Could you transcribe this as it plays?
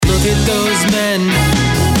Look at those men.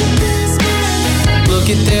 Look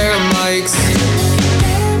at their mics.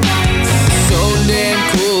 So damn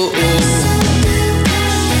cool.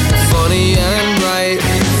 Funny and right.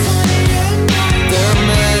 They're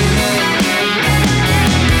men.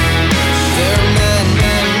 They're men.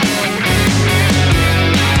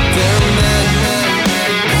 They're men.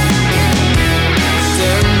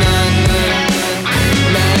 They're men with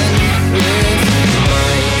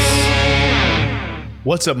mics.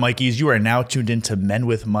 What's up, Mikeys? You are now tuned into Men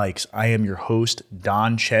with Mics. I am your host,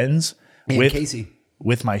 Don Chens, with Casey,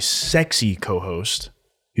 with my sexy co-host.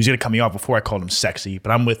 He was going to cut me off before I called him sexy,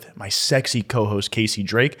 but I'm with my sexy co-host, Casey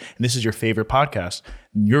Drake, and this is your favorite podcast.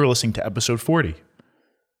 You're listening to episode 40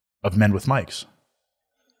 of Men with Mics.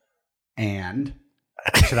 And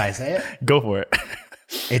should I say it? Go for it.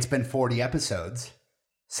 It's been 40 episodes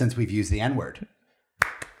since we've used the N-word.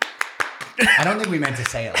 I don't think we meant to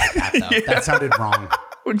say it like that, though. Yeah. That sounded wrong.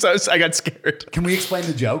 I got scared. Can we explain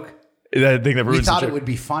the joke? I think that we thought it would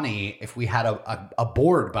be funny if we had a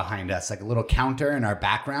board behind us, like a little counter in our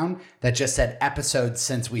background that just said episodes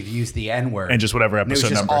since we've used the N-word. And just whatever episode number. It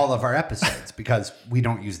was just number. all of our episodes because we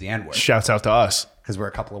don't use the N-word. Shouts out to us. Because we're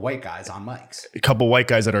a couple of white guys on mics. A couple white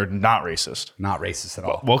guys that are not racist. Not racist at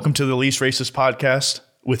all. Welcome to the least racist podcast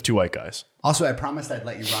with two white guys. Also, I promised I'd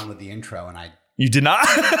let you run with the intro, and I... You did not?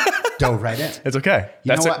 Dove right in. It's okay.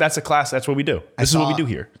 That's a class. That's what we do. This is what we do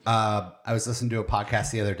here. I was listening to a podcast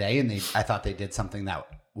the other day, and I thought they did something that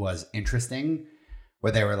was interesting,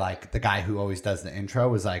 where they were like, the guy who always does the intro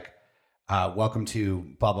was like, welcome to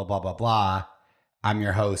blah, blah, blah, blah, blah. I'm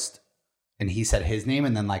your host. And he said his name,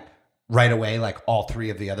 and then like right away, like all three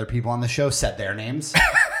of the other people on the show said their names.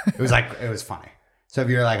 It was funny. So if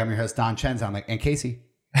you're like, I'm your host, Don Chens, I'm like, and Casey.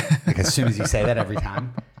 Like as soon as you say that every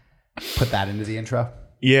time, put that into the intro.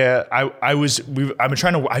 Yeah, I just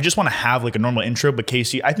want to have like a normal intro, but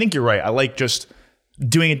Casey, I think you're right. I like just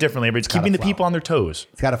doing it differently. It's keeping the people on their toes.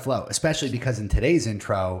 It's got to flow, especially because in today's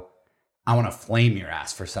intro, I want to flame your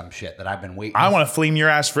ass for some shit that I've been waiting. I want to flame your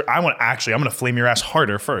ass I'm going to flame your ass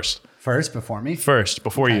harder first. First, before me? First,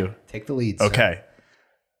 before okay. you. Take the lead, Okay. Sir.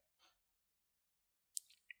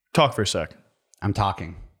 Talk for a sec. I'm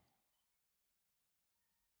talking.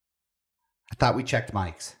 I thought we checked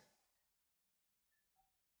mics.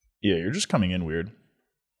 Yeah, you're just coming in weird.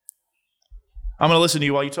 I'm going to listen to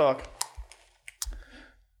you while you talk.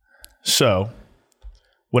 So,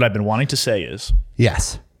 what I've been wanting to say is...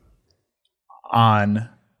 Yes.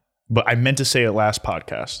 But I meant to say it last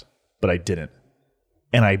podcast, but I didn't.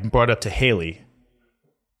 And I brought it up to Haley,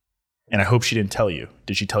 and I hope she didn't tell you.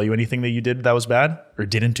 Did she tell you anything that you did that was bad? Or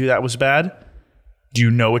didn't do that was bad? Do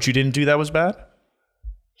you know what you didn't do that was bad?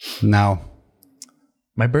 No.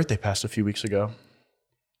 My birthday passed a few weeks ago.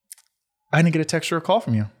 I didn't get a text or a call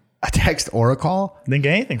from you. A text or a call? I didn't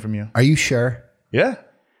get anything from you. Are you sure? Yeah.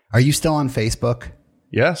 Are you still on Facebook?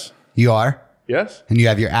 Yes. You are? Yes. And you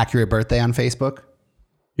have your accurate birthday on Facebook?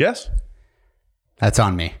 Yes. That's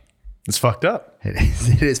on me. It's fucked up.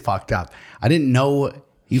 It is fucked up. I didn't know.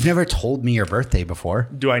 You've never told me your birthday before.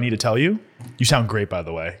 Do I need to tell you? You sound great, by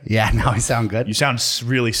the way. Yeah, now I sound good. You sound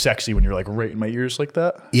really sexy when you're like right in my ears like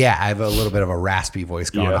that. Yeah, I have a little bit of a raspy voice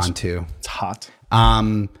going on too. It's hot.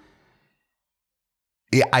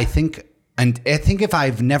 Yeah, I think if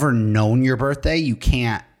I've never known your birthday, you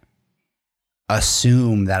can't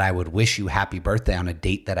assume that I would wish you happy birthday on a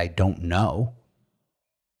date that I don't know.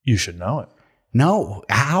 You should know it. No.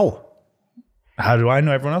 How? How do I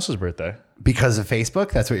know everyone else's birthday? Because of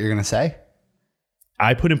Facebook? That's what you're going to say?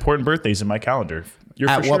 I put important birthdays in my calendar.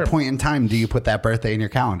 At what point in time do you put that birthday in your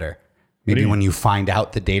calendar? Maybe when you find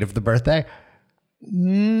out the date of the birthday?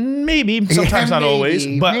 Maybe. Sometimes not always.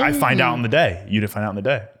 But I find out on the day. You didn't find out on the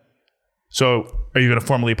day. So are you going to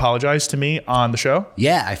formally apologize to me on the show?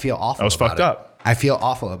 Yeah, I feel awful. I was fucked up. I feel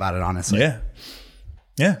awful about it, honestly. Yeah.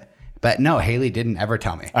 Yeah. But no, Haley didn't ever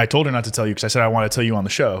tell me. I told her not to tell you because I said I want to tell you on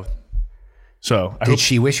the show. So did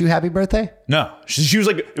she wish you happy birthday? No. She was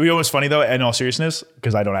like, you know what's funny though, in all seriousness,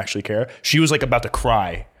 because I don't actually care. She was like about to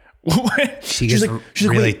cry. she's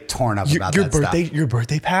really torn up about that stuff. Your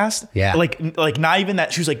birthday passed? Yeah. Like not even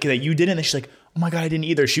that. She was like, that you didn't. And she's like, oh my God, I didn't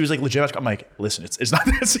either. She was like legit. I'm like, listen, it's not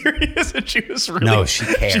that serious. And she was really, no, she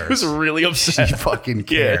cares. She was really upset. She fucking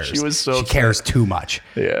cares. Yeah, she was so She upset. cares too much.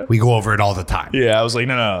 Yeah. We go over it all the time. Yeah. I was like,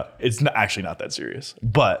 no, it's actually not that serious.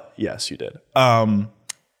 But yes, you did.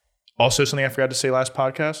 Also, something I forgot to say last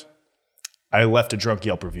podcast. I left a drunk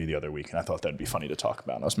Yelp review the other week, and I thought that'd be funny to talk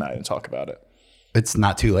about. And I was mad I didn't talk about it. It's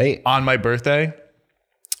not too late. On my birthday,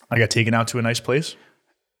 I got taken out to a nice place.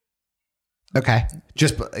 Okay.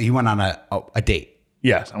 Just you went on a date.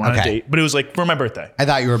 Yes, I went on a Okay. date, but it was like for my birthday. I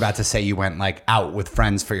thought you were about to say you went like out with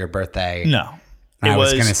friends for your birthday. No. I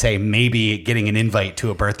was going to say maybe getting an invite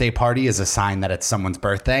to a birthday party is a sign that it's someone's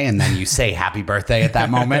birthday, and then you say happy birthday at that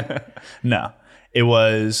moment. No. It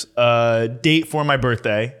was a date for my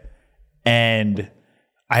birthday, and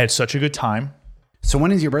I had such a good time. So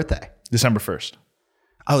when is your birthday? December 1st.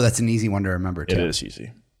 Oh, that's an easy one to remember too. It is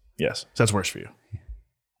easy. Yes. So that's worse for you.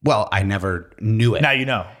 Well, I never knew it. Now you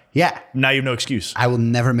know. Yeah. Now you have no excuse. I will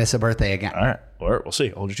never miss a birthday again. All right. Or we'll see.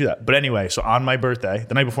 I'll hold you to that. But anyway, so on my birthday,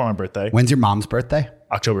 the night before my birthday, When's your mom's birthday?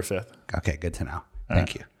 October 5th. Okay, good to know.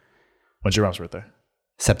 Thank you. When's your mom's birthday?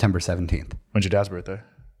 September 17th. When's your dad's birthday?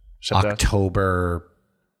 Stepdad? October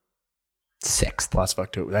 6th. Last of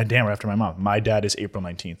October. Damn, right after my mom. My dad is April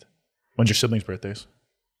 19th. When's your siblings' birthdays?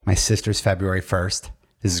 My sister's February 1st.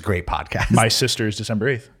 This is a great podcast. My sister is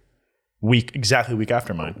December 8th. Exactly a week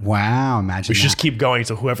after mine. Wow, imagine We should that. just keep going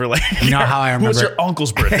to whoever like. You know how I What's remember- your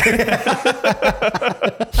uncle's birthday?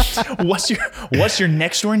 What's your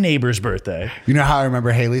next door neighbor's birthday? You know how I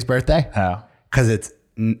remember Haley's birthday? How? Because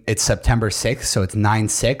it's September 6th, so it's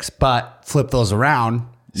 9/6, but flip those around.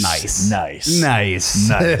 Nice. Nice.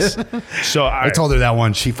 So I told her that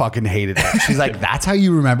one. She fucking hated it. She's like, that's how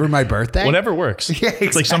you remember my birthday? whatever works. Yeah, It's like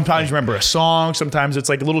exactly. sometimes you remember a song, sometimes it's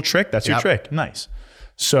like a little trick. That's your Yep. trick. Nice.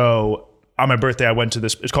 So on my birthday, I went to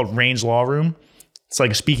this. It's called Rain's Law Room. It's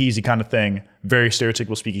like a speakeasy kind of thing. Very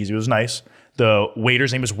stereotypical speakeasy. It was nice. The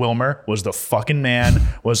waiter's name is Wilmer. Was the fucking man.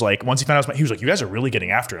 Was like once he found out, he was like, "You guys are really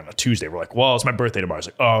getting after it on a Tuesday." We're like, "Well, it's my birthday tomorrow." I was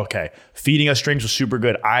like, "Oh, okay." Feeding us drinks was super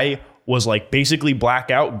good. I was like basically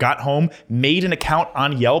blackout. Got home, made an account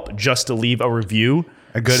on Yelp just to leave a review.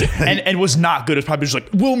 A good- and was not good. It was probably just like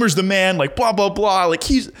Wilmer's the man. Like blah blah blah. Like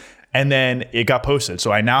he's. And then it got posted.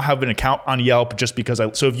 So I now have an account on Yelp just because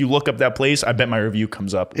so if you look up that place, I bet my review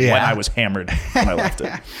comes up when Yeah. I was hammered when I left it.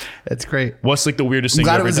 That's great. What's like the weirdest I'm thing?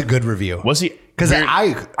 glad you it ever was a done? good review. Was he? 'Cause weird-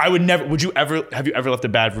 I would never, have you ever left a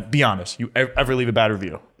bad, be honest, you ever leave a bad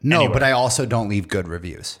review? No, Anywhere. but I also don't leave good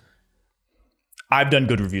reviews. I've done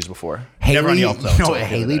good reviews before. Haley, Never on Yelp though. you know until what the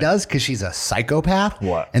other Haley day. does? Because she's a psychopath.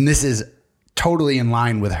 What? And this is totally in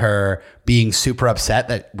line with her being super upset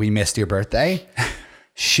that we missed your birthday.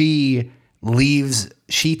 She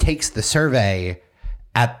takes the survey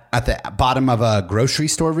at the bottom of a grocery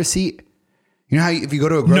store receipt. You know how if you go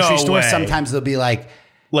to a grocery No store, way. sometimes they'll be like,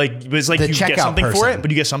 It's like The you get checkout something for person. it,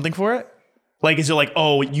 but you get something for it? Like, is it like,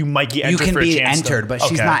 oh, you might get you entered can for a be chance entered, to, but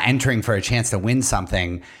she's Okay. not entering for a chance to win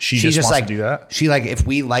something. She just wants like to do that? She like if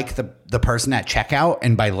we like the person at checkout,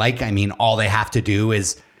 and by like I mean all they have to do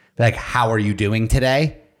is like, how are you doing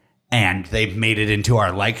today? And they've made it into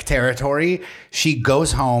our like territory. She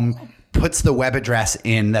goes home, puts the web address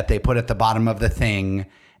in that they put at the bottom of the thing,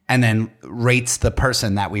 and then rates the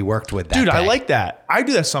person that we worked with that Dude, I day. like that. I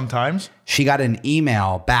do that sometimes. She got an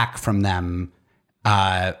email back from them,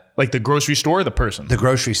 Like the grocery store or the person? the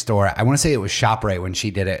grocery store. I want to say it was ShopRite when she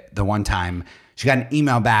did it the one time. She got an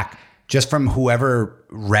email back just from whoever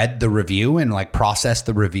read the review and like processed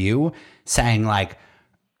the review saying like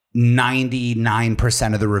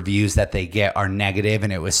 99% of the reviews that they get are negative,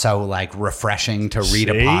 and it was so like refreshing to read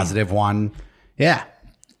a See? positive one. Yeah.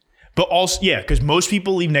 But also, yeah, because most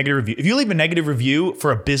people leave negative review. If you leave a negative review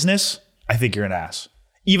for a business, I think you're an ass.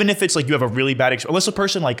 Even if it's like you have a really bad experience, unless a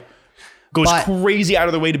person like goes But- crazy out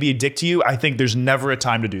of their way to be a dick to you, I think there's never a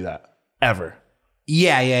time to do that. Ever.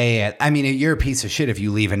 Yeah. I mean, you're a piece of shit if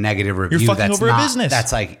you leave a negative review. fucking that's over a not, business.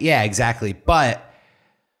 That's like, yeah, exactly. But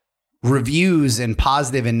reviews and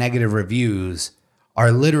positive and negative reviews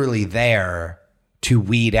are literally there to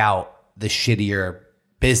weed out the shittier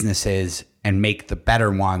businesses and make the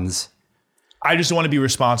better ones. I just don't want to be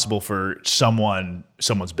responsible for someone's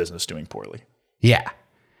business doing poorly. Yeah.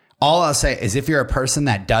 All I'll say is if you're a person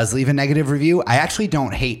that does leave a negative review, I actually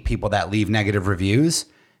don't hate people that leave negative reviews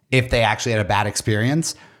if they actually had a bad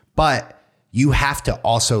experience, but you have to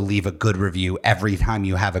also leave a good review every time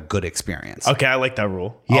you have a good experience. Okay, I like that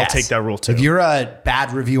rule. Yes. I'll take that rule too. If you're a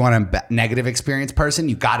bad review on a negative experience person,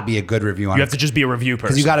 you got to be a good review on You it have to just be a review person.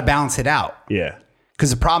 because you got to balance it out. Yeah.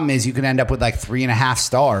 Because the problem is you can end up with like 3.5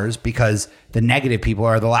 stars because the negative people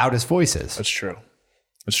are the loudest voices. That's true.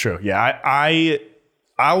 That's true. Yeah,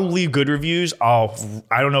 I'll leave good reviews. I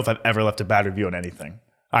don't know if I've ever left a bad review on anything.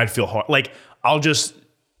 I'd feel hard. Like I'll just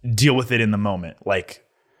deal with it in the moment. Like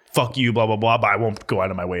fuck you, blah blah blah. But I won't go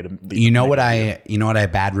out of my way to. You know what I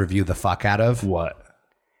bad review the fuck out of What?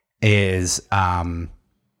 is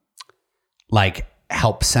like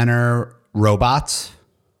help center robots.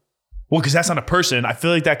 Well, because that's not a person. I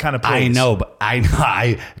feel like that kind of plays. I know, but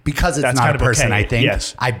because it's That's not kind a of person. okay. I think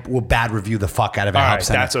Yes. I will bad review the fuck out of a All help right,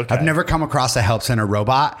 center. that's okay. I've never come across a help center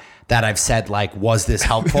robot that I've said like, was this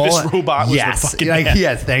helpful? This robot was the yes. fucking Like, man.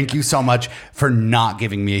 yes. Thank you so much for not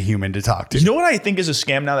giving me a human to talk to. You know what I think is a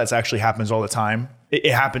scam now that's actually happens all the time?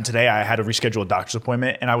 It happened today. I had to reschedule a doctor's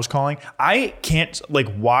appointment and I was calling. I can't, like,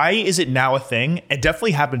 why is it now a thing? It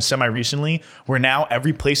definitely happened semi-recently where now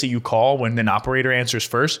every place that you call, when an operator answers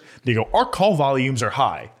first, they go, our call volumes are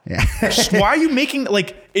high. Yeah. Just, why are you making,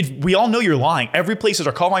 like, we all know you're lying. Every place is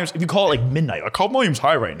our call volumes. If you call it like midnight, our call volume's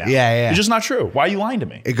high right now. Yeah. It's just not true. Why are you lying to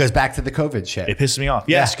me? It goes back to the COVID shit. It pisses me off.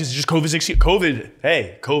 Yes, because it's just COVID's excuse. COVID.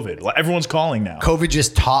 Hey, COVID. Like, everyone's calling now. COVID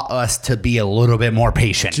just taught us to be a little bit more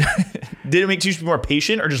patient. Did it make you more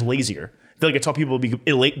patient or just lazier? I feel like it taught people to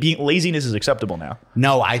being laziness is acceptable now.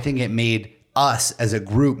 No, I think it made us as a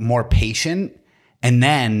group more patient, and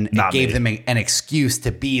then it Not gave me. them an excuse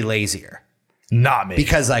to be lazier. Not me.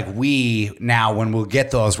 Because like we now, when we'll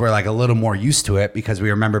get those, we're like a little more used to it because we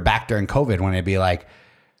remember back during COVID when it'd be like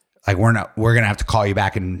we're gonna have to call you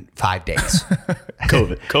back in 5 days.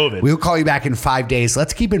 COVID. We'll call you back in 5 days.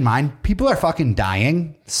 Let's keep in mind people are fucking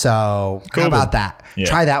dying. So how about that? Yeah.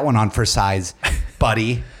 Try that one on for size,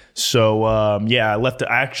 buddy. So yeah, I left it.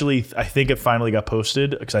 I think it finally got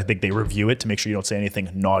posted because I think they review it to make sure you don't say anything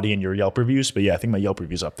naughty in your Yelp reviews. But yeah, I think my Yelp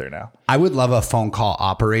review's up there now. I would love a phone call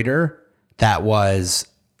operator that was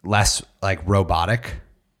less like robotic.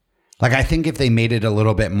 Like I think if they made it a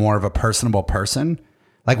little bit more of a personable person,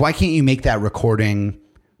 like why can't you make that recording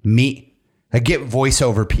like get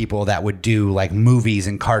voiceover people that would do like movies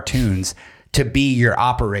and cartoons to be your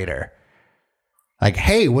operator? Like,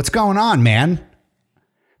 hey, what's going on, man?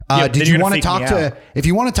 Yeah, did then you you're want gonna to fake talk me to, out. if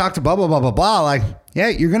you want to talk to blah, blah, blah, blah, blah, like, yeah,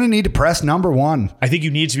 you're going to need to press number 1. I think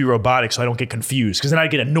you need to be robotic so I don't get confused because then I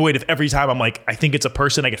get annoyed if every time I'm like, I think it's a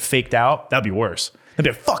person, I get faked out. That'd be worse. I'd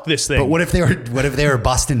be like, fuck this thing. But what if they were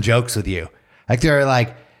busting jokes with you? Like they were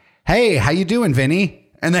like, hey, how you doing, Vinny?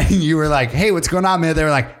 And then you were like, hey, what's going on, man? They were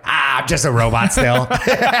like, I'm just a robot still.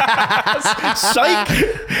 Psych.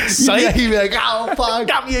 Yeah, you'd be like, oh, fuck.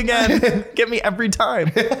 Got me again. Get me every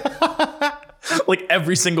time. Like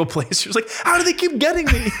every single place. You're just like, how do they keep getting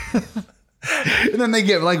me? And then they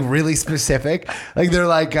get like really specific. Like they're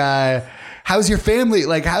like, how's your family?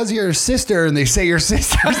 Like, how's your sister? And they say your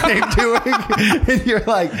sister's name doing. And you're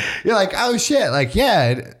like, oh shit. Like,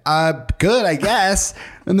 yeah, good, I guess.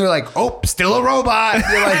 And they're like, oh, still a robot.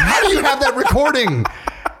 You're like, how do you have that recording?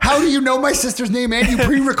 How do you know my sister's name and you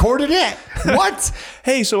pre-recorded it? What?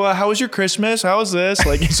 Hey, so how was your Christmas? How was this?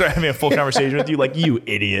 Like, you start having a full conversation with you, like, you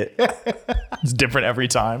idiot. It's different every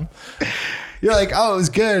time. You're like, oh, it was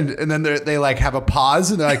good. And then they like have a pause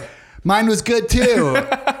and they're like, mine was good too.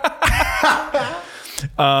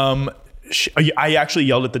 I actually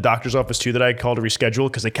yelled at the doctor's office too that I called to reschedule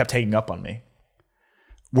because they kept hanging up on me.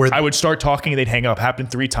 I would start talking and they'd hang up. Happened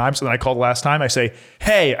 3 times. And then I called last time. I say,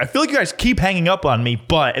 hey, I feel like you guys keep hanging up on me,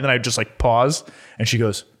 but, and then I just like pause. And she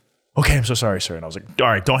goes, okay, I'm so sorry, sir. And I was like, all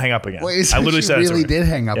right, don't hang up again. Wait, so I literally she said it to really her. did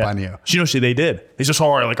hang up Yeah. on you. They did. They just saw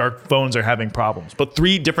like our phones are having problems. But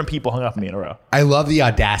 3 different people hung up on me in a row. I love the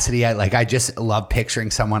audacity. I just love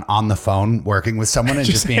picturing someone on the phone working with someone and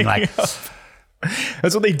just being like,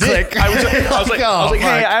 That's what they did. Click. I was like, Oh, hey, fuck.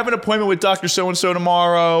 I have an appointment with Dr. So-and-so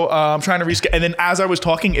tomorrow. I'm trying to reschedule. And then as I was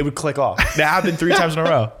talking, it would click off. That happened 3 times in a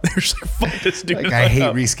row. They're just like, fuck this dude. I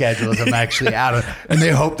hate reschedules. I'm actually out of, and they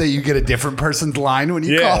hope that you get a different person's line when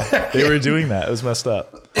you call. Yeah, they were doing that. It was messed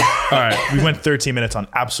up. All right, we went 13 minutes on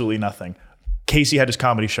absolutely nothing. Casey had his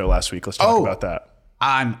comedy show last week. Let's talk about that.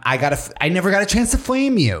 I never got a chance to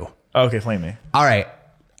flame you. Okay, flame me. All right.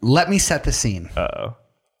 Let me set the scene. Uh-oh.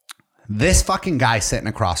 This fucking guy sitting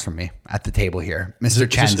across from me at the table here, Mr.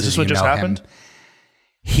 Chen. Is this what just happened?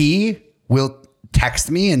 He will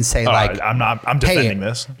text me and say like, I'm defending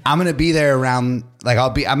this. I'm going to be there around, like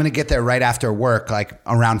I'm going to get there right after work, like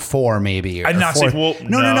around 4 maybe. I did not say, well,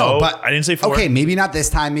 no, but I didn't say 4. Okay, maybe not this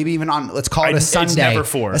time. Maybe even on, let's call it a Sunday. It's never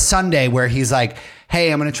 4. A Sunday where he's like,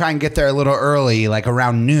 hey, I'm going to try and get there a little early, like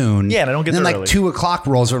around noon. Yeah, and I don't get and there then early. like 2 o'clock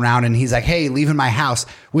rolls around and he's like, hey, leaving my house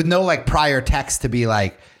with no like prior text to be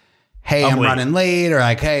like, hey, I'm late. running late, or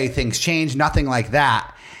like, hey, things change, nothing like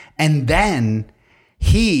that. And then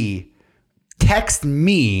he texts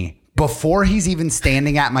me before he's even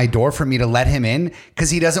standing at my door for me to let him in because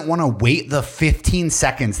he doesn't want to wait the 15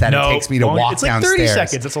 seconds that it takes me to walk it's like downstairs. 30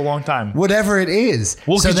 seconds. It's a long time. Whatever it is.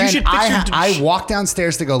 Well, so 'cause you then should fix your- I walk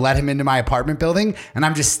downstairs to go let him into my apartment building, and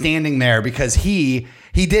I'm just standing there because he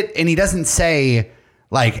did, and he doesn't say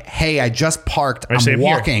like, hey, I just parked, I say, I'm "I'm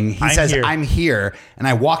here. walking." He I'm says, here. I'm here. And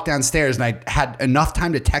I walk downstairs and I had enough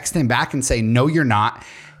time to text him back and say, no, you're not.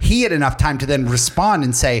 he had enough time to then respond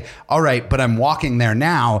and say, all right, but I'm walking there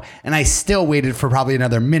now. And I still waited for probably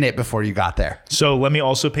another minute before you got there. So let me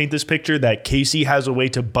also paint this picture that Casey has a way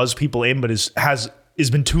to buzz people in, but has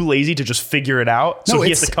been too lazy to just figure it out. So No, he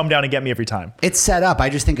has it's- to come down and get me every time. It's set up. I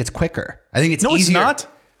just think it's quicker. I think it's No, it's easier. not.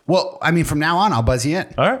 Well, I mean, from now on, I'll buzz you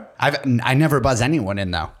in. All right. I never buzz anyone in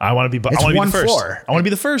though. I want to be. I It's want to be one the first. floor. I want to be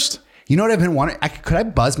the first. You know what I've been wanting? Could I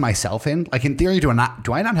buzz myself in? Like in theory, do I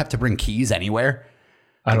not have to bring keys anywhere?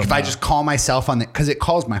 I don't If know. I just call myself on because it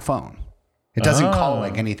calls my phone. It doesn't call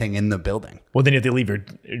like anything in the building. Well, then you have to leave your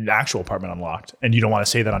actual apartment unlocked, and you don't want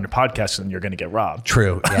to say that on your podcast, and you're going to get robbed.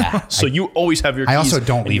 True. Yeah. So you always have your keys. I also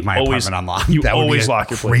don't and leave you my always- apartment unlocked. You That would always be a lock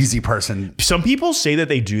your place. crazy person. Some people say that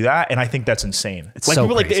they do that, and I think that's insane. It's like so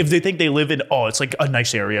people like crazy. if they think they live in it's like a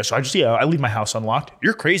nice area, so I leave my house unlocked.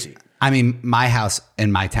 You're crazy. I mean, my house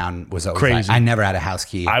in my town was always Crazy. I never had a house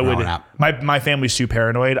key. I would. growing up. My family's too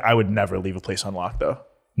paranoid. I would never leave a place unlocked though.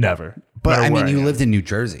 Never. But No matter I mean, where you am. lived in New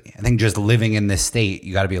Jersey. I think just living in this state,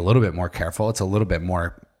 you got to be a little bit more careful. It's a little bit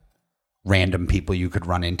more random people you could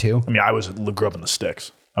run into. I mean, grew up in the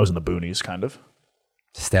sticks. I was in the boonies, kind of.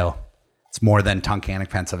 Still, it's more than Tunkhannock,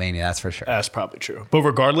 Pennsylvania. That's for sure. That's probably true. But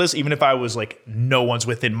regardless, even if I was like no one's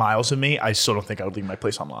within miles of me, I still don't think I would leave my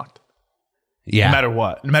place unlocked. Yeah. No matter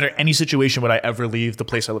what, no matter any situation, would I ever leave the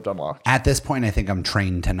place I lived unlocked? At this point, I think I'm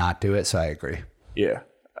trained to not do it. So I agree. Yeah,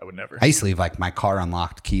 I would never. I used to leave like my car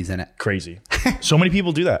unlocked, keys in it. Crazy. So many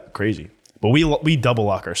people do that. Crazy. But we double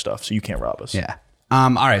lock our stuff, so you can't rob us. Yeah. All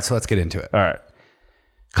right. So let's get into it. All right.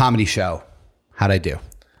 Comedy show. How'd I do?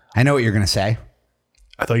 I know what you're going to say.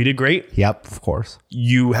 I thought you did great. Yep. Of course.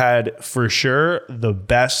 You had for sure the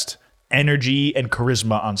best energy and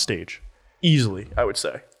charisma on stage. Easily, I would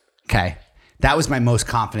say. Okay. That was my most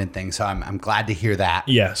confident thing. So I'm glad to hear that.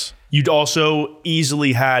 Yes. You'd also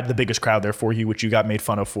easily had the biggest crowd there for you, which you got made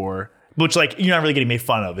fun of for. Which, like, you're not really getting made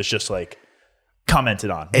fun of. It's just like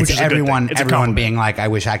commented on. Which It's is a good thing. everyone It's a everyone compliment. being like, I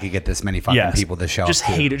wish I could get this many fucking Yes. people to show Just up.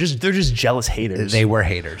 too. haters. They're just jealous haters. They were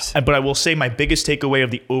haters. But I will say my biggest takeaway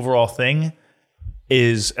of the overall thing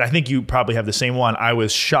is, and I think you probably have the same one, I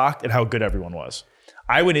was shocked at how good everyone was.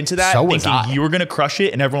 I went into that So was thinking I. you were going to crush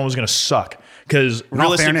it and everyone was going to suck. Because In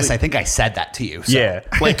all fairness, I think I said that to you. So. yeah,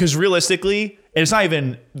 like because realistically, and it's not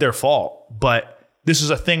even their fault, but this is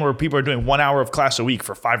a thing where people are doing 1 hour of class a week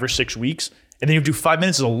for 5 or 6 weeks, and then you do 5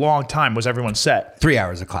 minutes is a long time. Was everyone set? 3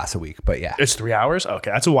 hours of class a week, but yeah. It's 3 hours.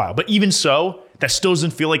 Okay, that's a while. But even so, that still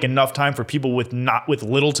doesn't feel like enough time for people with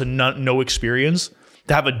little to no experience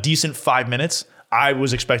to have a decent 5 minutes. I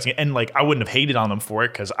was expecting it, and like I wouldn't have hated on them for it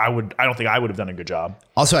because I don't think I would have done a good job.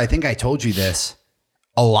 Also, I think I told you this.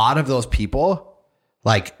 A lot of those people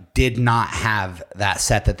like did not have that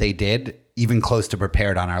set that they did even close to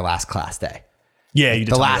prepared on our last class day. Yeah, you did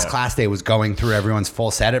The tell me last that. class day was going through everyone's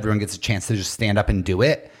full set. Everyone gets a chance to just stand up and do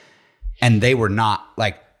it. And they were not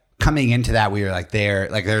like coming into that. We were like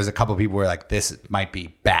there's a couple people who were like, this might be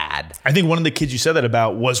bad. I think one of the kids you said that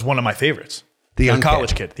about was one of my favorites. The young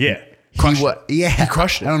college kid. Yeah. He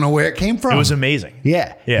crushed it. I don't know where it came from. It was amazing.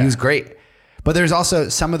 Yeah. Yeah. He was great. But there's also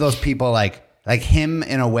some of those people like him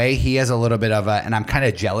in a way, he has a little bit of and I'm kind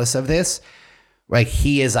of jealous of this. Like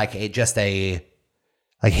he is like his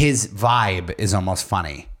vibe is almost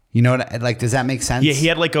funny. You know what, like, does that make sense? Yeah, he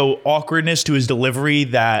had like a awkwardness to his delivery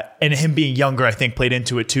that, and him being younger, I think played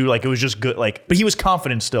into it too. Like it was just good. Like, but he was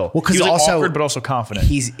confident still. Well, because he was like, also awkward, but also confident.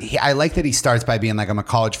 I like that he starts by being like, I'm a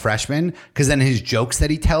college freshman, because then his jokes that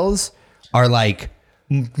he tells are like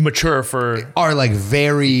Mature for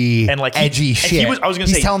very and like edgy he shit. was, I was gonna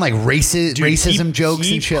he's say, telling like racism he- jokes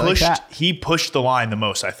he and shit pushed, like that. He pushed the line the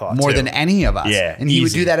most, I thought, More too. than any of us. Yeah, and he would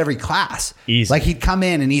easy. do that every class. Easy. Like he'd come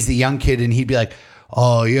in and he's the young kid and he'd be like,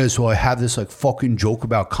 oh yeah, so I have this like fucking joke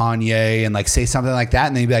about Kanye and like say something like that.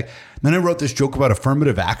 And then he'd be like, then I wrote this joke about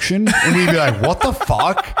affirmative action. And we'd be like, what the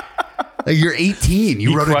fuck? Like you're 18. You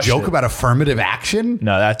He wrote a crushed joke it. about affirmative action?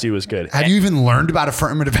 No, that dude was good. Have you even learned about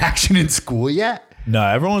affirmative action in school yet? No,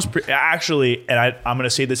 everyone was actually, and I'm going to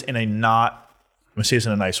say this in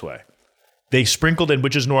a nice way. They sprinkled in,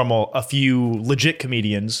 which is normal, a few legit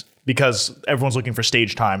comedians because everyone's looking for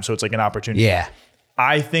stage time. So it's like an opportunity. Yeah.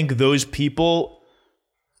 I think those people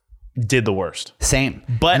did the worst. Same.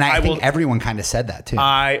 But and I I think will- everyone kind of said that too.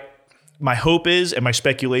 My hope is, and my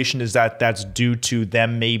speculation is that that's due to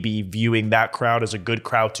them maybe viewing that crowd as a good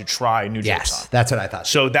crowd to try new jokes yes, on. that's what I thought.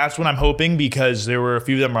 So that's what I'm hoping, because there were a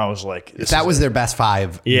few of them where I was like, If that was their best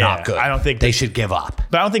five, Yeah, not good. I don't think they should give up.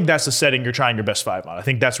 But I don't think that's the setting you're trying your best five on. I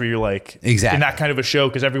think that's where you're like, Exactly. in that kind of a show,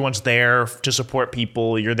 because everyone's there to support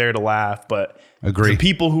people. You're there to laugh. But Agree. the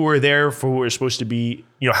people who were there for who were supposed to be,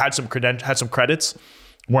 had some credits,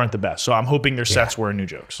 weren't the best. So I'm hoping their sets were new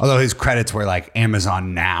jokes. Although his credits were like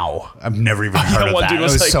Amazon Now. I've never even heard of one that. dude It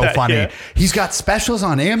was was like so that, funny. yeah. He's got specials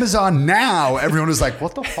on Amazon Now. Everyone was like,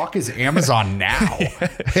 what the fuck is Amazon Now?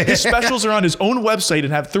 His specials are on his own website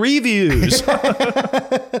and have 3 views.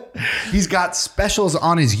 He's got specials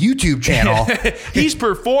on his YouTube channel. He's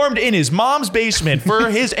performed in his mom's basement for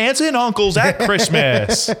his aunts and uncles at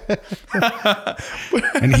Christmas.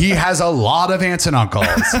 And he has a lot of aunts and uncles.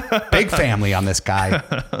 Big family on this guy.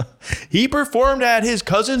 He performed at his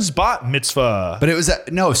cousin's bat mitzvah. But it was,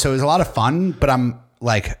 so it was a lot of fun, but I'm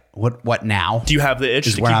like, what now? Do you have the itch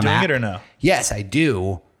to keep doing it or no? Yes, I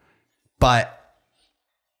do. But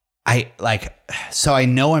I I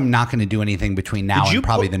know I'm not going to do anything between now and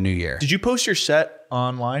probably the new year. Did you post your set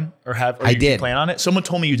online or I did plan on it? Someone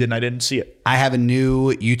told me you did and I didn't see it. I have a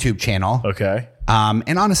new YouTube channel. Okay.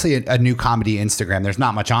 And honestly, a new comedy Instagram. There's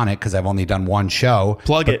not much on it because I've only done one show.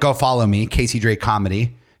 Plug it. Go follow me, Casey Drake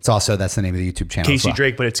Comedy. It's also, that's the name of the YouTube channel. Casey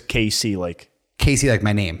Drake, but it's KC like. Casey, like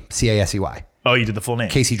my name, CASEY. Oh, you did the full name.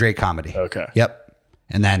 Casey Drake Comedy. Okay. Yep.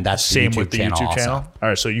 And then that's Same the YouTube with the channel YouTube channel. also. All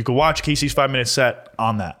right, so you can watch Casey's 5-minute set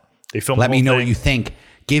on that. They filmed. Let the me whole know thing. what you think.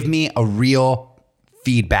 Give me a real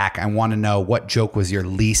feedback. I want to know what joke was your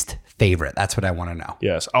least favorite. That's what I want to know.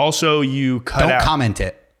 Yes. Also, you cut Don't out. comment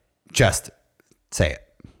it. Just say it.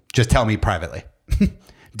 Just tell me privately.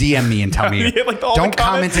 DM me and tell me. Yeah, like all Don't the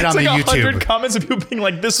comment comments, it on the it's like YouTube. 100 comments of people being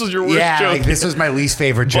like, "This was your worst Yeah, joke." like this was my least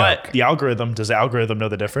favorite joke. But the algorithm, does the algorithm know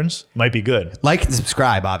the difference? Might be good. Like and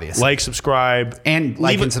subscribe, obviously. Like, subscribe, and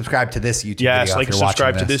like leave and it- subscribe to this YouTube Yes, video. like if you're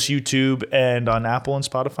subscribe watching to this YouTube and on Apple and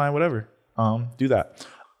Spotify, whatever. Do that.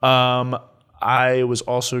 I was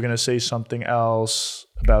also gonna say something else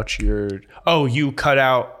about you cut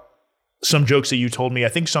out some jokes that you told me. I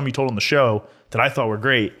think some you told on the show that I thought were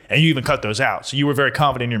great, and you even cut those out. So you were very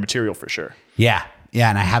confident in your material for sure. Yeah. Yeah.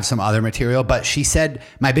 And I have some other material, but she said,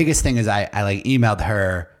 my biggest thing is I like emailed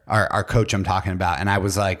her, our coach I'm talking about. And I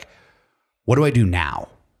was like, what do I do now?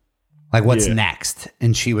 Like, what's next?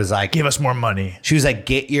 And she was like, Give us more money. she was like,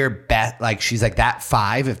 get your best, like, she's like, that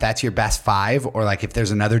 5, if that's your best 5, or like, if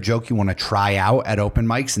there's another joke you want to try out at open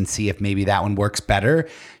mics and see if maybe that one works better.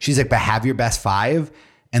 She's like, but have your best 5.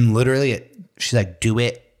 And literally, she's like, do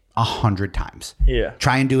it 100 times. Yeah.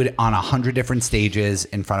 Try and do it on 100 different stages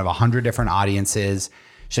in front of 100 different audiences.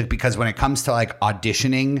 She's like, because when it comes to like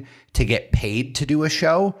auditioning to get paid to do a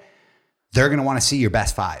show, they're going to want to see your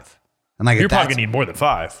best 5. And like, You're probably gonna need more than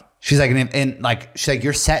 5. she's like, and like, she's like,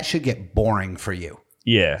 your set should get boring for you.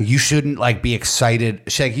 Yeah. You shouldn't like be excited.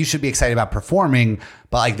 She's like, you should be excited about performing,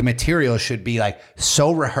 but like the material should be like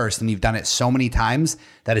so rehearsed and you've done it so many times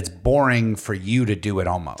that it's boring for you to do it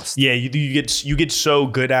almost. Yeah, you get so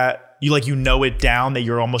good at you know it down that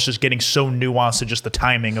you're almost just getting so nuanced to just the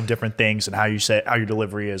timing of different things and how your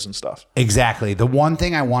delivery is and stuff. Exactly. The one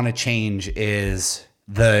thing I want to change is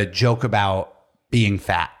the joke about being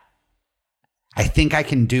fat. I think I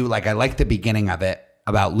can do like, I like the beginning of it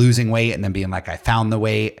about losing weight and then being like, I found the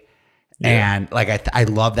weight. Yeah. And like, I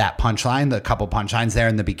love that punchline, the couple punchlines there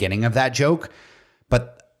in the beginning of that joke.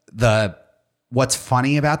 But what's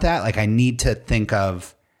funny about that, like I need to think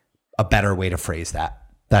of a better way to phrase that.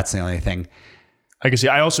 That's the only thing. I can see.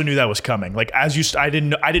 I also knew that was coming. Like I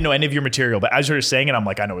didn't know any of your material, but as you were saying it, I'm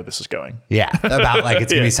like, I know where this is going. Yeah. About like,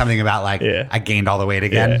 it's gonna be something about like, I gained all the weight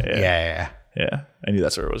again. Yeah. I knew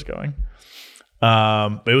that's where it was going.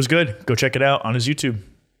 But it was good. Go check it out on his YouTube.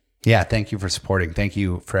 Yeah. Thank you for supporting. Thank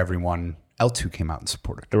you for everyone else who came out and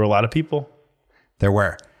supported. There were a lot of people. There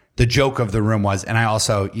were. The joke of the room was, and I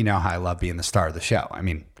also, you know how I love being the star of the show. I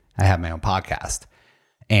mean, I have my own podcast,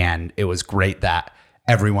 and it was great that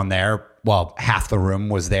everyone there, well, half the room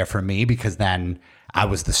was there for me because then I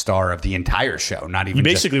was the star of the entire show. Not even You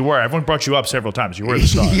basically were. Everyone brought you up several times. You were the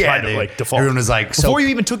star. Yeah, By like default. everyone was like, before you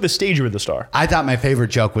even took the stage, you were the star. I thought my favorite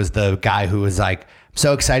joke was the guy who was like, I'm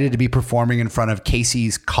so excited to be performing in front of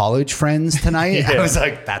Casey's college friends tonight. Yeah. I was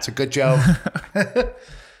like, that's a good joke.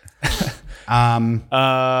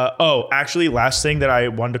 Actually, last thing that I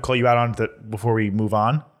wanted to call you out on before we move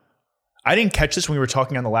on. I didn't catch this when we were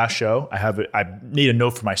talking on the last show. I need a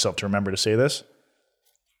note for myself to remember to say this.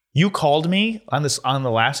 You called me on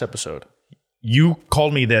the last episode. You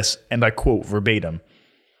called me this, and I quote verbatim,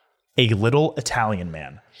 a little Italian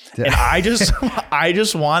man. And I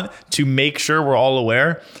just want to make sure we're all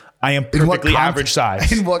aware I am perfectly average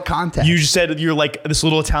size. In what context? You just said you're like this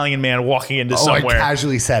little Italian man walking into somewhere. I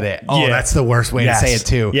casually said it. Oh, Yeah. that's the worst way to say it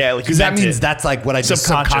too. Yeah, like because you that meant means it. that's like what I just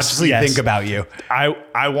subconsciously yes. think about you.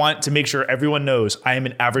 I want to make sure everyone knows I am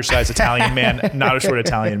an average size Italian man, not a short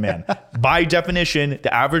Italian man. By definition,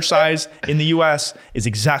 the average size in the U.S. is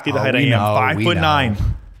exactly the height I am,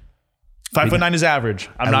 5'9". 5'9" is average.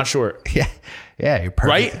 I'm not short. Yeah, you're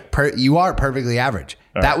perfect. Right? You are perfectly average.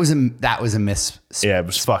 That was a miss. Yeah, it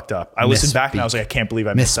was fucked up. I listened back and I was like, I can't believe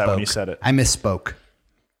I missed that when you said it. I misspoke.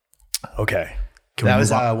 Okay. That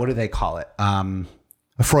was what do they call it?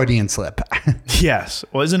 A Freudian slip. Yes.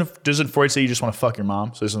 Well, doesn't Freud say you just want to fuck your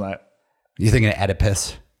mom? So isn't that? You're thinking of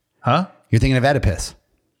Oedipus. Huh? You're thinking of Oedipus.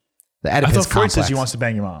 The Oedipus I thought Freud complex. says he wants to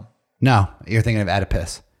bang your mom. No, you're thinking of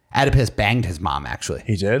Oedipus. Oedipus banged his mom, actually.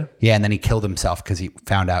 He did? Yeah, and then he killed himself because he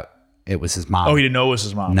found out it was his mom. Oh, he didn't know it was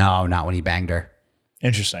his mom. No, not when he banged her.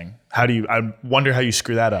 Interesting. I wonder how you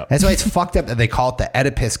screw that up. That's why it's fucked up that they call it the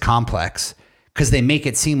Oedipus complex, because they make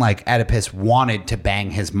it seem like Oedipus wanted to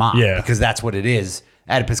bang his mom. Yeah. Because that's what it is.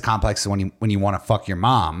 Oedipus complex is when you want to fuck your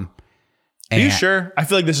mom. Are you sure? I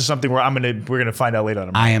feel like this is something where we're gonna find out later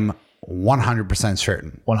on. I am 100%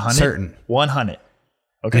 certain. 100? Certain. 100.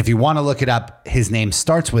 Okay. And if you want to look it up, his name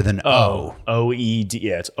starts with an O. O-E-D.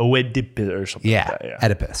 Yeah, it's Oedipus or something Yeah, like that. Yeah.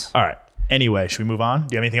 Oedipus. All right. Anyway, should we move on?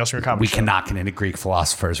 Do you have anything else in your comment? We cannot get into Greek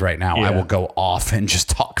philosophers right now. Yeah. I will go off and just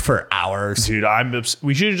talk for hours. Dude,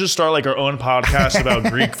 we should just start like our own podcast about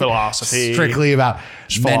Greek philosophy. Strictly about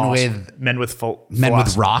men with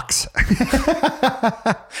rocks.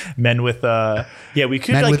 Men with we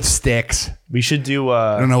could men with sticks. We should do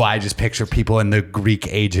I don't know why I just picture people in the Greek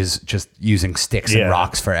ages just using sticks and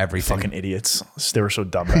rocks for everything. Fucking idiots. They were so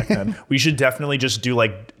dumb back then. We should definitely just do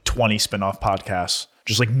like 20 spin-off podcasts.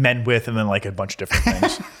 Just like men with, and then like a bunch of different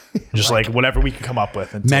things. Just like whatever we can come up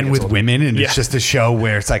with. Men with women, and it's just a show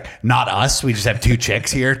where it's like not us. We just have two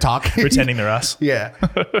chicks here talking. Pretending they're us. Yeah.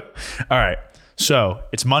 All right. So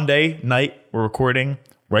it's Monday night. We're recording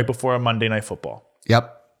right before a Monday Night Football.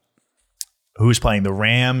 Yep. Who's playing? The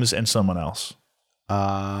Rams and someone else.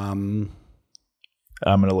 I'm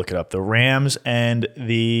going to look it up. The Rams and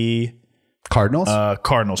the Cardinals.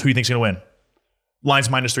 Cardinals. Who do you think's going to win? Lions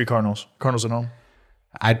 -3 Cardinals. Cardinals at home.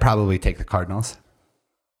 I'd probably take the Cardinals.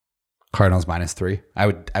 Cardinals -3. I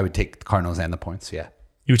would take the Cardinals and the points. Yeah.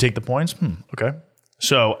 You would take the points? Okay.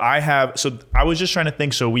 So I was just trying to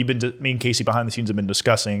think. So me and Casey behind the scenes have been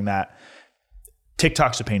discussing that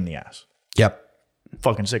TikTok's a pain in the ass. Yep.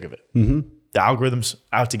 Fucking sick of it. Mm-hmm. The algorithm's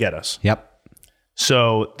out to get us. Yep.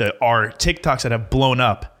 So our TikToks that have blown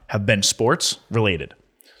up have been sports related.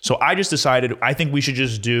 So I just decided I think we should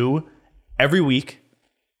just do every week,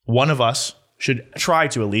 one of us should try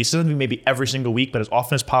to at least, it doesn't mean maybe every single week, but as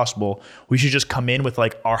often as possible, we should just come in with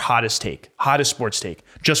like our hottest sports take,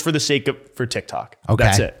 just for the sake of for TikTok. Okay.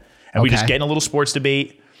 That's it. And we just get in a little sports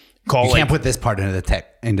debate. You can't put this part into the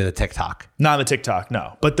TikTok. Not the TikTok,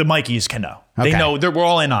 no. But the Mikeys can know. Okay. They know we're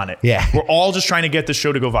all in on it. Yeah. We're all just trying to get this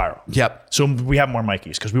show to go viral. Yep. So we have more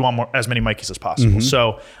Mikeys because we want as many Mikeys as possible. Mm-hmm.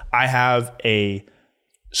 So I have a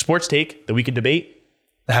sports take that we can debate.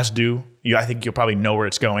 It has to do, I think you'll probably know where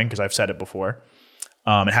it's going because I've said it before.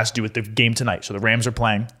 It has to do with the game tonight. So the Rams are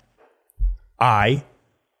playing. I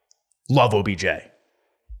love OBJ.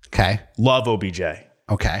 Okay. Love OBJ.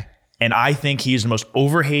 Okay. And I think he's the most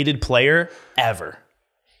overhated player ever.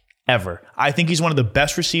 Ever. I think he's one of the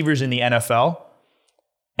best receivers in the NFL.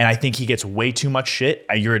 And I think he gets way too much shit.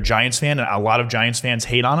 You're a Giants fan, and a lot of Giants fans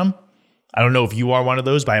hate on him. I don't know if you are one of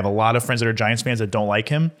those, but I have a lot of friends that are Giants fans that don't like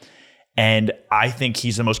him. And I think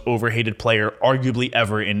he's the most overhated player arguably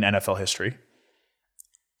ever in NFL history.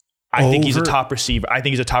 I think he's a top receiver. I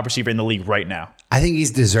think he's a top receiver in the league right now. I think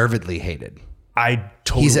he's deservedly hated.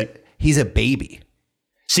 He's a baby.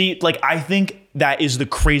 See, like, I think that is the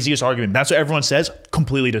craziest argument. That's what everyone says.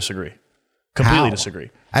 Completely disagree. Completely disagree.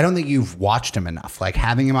 I don't think you've watched him enough. Like,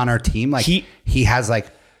 having him on our team, like he has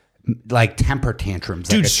like temper tantrums.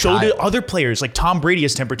 Dude, like so do other players. Like Tom Brady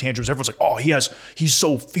has temper tantrums. Everyone's like, oh, he has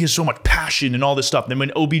so much passion and all this stuff. And then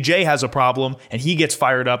when OBJ has a problem and he gets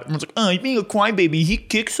fired up, everyone's like, oh, he's being a crybaby. He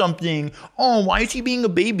kicked something. Oh, why is he being a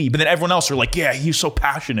baby? But then everyone else are like, yeah, he's so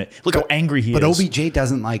passionate. Look how angry he is. But OBJ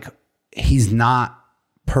doesn't he's not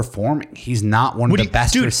performing. He's not one of the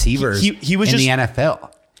best receivers he was in just, the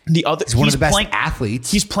NFL. He's one of the best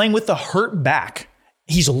athletes. He's playing with the hurt back.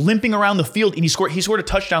 He's limping around the field, and he scored a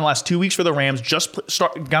touchdown the last 2 weeks for the Rams.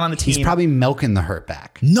 Got on the team. He's probably milking the hurt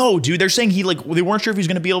back. No, dude. They're saying they weren't sure if he was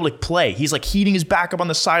going to be able to play. He's like heating his back up on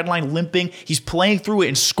the sideline, limping. He's playing through it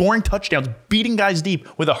and scoring touchdowns, beating guys deep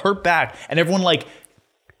with a hurt back, and everyone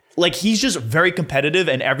like he's just very competitive,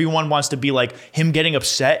 and everyone wants to be like him getting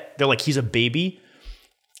upset. They're like he's a baby.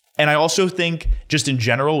 And I also think just in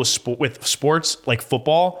general with sports like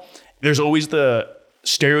football, there's always the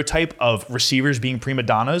stereotype of receivers being prima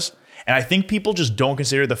donnas. And I think people just don't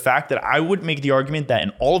consider the fact that I would make the argument that in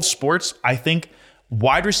all of sports, I think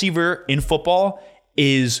wide receiver in football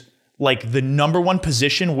is like the number one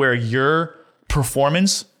position where your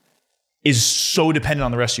performance is so dependent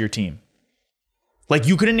on the rest of your team. Like,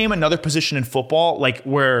 you couldn't name another position in football like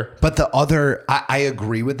where. But the other, I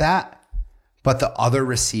agree with that. But the other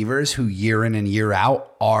receivers who year in and year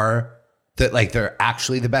out are they're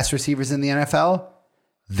actually the best receivers in the NFL,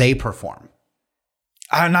 they perform.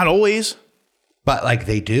 Not always. But like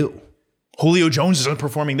they do. Julio Jones is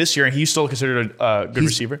underperforming this year, and he's still considered a good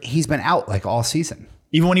receiver. He's been out like all season.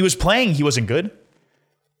 Even when he was playing, he wasn't good.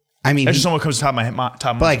 I mean, That's just someone comes to top of my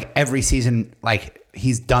but like every season, like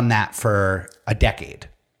he's done that for a decade.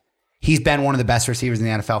 He's been one of the best receivers in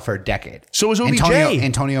the NFL for a decade. So was OBJ.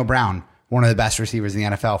 Antonio Brown, one of the best receivers in the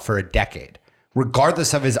NFL for a decade.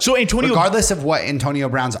 Regardless of regardless of what Antonio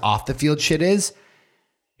Brown's off the field shit is,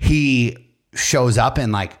 he shows up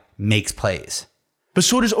and like makes plays. But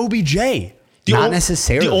so does OBJ. Not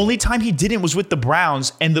necessarily. The only time he didn't was with the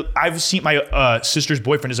Browns. And I've seen my sister's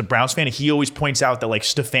boyfriend is a Browns fan. And he always points out that like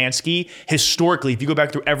Stefanski, historically, if you go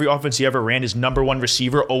back through every offense he ever ran, his number one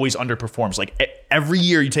receiver always underperforms. Like every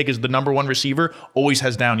year you take as the number one receiver, always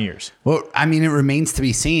has down years. Well, I mean, it remains to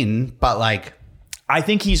be seen, but like. I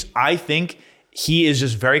think he is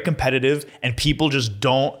just very competitive, and people just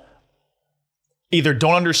either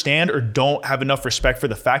don't understand or don't have enough respect for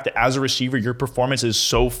the fact that as a receiver, your performance is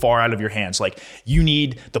so far out of your hands. Like, you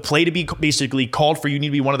need the play to be basically called for. You need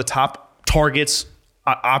to be one of the top targets,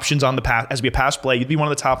 options on the pass, has to be a pass play. You'd be one of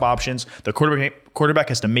the top options. The quarterback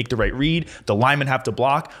has to make the right read. The linemen have to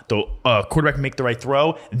block. The quarterback can make the right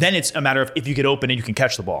throw. Then it's a matter of if you get open and you can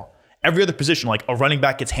catch the ball. Every other position, like a running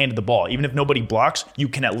back gets handed the ball. Even if nobody blocks, you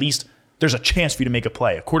can at least, there's a chance for you to make a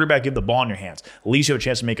play. A quarterback, give the ball in your hands. At least you have a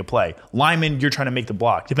chance to make a play. Lineman, you're trying to make the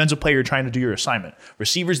block. Defensive player, you're trying to do your assignment.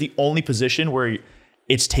 Receiver's the only position where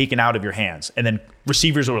it's taken out of your hands. And then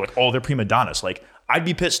receivers are like, oh, they're prima donnas. Like, I'd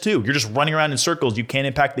be pissed too. You're just running around in circles. You can't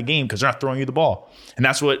impact the game because they're not throwing you the ball. And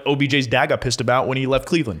that's what OBJ's dad got pissed about when he left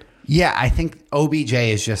Cleveland. Yeah, I think OBJ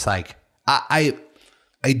is just like, I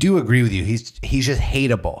do agree with you. He's just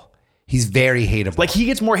hateable. He's very hateable. Like, he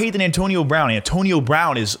gets more hate than Antonio Brown. Antonio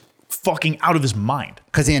Brown is fucking out of his mind.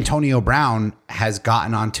 Because Antonio Brown has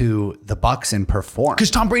gotten onto the Bucs and performed.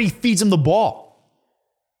 Because Tom Brady feeds him the ball.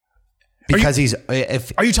 Because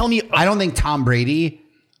are you telling me? I don't think Tom Brady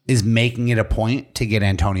is making it a point to get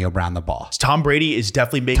Antonio Brown the ball. Tom Brady is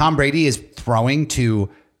definitely making. Tom Brady is throwing to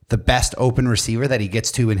the best open receiver that he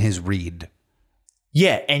gets to in his read.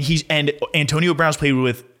 Yeah, and Antonio Brown's played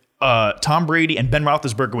with Tom Brady and Ben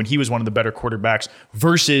Roethlisberger when he was one of the better quarterbacks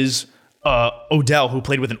versus Odell, who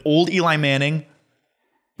played with an old Eli Manning.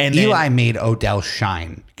 And Eli made Odell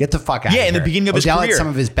shine. Get the fuck out of here. Yeah, in the beginning of his career. Odell had some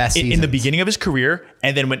of his best seasons. In the beginning of his career.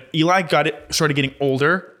 And then when Eli started getting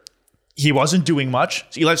older, he wasn't doing much.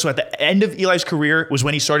 So at the end of Eli's career was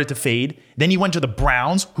when he started to fade. Then he went to the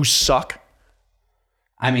Browns, who suck.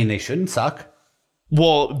 I mean, they shouldn't suck.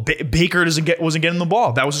 Well, Baker wasn't getting the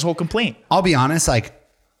ball. That was his whole complaint. I'll be honest, like,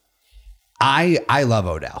 I love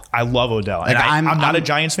Odell. I love Odell. Like, and I'm not a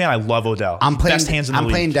Giants fan. I love Odell. Best hands in the league.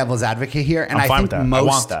 I'm playing devil's advocate here, and I'm fine I with think that. most I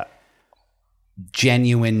want that.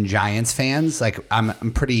 Genuine Giants fans, like I'm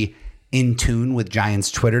pretty in tune with Giants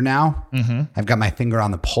Twitter now. Mm-hmm. I've got my finger on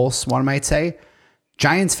the pulse, one might say.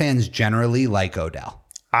 Giants fans generally like Odell.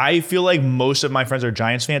 I feel like most of my friends are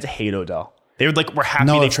Giants fans hate Odell. They were like, we're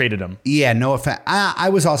happy they traded him. Yeah, no offense. I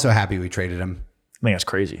was also happy we traded him. I think that's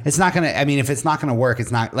crazy. It's not going to, I mean, if it's not going to work,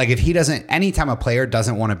 it's not like if he doesn't, anytime a player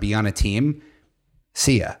doesn't want to be on a team,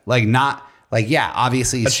 see ya. Like, not like, yeah,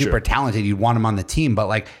 obviously he's super talented. You'd want him on the team, but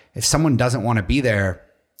like if someone doesn't want to be there,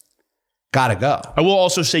 gotta go. I will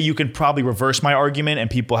also say you can probably reverse my argument,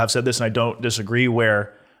 and people have said this and I don't disagree,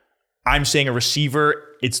 where I'm saying a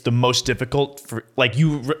receiver, it's the most difficult for, like,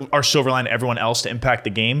 you are so reliant on everyone else to impact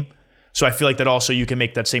the game. So I feel like that also you can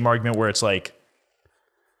make that same argument where it's like,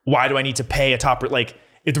 why do I need to pay a top? Like,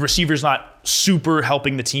 if the receiver's not super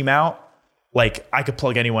helping the team out, like, I could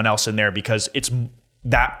plug anyone else in there because it's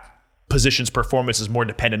that position's performance is more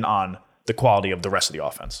dependent on the quality of the rest of the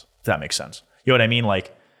offense. If that makes sense. You know what I mean?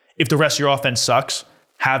 Like, if the rest of your offense sucks,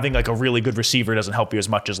 having like a really good receiver doesn't help you as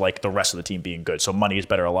much as like the rest of the team being good. So money is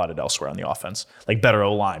better allotted elsewhere on the offense, like better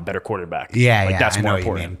O-line, better quarterback. Yeah, like, yeah, that's I know more what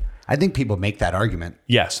important. you mean. I think people make that argument.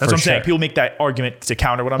 Yes, that's what I'm saying. People make that argument to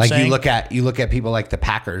counter what I'm saying. Like you look at people like the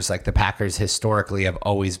Packers. Like the Packers historically have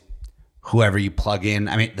always, whoever you plug in.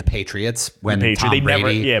 I mean, the Patriots when Tom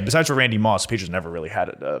Brady. Besides for Randy Moss, the Patriots never really had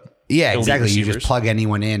it. Exactly. Receivers. You just plug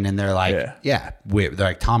anyone in, and they're like, they're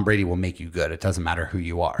like, Tom Brady will make you good. It doesn't matter who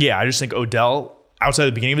you are. Yeah, I just think Odell, outside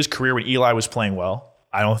the beginning of his career when Eli was playing well,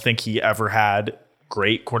 I don't think he ever had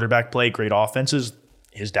great quarterback play, great offenses.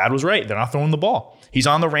 His dad was right. They're not throwing the ball. He's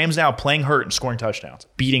on the Rams now, playing hurt and scoring touchdowns,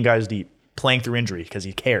 beating guys deep, playing through injury because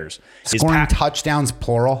he cares. Scoring touchdowns,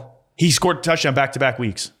 plural. He scored a touchdown back-to-back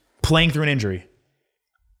weeks, playing through an injury.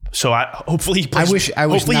 So hopefully he plays,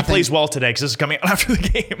 hopefully he plays well today because this is coming out after the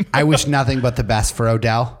game. I wish nothing but the best for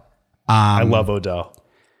Odell. I love Odell.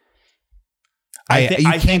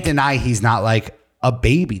 You can't deny he's not like a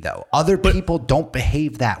baby though. Other people don't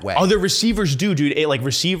behave that way. Other receivers do, dude. Like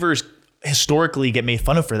receivers historically get made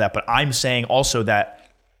fun of for that, but I'm saying also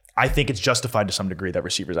that I think it's justified to some degree that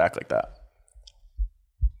receivers act like that.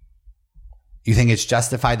 You think it's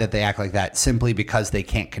justified that they act like that simply because they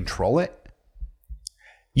can't control it?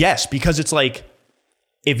 Yes, because it's like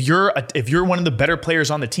if you're one of the better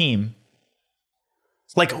players on the team,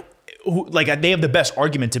 like they have the best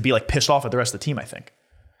argument to be like pissed off at the rest of the team. I think,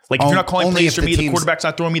 like if you're not calling plays for me, the quarterback's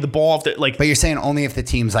not throwing me the ball. But you're saying only if the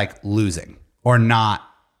team's like losing or not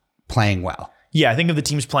playing well. Yeah, I think if the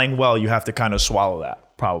team's playing well, you have to kind of swallow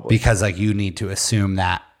that probably because like you need to assume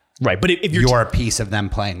that. Right, but if you're a piece of them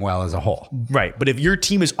playing well as a whole. Right, but if your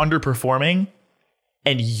team is underperforming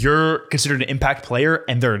and you're considered an impact player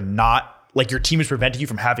and they're not, like your team is preventing you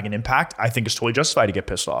from having an impact, I think it's totally justified to get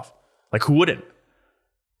pissed off. Like who wouldn't?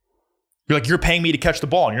 You're like, you're paying me to catch the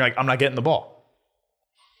ball and you're like, I'm not getting the ball.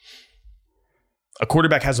 A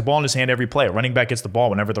quarterback has the ball in his hand every play. A running back gets the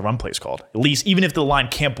ball whenever the run play is called. At least, even if the line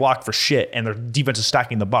can't block for shit and their defense is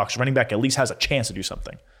stacking the box, running back at least has a chance to do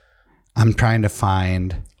something. I'm trying to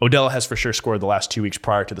find... Odell has for sure scored the last 2 weeks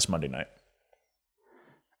prior to this Monday night.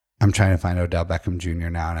 I'm trying to find Odell Beckham Jr.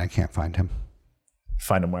 now, and I can't find him.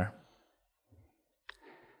 Find him where?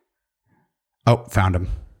 Oh, found him.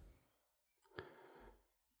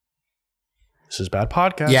 This is bad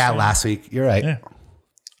podcast. Yeah, last week. You're right. Yeah.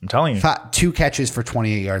 I'm telling you. 2 catches for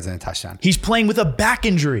 28 yards and a touchdown. He's playing with a back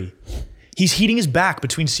injury. He's heating his back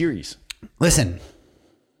between series. Listen,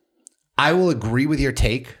 I will agree with your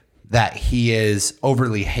take that he is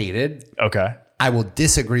overly hated. Okay. I will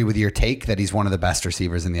disagree with your take that he's one of the best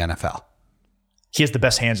receivers in the NFL. He has the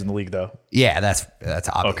best hands in the league, though. Yeah, that's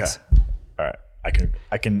obvious. Okay. All right.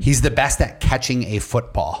 I can. He's the best at catching a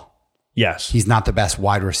football. Yes. He's not the best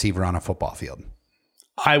wide receiver on a football field.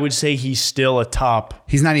 I would say he's still a top.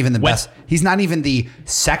 He's not even the best. He's not even the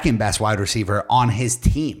second best wide receiver on his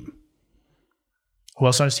team. Who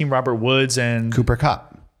else on his team? Robert Woods and Cooper Kupp.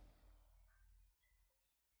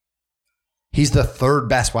 He's the third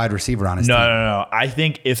best wide receiver on his team. No. I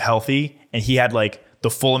think if healthy and he had like the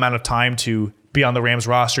full amount of time to be on the Rams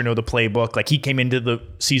roster, know the playbook, like he came into the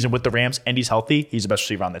season with the Rams and he's healthy, he's the best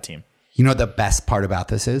receiver on the team. You know what the best part about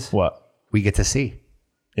this is? What? We get to see.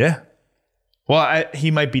 Yeah. Well,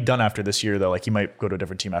 he might be done after this year though. Like he might go to a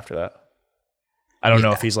different team after that. I don't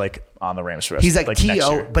know if he's like on the Rams for He's like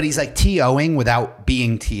T.O., but he's like T.O.ing without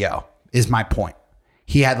being T.O. is my point.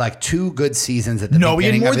 He had like 2 good seasons at the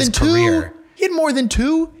beginning of his career. He had more than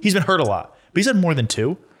 2? He's been hurt a lot, but he's had more than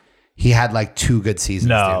 2. He had like 2 good seasons.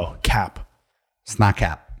 No, dude. Cap. It's not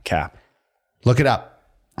cap. Cap. Look it up.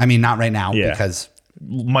 I mean, not right now because...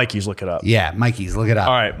 Mikey's, look it up. Yeah, Mikey's, look it up.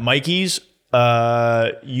 All right, Mikey's.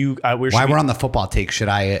 While we're on the football take,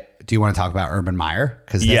 do you want to talk about Urban Meyer?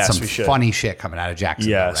 Because there's some funny shit coming out of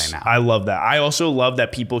Jacksonville right now. I love that. I also love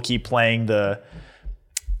that people keep posting the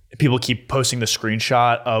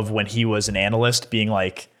screenshot of when he was an analyst being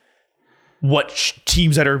like, what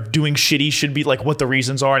teams that are doing shitty should be like, what the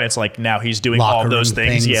reasons are. And it's like, now he's doing all those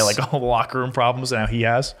things. Yeah, like all the locker room problems now he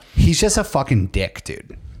has. He's just a fucking dick,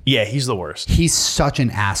 dude. Yeah, he's the worst. He's such an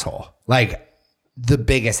asshole. Like the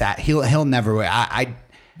biggest he'll never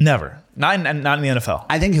never. Not in the NFL.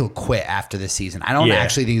 I think he'll quit after this season. I don't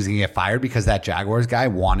actually think he's gonna get fired because that Jaguars guy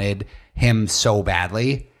wanted him so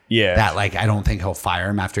badly. Yeah. That like I don't think he'll fire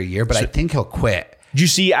him after a year, but I think he'll quit. Did you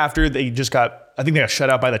see after they got shut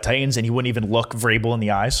out by the Titans and he wouldn't even look Vrabel in the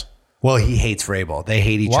eyes? Well, he hates Vrabel. They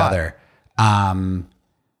hate each other. I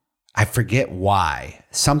forget why.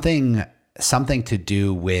 Something to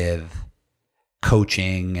do with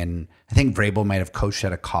coaching, and I think Vrabel might have coached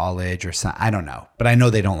at a college or something. I don't know, but I know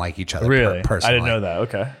they don't like each other. Really? Personally. I didn't know that.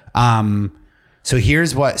 Okay. So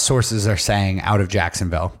here's what sources are saying out of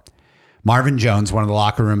Jacksonville. Marvin Jones, one of the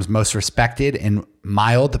locker room's most respected and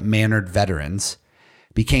mild-mannered veterans,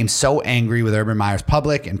 became so angry with Urban Meyer's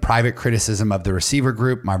public and private criticism of the receiver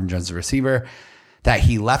group, Marvin Jones the receiver, that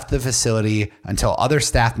he left the facility until other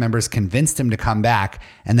staff members convinced him to come back,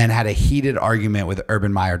 and then had a heated argument with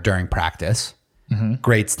Urban Meyer during practice. Mm-hmm.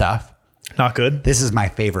 Great stuff. Not good. This is my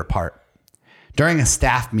favorite part. During a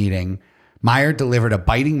staff meeting, Meyer delivered a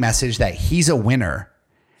biting message that he's a winner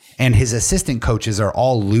and his assistant coaches are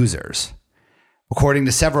all losers, according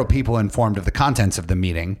to several people informed of the contents of the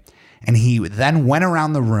meeting. And he then went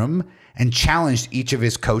around the room and challenged each of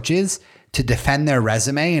his coaches to defend their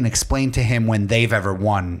resume and explain to him when they've ever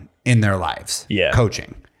won in their lives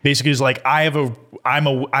coaching. Basically, it's like I have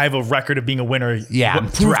a record of being a winner. Yeah,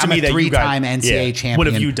 Prove to I'm me a that you guys, three-time NCAA champion. What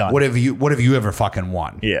have you done? What have you ever fucking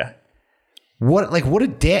won? Yeah, What a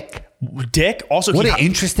dick. Dick. Also, What an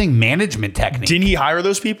interesting management technique. didn't he hire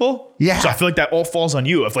those people? Yeah. So I feel like that all falls on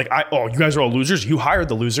you. If like, you guys are all losers. You hired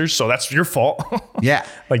the losers, so that's your fault. Yeah.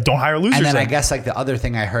 Like, don't hire losers. And then I then. guess like the other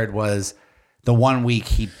thing I heard was the 1 week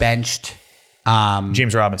he benched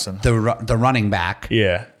James Robinson. the running back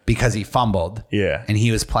Yeah. because he fumbled. Yeah. And he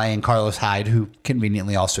was playing Carlos Hyde, who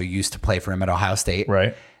conveniently also used to play for him at Ohio State.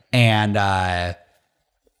 Right. And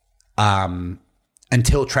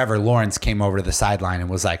until Trevor Lawrence came over to the sideline and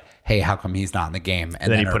was like, "Hey, how come he's not in the game?"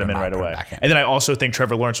 And then he put him in Urban Meyer right put him away. back in. And then I also think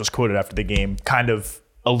Trevor Lawrence was quoted after the game, kind of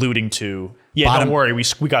alluding to, Bottom- don't worry, we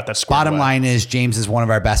got that squared Bottom away. line is James is one of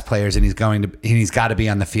our best players, and he's got to be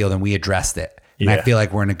on the field, and we addressed it. And I Yeah. feel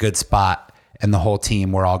like we're in a good spot, and the whole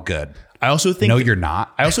team, we're all good. I also think No, you're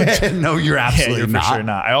not. I also no, you're absolutely you're not. for sure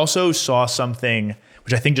not. I also saw something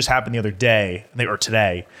which I think just happened the other day or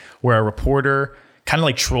today, where a reporter kind of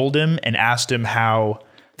like trolled him and asked him how,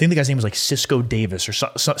 I think the guy's name was like Cisco Davis or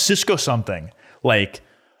Cisco something, like,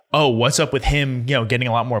 oh, what's up with him, getting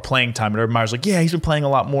a lot more playing time? And Urban Meyer's like, yeah, he's been playing a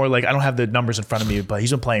lot more. Like, I don't have the numbers in front of me, but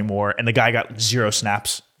he's been playing more. And the guy got 0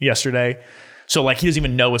 snaps yesterday. So like, he doesn't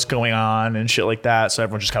even know what's going on and shit like that. So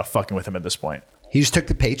everyone's just kind of fucking with him at this point. He just took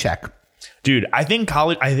the paycheck. Dude, I think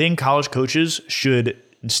college coaches should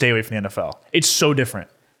stay away from the NFL. It's so different.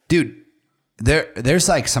 Dude, there's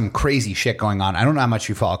like some crazy shit going on. I don't know how much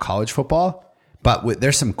you follow college football, but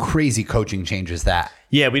there's some crazy coaching changes that.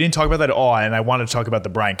 Yeah, we didn't talk about that at all, and I wanted to talk about the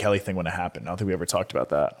Brian Kelly thing when it happened. I don't think we ever talked about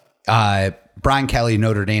that. Brian Kelly,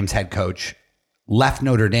 Notre Dame's head coach, left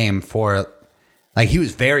Notre Dame for, like, he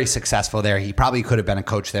was very successful there. He probably could have been a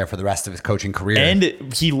coach there for the rest of his coaching career. And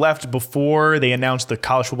he left before they announced the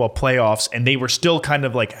college football playoffs, and they were still kind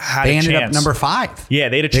of like had they a ended chance. up number 5. Yeah,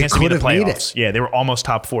 they had a chance to be in the could have made playoffs. Yeah, they were almost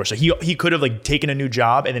top 4. So he could have like taken a new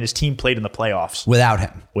job, and then his team played in the playoffs Without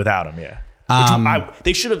him. without him. Yeah,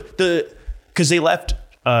 they should have because they left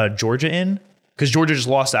Georgia in because Georgia just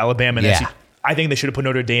lost to Alabama. And Yeah. I think they should have put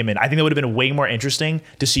Notre Dame in. I think that would have been way more interesting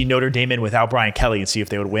to see Notre Dame in without Brian Kelly and see if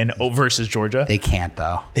they would win versus Georgia. They can't,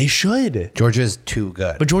 though. They should. Georgia's too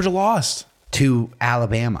good. But Georgia lost. To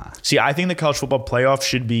Alabama. See, I think the college football playoff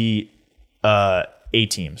should be 8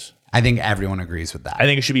 teams. I think everyone agrees with that. I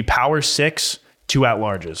think it should be Power 6, 2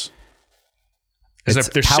 at-larges.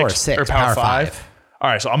 It's Power 6 or Power Power 5? 5. All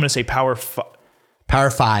right, so I'm going to say Power 5,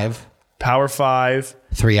 Power 5,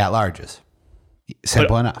 3 at-larges.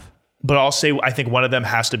 Simple enough. but I'll say I think one of them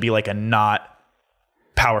has to be like a not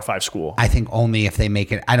Power 5 school. I think only if they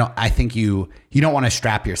make it. I think you don't want to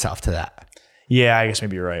strap yourself to that. Yeah, I guess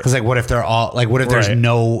maybe you're right. Because like, what if they're all like? What if there's Right.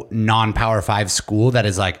 no non-Power 5 school that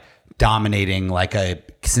is like dominating like a?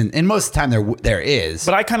 And most of the time there is.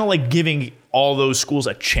 But I kind of like giving all those schools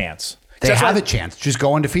a chance. 'Cause They that's have why- a chance. Just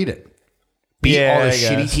go undefeated. Beat Yeah, all the I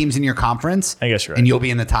shitty guess. teams in your conference. I guess you're right. And you'll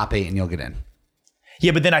be in the top 8 and you'll get in.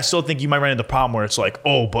 Yeah, but then I still think you might run into the problem where it's like,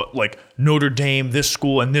 oh, but like Notre Dame, this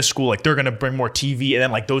school, and this school, like they're going to bring more TV, and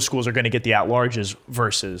then like those schools are going to get the at-larges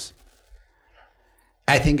versus.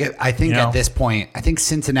 I think know? at this point, I think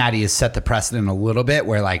Cincinnati has set the precedent a little bit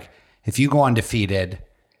where like if you go undefeated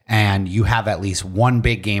and you have at least one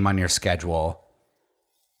big game on your schedule,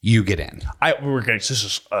 you get in. This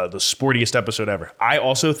is the sportiest episode ever. I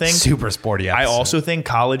also think Super sporty episode. I also think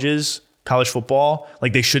college football,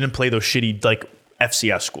 like they shouldn't play those shitty like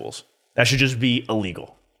FCS schools. That should just be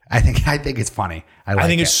illegal. I think it's funny. I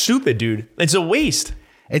think it. it's stupid, dude. It's a waste.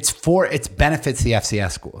 It benefits the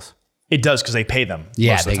FCS schools. It does because they pay them.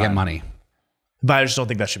 Yeah, most of they the get time. money. But I just don't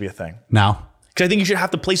think that should be a thing. No. Because I think you should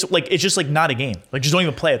have to play. Like it's just like not a game. Like just don't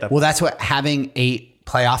even play it. Well, that's what having 8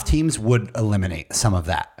 playoff teams would eliminate some of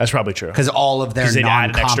that. That's probably true. Because all of their 'Cause they'd add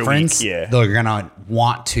an extra non-conference, week, yeah. they're going to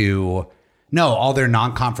want to, all their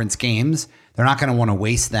non-conference games, they're not going to want to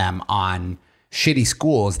waste them on shitty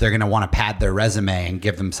schools. They're going to want to pad their resume and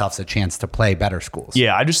give themselves a chance to play better schools.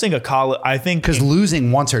 Yeah, I just think Because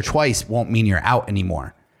losing once or twice won't mean you're out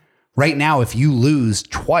anymore. Right now, if you lose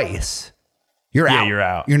twice, you're out. you're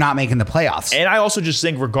out. You're not making the playoffs. And I also just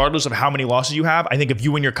think, regardless of how many losses you have, I think if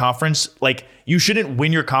you win your conference, like you shouldn't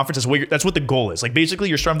win your conference. That's what the goal is. Like basically,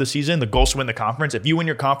 you're starting the season. The goal is to win the conference. If you win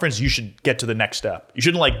your conference, you should get to the next step. You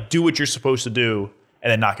shouldn't like do what you're supposed to do and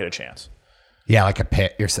then not get a chance. Yeah, like a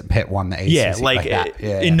Pitt. Pitt won the ACC. Yeah, like that.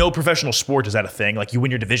 in no professional sport is that a thing. Like you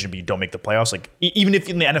win your division, but you don't make the playoffs. Like even if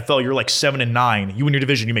in the NFL you're like 7-9, you win your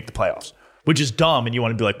division, you make the playoffs, which is dumb. And you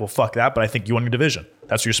want to be like, well, fuck that. But I think you won your division.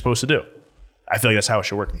 That's what you're supposed to do. I feel like that's how it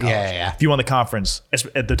should work in college. Yeah. If you won the conference,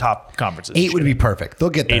 at the top conferences, 8 would be perfect. They'll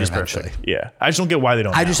get there 8 is eventually. perfect. Yeah, I just don't get why they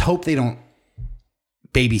don't. I just hope they don't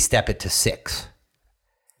baby step it to 6.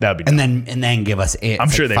 That would be. And then give us 8. I'm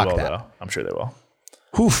It's sure like, they fuck will that. though. I'm sure they will.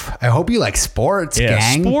 Oof. I hope you like sports, Yeah,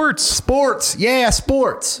 gang. sports. Yeah,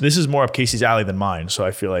 sports. This is more up Casey's alley than mine, so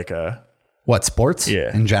I feel like What, sports?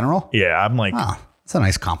 Yeah. In general? yeah, I'm like Oh, that's a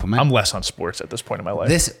nice compliment. I'm less on sports at this point in my life.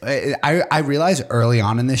 This I realized early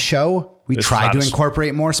on in this show we This is tried not to a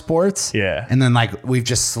incorporate more sports. Yeah. And then like we've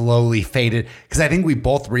just slowly faded because I think we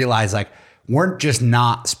both realized like we're just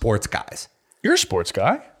not sports guys. You're a sports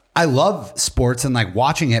guy. I love sports and like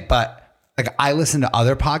watching it, but like I listen to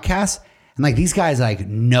other podcasts and like these guys like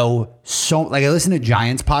know so like I listen to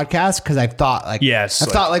Giants podcasts because I've thought like Yes, I've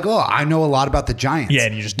like- thought like, oh, I know a lot about the Giants. Yeah,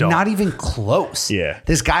 and you just don't. Not even close. Yeah.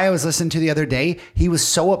 This guy I was listening to the other day, he was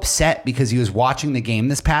so upset because he was watching the game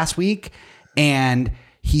this past week and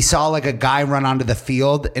he saw like a guy run onto the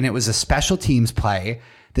field and it was a special teams play.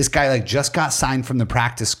 This guy like just got signed from the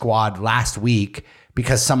practice squad last week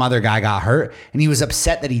because some other guy got hurt and he was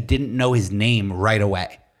upset that he didn't know his name right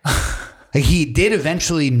away. Like he did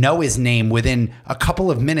eventually know his name within a couple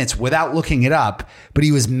of minutes without looking it up, but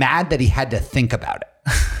he was mad that he had to think about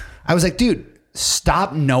it. I was like, dude,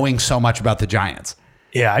 stop knowing so much about the Giants.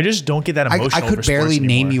 Yeah, I just don't get that emotional. I could over barely sports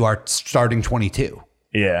name anymore. you our starting 22.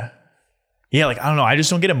 Yeah. Yeah, like I don't know. I just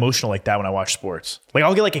don't get emotional like that when I watch sports. Like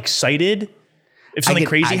I'll get like excited if something I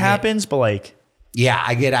crazy get- happens, but like Yeah,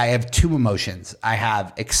 I have two emotions. I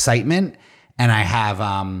have excitement and I have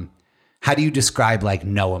how do you describe like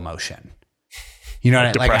no emotion? You know what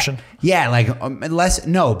I depression?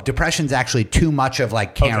 Depression's actually too much of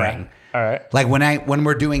like caring. Okay. All right. Like when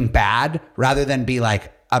we're doing bad, rather than be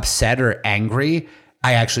like upset or angry,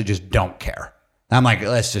 I actually just don't care. I'm like,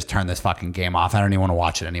 let's just turn this fucking game off. I don't even want to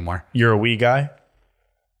watch it anymore. You're a we guy?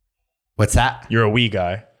 What's that? You're a we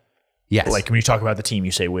guy. Yes. Like when you talk about the team,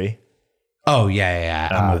 you say we. oh yeah.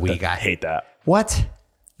 I'm a wee guy. I hate that. What?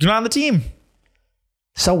 You're not on the team.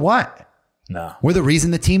 So what? No. We're the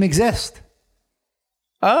reason the team exists.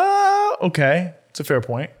 Okay. It's a fair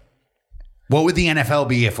point. What would the NFL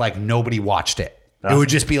be if like nobody watched it? It would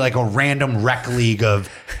just be like a random rec league of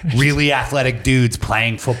really athletic dudes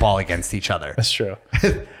playing football against each other. That's true.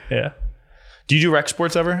 Yeah. Do you do rec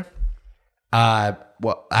sports ever?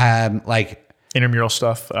 Like Intramural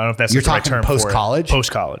stuff? I don't know if that's You're the right talking term for it. post-college?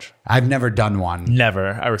 Post-college. I've never done one.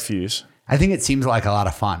 Never. I refuse. I think it seems like a lot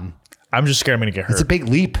of fun. I'm just scared I'm going to get hurt. It's a big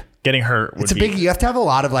leap. Getting hurt would It's a be... big, you have to have a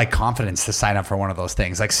lot of like confidence to sign up for one of those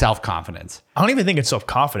things, like self-confidence. I don't even think it's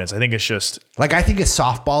self-confidence. I think it's just... Like I think a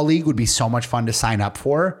softball league would be so much fun to sign up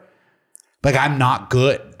for. Like I'm not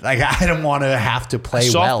good. Like I don't want to have to play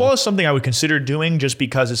Softball well. is something I would consider doing just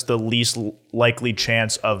because it's the least likely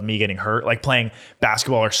chance of me getting hurt. Like playing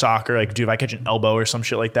basketball or soccer. Like, dude, if I catch an elbow or some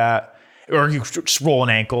shit like that, or you just roll an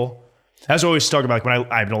ankle. As I always talk about, like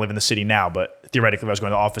when I don't live in the city now, but theoretically, if I was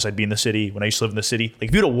going to the office, I'd be in the city. When I used to live in the city, like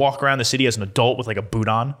if you had to walk around the city as an adult with like a boot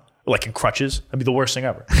on, or like in crutches, that'd be the worst thing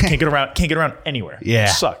ever. Can't get around anywhere. Yeah.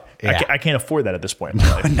 It'd suck. Yeah. I can't afford that at this point in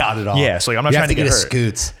my life. Not at all. Yeah, so like I'm not you trying have to get a hurt.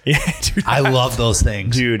 scoots. Yeah, dude. I love those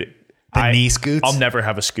things. Dude, The knee scoots? I'll never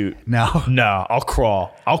have a scoot. No. No, I'll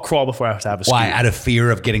crawl. I'll crawl before I have to have a scoot. Why? Out of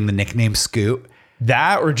fear of getting the nickname Scoot?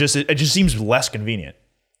 That or just it just seems less convenient.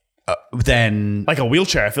 Then Like a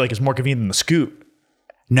wheelchair, I feel like it's more convenient than the scoot.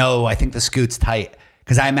 no, I think the Scoot's tight.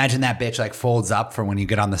 Because I imagine that bitch like folds up for when you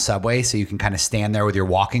get on the subway, so you can kind of stand there with your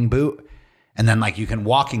walking boot, and then like you can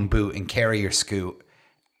walking boot and carry your Scoot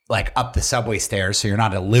like up the subway stairs, so you're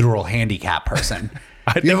not a literal handicap person.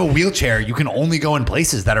 If you have a wheelchair, you can only go in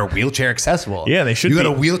places that are wheelchair accessible. Yeah, they should You got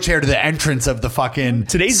be. a wheelchair to the entrance of the fucking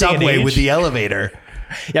Today's day and subway age. with the elevator.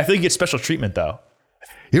 Yeah, I feel like you get special treatment though.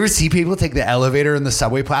 You ever see people take the elevator and the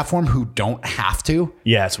subway platform who don't have to?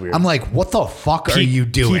 Yeah, it's weird. I'm like, what the fuck are Peak- you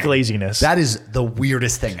doing? peak laziness. That is the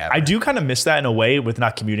weirdest thing ever. I do kind of miss that in a way with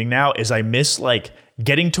not commuting now, is I miss like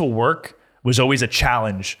getting to work was always a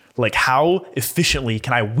challenge. Like how efficiently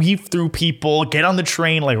can I weave through people, get on the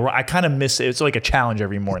train? Like I kind of miss it. It's like a challenge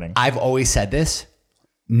every morning. I've always said this.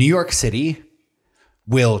 New York City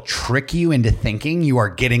will trick you into thinking you are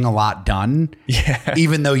getting a lot done,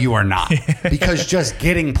 even though you are not. Because just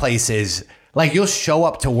getting places, like you'll show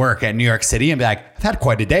up to work at New York City and be like, I've had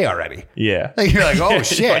quite a day already. Yeah. Like you're like, oh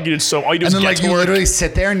shit. Like, dude, so all you do and is then get like to you work. literally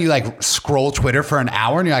sit there and you like scroll Twitter for an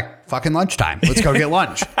hour and you're like, fucking lunchtime. Let's go get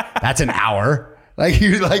lunch. That's an hour. Like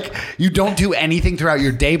you don't do anything throughout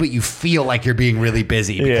your day, but you feel like you're being really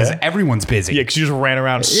busy because Yeah. everyone's busy. Yeah, because you just ran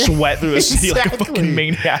around, sweat through the city like a Exactly. fucking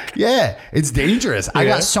maniac. Yeah, it's dangerous. I Yeah.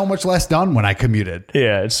 got so much less done when I commuted.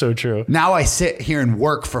 Yeah, it's so true. Now I sit here and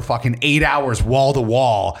work for fucking 8 hours wall to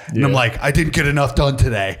wall. And I'm Yeah. like, I didn't get enough done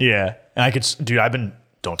today. Yeah. And I could, dude, I've been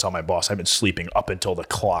don't tell my boss. I've been sleeping up until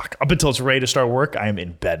it's ready to start work. I am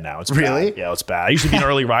in bed now. It's Really? bad. Yeah, it's bad. I used to be an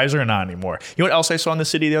early riser and not anymore. You know what else I saw in the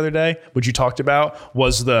city the other day? What you talked about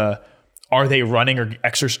was are they running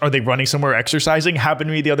are they running somewhere exercising? Happened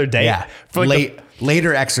to me the other day. Yeah. For like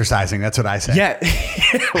Later exercising. That's what I say. yeah.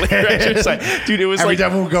 Later exercise. Dude, it was Every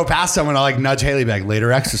like time we go past someone, I'll like nudge Haley back.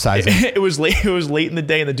 Later exercising. it was late in the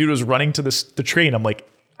day and the dude was running to the train. I'm like,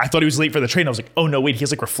 I thought he was late for the train. I was like, oh no, wait, he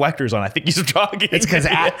has like reflectors on. I think he's jogging. It's because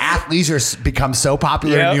athleisure become so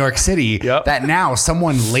popular in New York City that now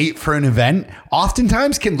someone late for an event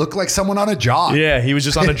oftentimes can look like someone on a jog. Yeah, he was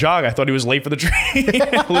just on a jog. I thought he was late for the train.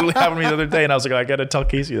 It literally happened to me the other day, and I was like, I gotta tell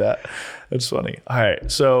Casey that. That's funny. All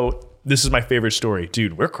right, so this is my favorite story.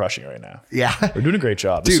 Dude, we're crushing right now. Yeah. We're doing a great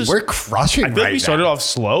job. Dude, we're crushing I feel right like we started now. off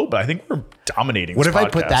slow, but I think we're dominating What this if I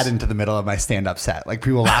put podcast. that into the middle of my stand-up set? Like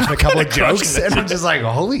people laugh at a couple of jokes and I'm just like,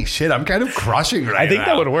 holy shit, I'm kind of crushing right now. I think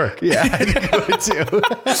that would work. Yeah, I think it would too.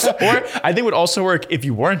 Or I think it would also work if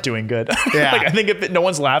you weren't doing good. Yeah. Like I think if no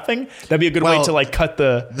one's laughing, that'd be a good way to like cut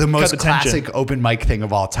the most cut the tension. classic open mic thing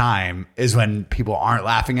of all time is when people aren't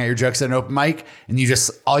laughing at your jokes at an open mic and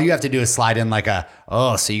all you have to do is slide in like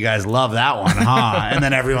oh, so you guys love that one, huh? And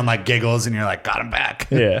then everyone like giggles and you're like, got him back.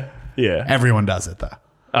 Yeah. Yeah. Everyone does it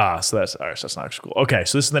though. So that's all right. So that's not cool. Okay.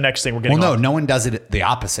 So this is the next thing we're Well, getting. no one does it the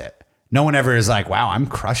opposite. No one ever is like, wow, I'm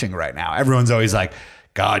crushing right now. Everyone's always like,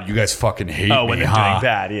 God, you guys fucking hate me. Oh, when they're doing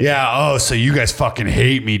bad, yeah. Oh, so you guys fucking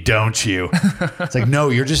hate me, don't you? It's like, no,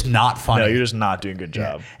 you're just not funny. No, you're just not doing a good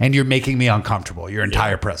job. And you're making me uncomfortable. Your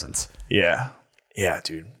entire presence. Yeah. Yeah,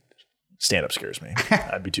 dude. Stand up scares me.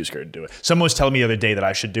 I'd be too scared to do it. Someone was telling me the other day that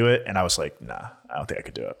I should do it, and I was like, nah, I don't think I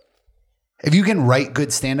could do it. If you can write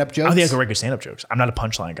good stand-up I jokes, don't think I can write good stand up jokes. I'm not a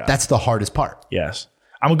punchline guy. that's the hardest part. Yes.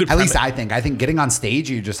 I'm a good At least I think. I think getting on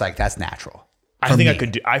stage, you're just like, that's natural. I For think I me.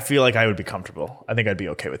 could do. I feel like I would be comfortable. I think I'd be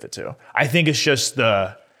okay with it too. I think it's just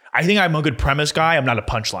I think I'm a good premise guy. I'm not a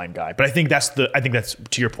punchline guy. But I think that's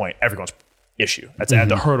to your point, everyone's issue. That's the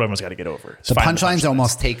hurdle everyone's got to get over. The punchlines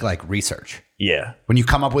almost take like research. Yeah. When you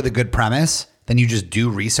come up with a good premise, then you just do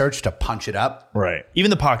research to punch it up. Right.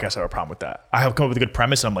 Even the podcast, I have a problem with that. I have come up with a good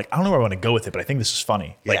premise, and I'm like, I don't know where I want to go with it, but I think this is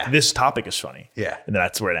funny. Yeah. Like this topic is funny. Yeah. And then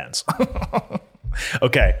that's where it ends.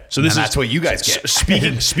 Okay. So this that's what you guys get.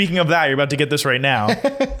 Speaking of that, you're about to get this right now.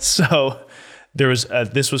 So there was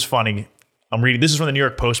this was funny. I'm reading. This is from the New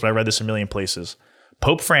York Post, but I read this a million places.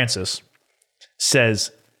 Pope Francis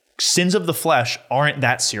says sins of the flesh aren't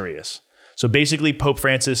that serious. So basically, Pope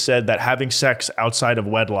Francis said that having sex outside of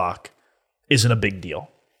wedlock isn't a big deal.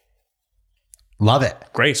 Love it.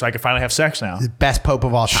 Great. So I can finally have sex now. Best pope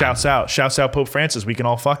of all time. Shouts out Pope Francis. We can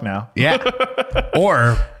all fuck now. Yeah.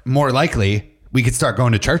 Or more likely, we could start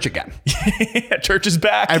going to church again. Church is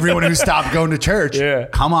back. Everyone who stopped going to church,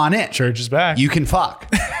 come on in. Church is back. You can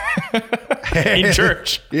fuck. In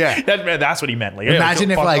church. Yeah. That's what he meant. Like, Imagine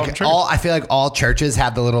go if fuck like all in church. I feel like all churches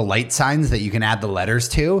have the little light signs that you can add the letters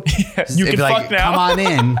to. You It'd can be like, fuck now. Come on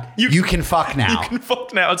in. You can fuck now. You can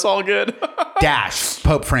fuck now. It's all good. Dash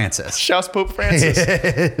Pope Francis. Shouts Pope Francis.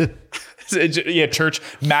 Yeah, church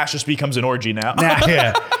mass just becomes an orgy now.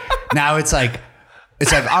 Now it's like,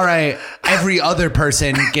 all right, every other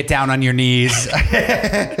person get down on your knees.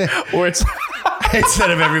 Or it's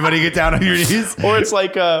Instead of everybody get down on your knees. or it's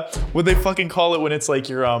like what they fucking call it when it's like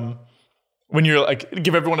you're when you're like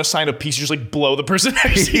give everyone a sign of peace, you just like blow the person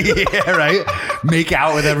next to you. Yeah, right. Make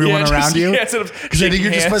out with everyone around you. Yeah, instead of Because I think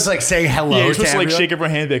you're just supposed to like say hello. Yeah, you're supposed to like everyone. shake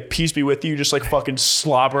everyone's hand, be like, peace be with you, just like fucking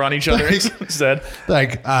slobber on each other instead.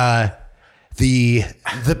 Like the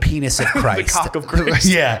penis of Christ. The cock of Christ.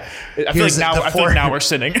 Yeah. I feel like now we're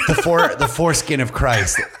sinning. the foreskin of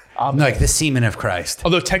Christ. Like the semen of Christ.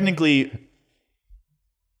 Although technically,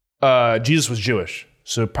 Jesus was Jewish,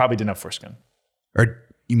 so probably didn't have foreskin. Or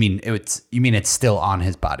you mean it's still on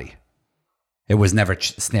his body? It was never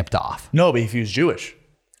snipped off. No, but if he was Jewish.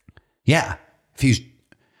 Yeah. If he's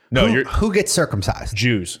who gets circumcised?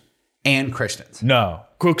 Jews. And Christians. No.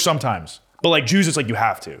 Cook sometimes. But like Jews, it's like you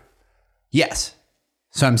have to. Yes.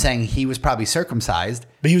 So I'm saying he was probably circumcised.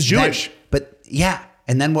 But he was Jewish. But yeah.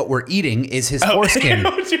 And then what we're eating is his foreskin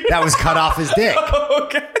Dude. that was cut off his dick.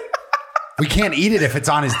 Okay. We can't eat it if it's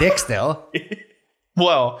on his dick still.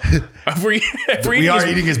 Well, if We are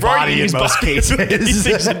eating his body in most cases.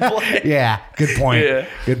 Yeah, good point. Yeah.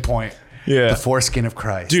 Good point. Yeah. The foreskin of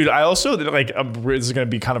Christ. Dude, I also like this is going to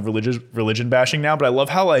be kind of religion bashing now, but I love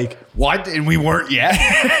how like What? And we weren't yet?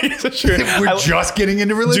 Sure. We're just getting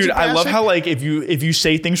into religion. Dude, I love bashing? how like if you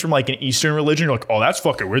say things from like an Eastern religion, you're like, oh, that's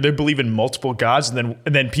fucking weird. They believe in multiple gods, and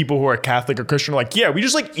then people who are Catholic or Christian are like, yeah, we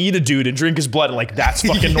just like eat a dude and drink his blood, and like that's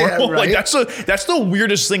fucking Yeah, normal. right? Like that's the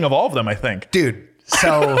weirdest thing of all of them, I think. Dude,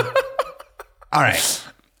 so all right.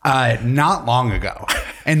 Not long ago.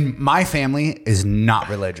 And my family is not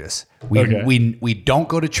religious. We don't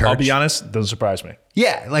go to church. I'll be honest, doesn't surprise me.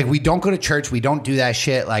 Yeah, like we don't go to church. We don't do that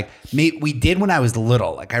shit. Like we did when I was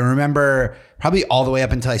little. Like I remember probably all the way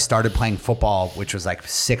up until I started playing football, which was like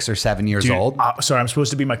 6 or 7 years Dude, old. Sorry, I'm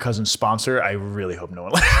supposed to be my cousin's sponsor. I really hope no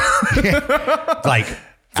one Like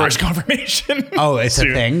first confirmation. Oh, it's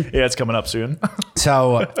soon. a thing? Yeah, it's coming up soon.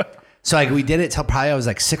 So like we did it till probably I was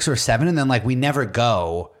like 6 or 7, and then like we never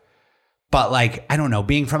go. But like, I don't know,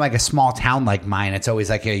 being from like a small town like mine, it's always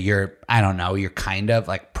like you're kind of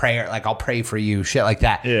like prayer, like I'll pray for you, shit like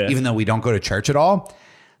that. Yeah. Even though we don't go to church at all.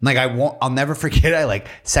 Like I'll never forget. I like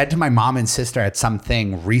said to my mom and sister at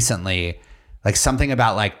something recently, like something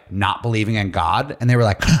about like not believing in God. And they were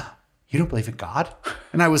like, you don't believe in God?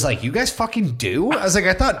 And I was like, you guys fucking do? I was like,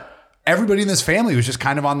 I thought everybody in this family was just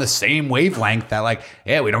kind of on the same wavelength that like,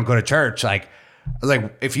 yeah, we don't go to church. Like, I was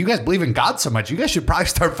like, if you guys believe in God so much, you guys should probably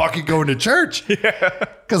start fucking going to church. Yeah.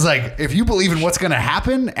 Because like, if you believe in what's going to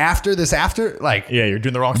happen after this, like, Yeah, you're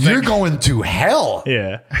doing the wrong thing. you're going to hell.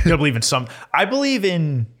 Yeah. You gotta believe in I believe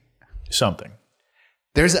in something.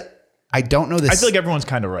 I don't know this. I feel like everyone's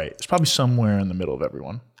kind of right. It's probably somewhere in the middle of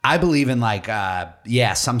everyone. I believe in like,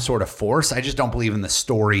 some sort of force. I just don't believe in the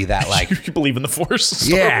story that like, You believe in the Force?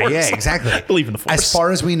 Star Wars. yeah, exactly. I believe in the Force. As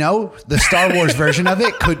far as we know, the Star Wars version of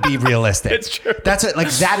it could be realistic. It's true. That's it. Like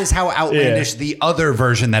that is how outlandish the other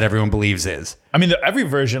version that everyone believes is. I mean, every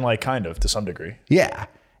version, like, kind of, to some degree. Yeah.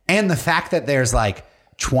 And the fact that there's like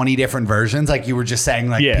 20 different versions, like you were just saying,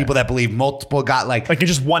 like people that believe multiple got like it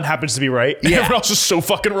just one happens to be right. Yeah. Everyone else is so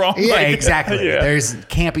fucking wrong. yeah, Like, exactly. Yeah. There's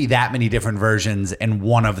can't be that many different versions, and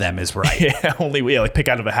one of them is right. Yeah, like pick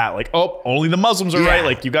out of a hat. Like, oh, only the Muslims are Yeah. right.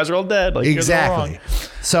 Like, you guys are all dead. Like, you guys are all Exactly.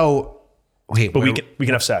 wrong. So wait, But we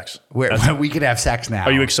can have sex. we could have sex now.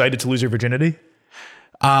 Are you excited to lose your virginity?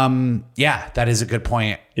 Yeah, that is a good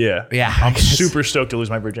point. Yeah. Yeah, I'm I guess. super stoked to lose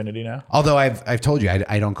my virginity now. Although I've told you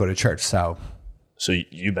I don't go to church, so So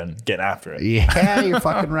you've been getting after it. yeah, you're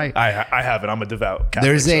fucking right. I haven't. I'm a devout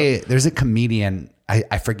Catholic. There's a comedian,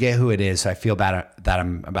 I forget who it is, so I feel bad that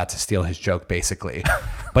I'm about to steal his joke basically.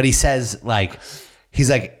 But he says like, he's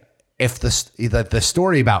like, if the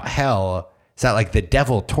story about hell is that like the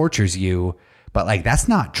devil tortures you, but like that's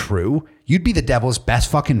not true. You'd be the devil's best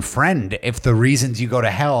fucking friend if the reasons you go to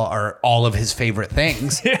hell are all of his favorite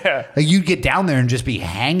things. Yeah. Like you'd get down there and just be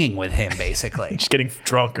hanging with him basically. Just getting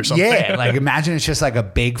drunk or something. Yeah, like imagine it's just like a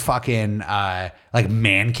big fucking like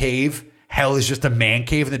man cave. Hell is just a man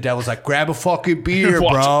cave, and the devil's like, grab a fucking beer,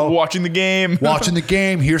 bro. Watching the game. Watching the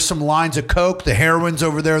game. Here's some lines of coke. The heroin's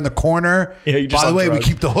over there in the corner. Yeah, you just By the on way, we drugs.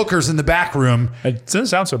 keep the hookers in the back room. It doesn't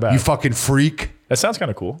sound so bad. You fucking freak. That sounds kind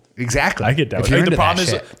of cool. Exactly. I get that. If I you're think into the problem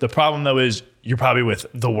that is shit. the problem though is you're probably with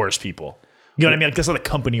the worst people. You know what I mean? Like, that's not the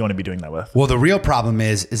company you want to be doing that with. Well, the real problem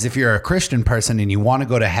is if you're a Christian person and you want to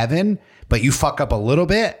go to heaven, but you fuck up a little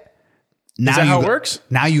bit. Now Is that you how it go- works?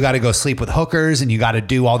 Now you got to go sleep with hookers and you got to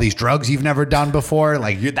do all these drugs you've never done before.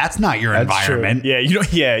 Like that's not your environment. True.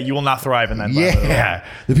 Yeah, you will not thrive in that environment. Yeah.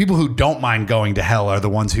 The people who don't mind going to hell are the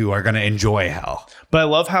ones who are going to enjoy hell. But I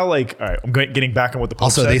love how, like, all right, I'm getting back on what the Pope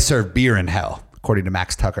Also, said. they serve beer in hell, according to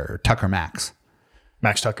Max Tucker or Tucker Max.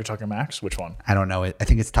 Max Tucker Max? Which one? I don't know. I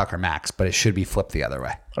think it's Tucker Max, but it should be flipped the other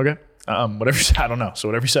way. Okay. Whatever you say. I don't know. So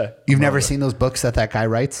whatever you say. You've never seen those books that guy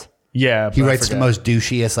writes? Yeah. He but I writes the forget. most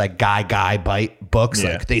douchiest, like guy bite books.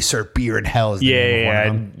 Yeah. Like they serve beer in hell. Is the name of one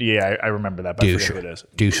of them. Yeah, I remember that, but I Douche. forget who it is.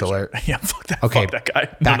 Douche alert. Yeah, fuck that, Okay. fuck that guy. Know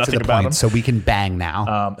Back to nothing the about him. point. So we can bang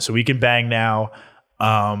now. So we can bang now.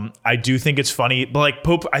 I do think it's funny, but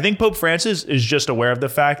like I think Pope Francis is just aware of the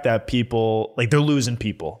fact that people, like, they're losing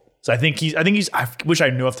people. So I wish I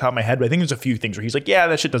knew off the top of my head, but I think there's a few things where he's like, yeah,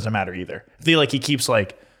 that shit doesn't matter either. I feel like he keeps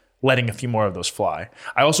like letting a few more of those fly.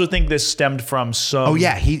 I also think this stemmed from some. Oh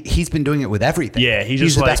yeah, he's been doing it with everything. Yeah,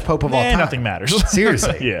 he's the like, best pope of all time. Nothing matters.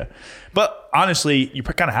 Seriously. Yeah. But honestly, you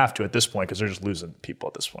kind of have to at this point because they're just losing people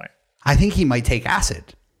at this point. I think he might take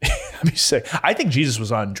acid. That'd be sick. I think Jesus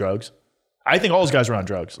was on drugs. I think all those guys were on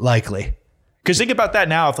drugs. Likely. Because think about that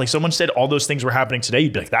now. If like someone said all those things were happening today,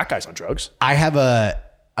 you'd be like, that guy's on drugs. I have a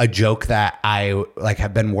joke that I like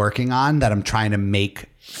have been working on that I'm trying to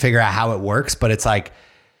figure out how it works, but it's like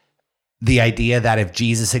the idea that if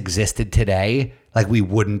Jesus existed today, like we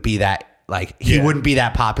wouldn't be that he Yeah. wouldn't be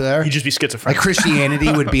that popular. He'd just be schizophrenic. Like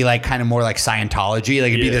Christianity would be like kind of more like Scientology. Like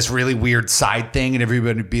it'd be Yeah. this really weird side thing, and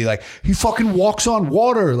everybody would be like, he fucking walks on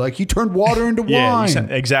water. Like he turned water into wine.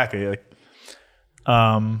 Exactly. Like,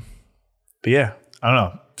 but yeah, I don't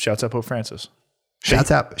know. Shouts out Pope Francis.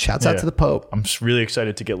 Shouts out to the Pope. I'm just really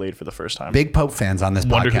excited to get laid for the first time. Big Pope fans on this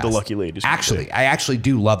Wonder podcast. who the lucky lady's gonna be. I actually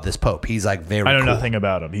do love this Pope. He's like very I know cool. nothing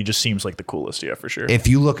about him. He just seems like the coolest. Yeah, for sure. If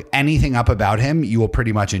you look anything up about him, you will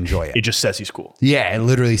pretty much enjoy it. It just says he's cool. Yeah, it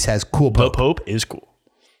literally says cool The Pope. Pope is cool.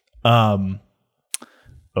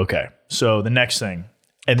 Okay, so the next thing,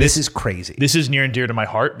 and This is crazy. this is near and dear to my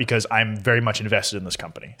heart because I'm very much invested in this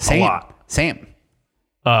company. Same. A lot. Same.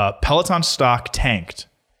 Peloton stock tanked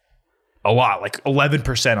a lot, like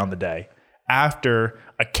 11% on the day, after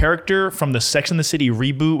a character from the Sex and the City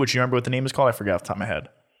reboot, which you remember what the name is called? I forgot off the top of my head.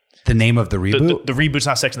 The name of the reboot? The reboot's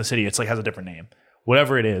not Sex and the City. It's like has a different name.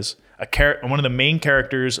 Whatever it is, one of the main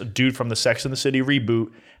characters, a dude from the Sex and the City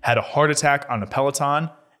reboot, had a heart attack on a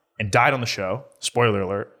Peloton and died on the show. Spoiler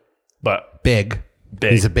alert. But Big.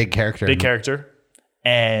 He's a big character. big character.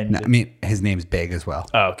 And I mean, his name's Big as well.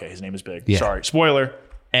 oh, okay, his name is Big. Yeah. Sorry, spoiler.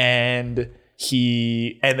 And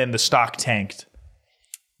then the stock tanked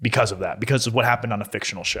because of that, because of what happened on a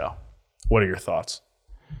fictional show. What are your thoughts?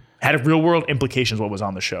 Had real world implications what was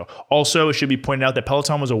on the show. Also, it should be pointed out that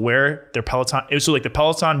Peloton was aware the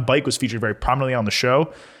Peloton bike was featured very prominently on the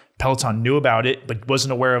show. Peloton knew about it, but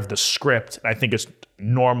wasn't aware of the script. And I think it's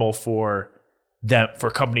normal for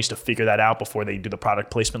companies to figure that out before they do the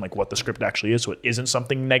product placement, like what the script actually is, so it isn't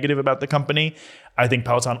something negative about the company. I think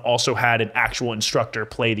Peloton also had an actual instructor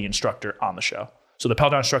play the instructor on the show. So the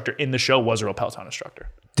Peloton instructor in the show was a real Peloton instructor.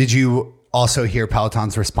 Did you also hear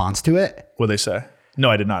Peloton's response to it? What'd they say? No,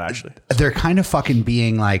 I did not actually. They're kind of fucking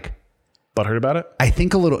being like, Butthurt about it? I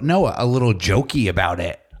think a little jokey about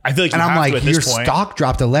it. I feel like you And I'm have like, to at your this point. stock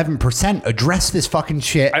dropped 11%. Address this fucking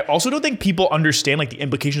shit. I also don't think people understand like the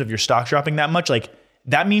implications of your stock dropping that much. Like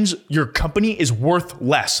that means your company is worth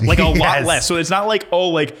less, like a lot Yes. less. So it's not like, oh,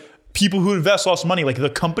 like people who invest lost money. Like the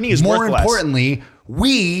company is More worth less. importantly,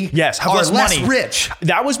 we Have are less less money. rich.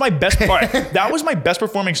 That was my best part. That was my best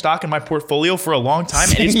performing stock in my portfolio for a long time.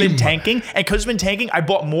 And it's been Same. tanking. And because it's been tanking, I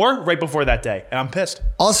bought more right before that day. And I'm pissed.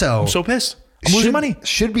 Also, I'm so pissed. I'm losing money.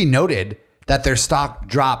 Should be noted that their stock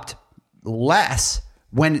dropped less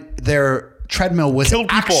when their treadmill was Killed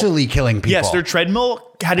people. actually killing people. Yes, their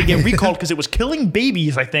treadmill had to get recalled because it was killing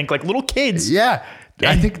babies, I think, like little kids. Yeah.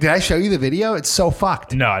 I And- think, did I show you the video? It's so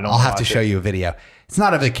fucked. No, I don't I'll have to watch show it. you a video. It's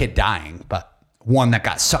not of a kid dying, but one that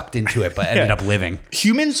got sucked into it, but ended up living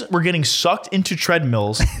Humans were getting sucked into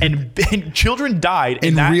treadmills and children died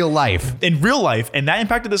in that- real life. In real life, and that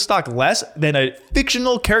impacted the stock less than a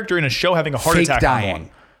fictional character in a show having a heart Fake attack. dying. On one.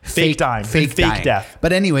 Fake dying. Fake dying. death.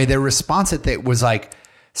 But anyway, their response at that was like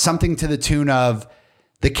something to the tune of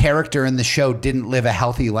the character in the show didn't live a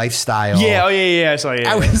healthy lifestyle. Yeah, I saw it.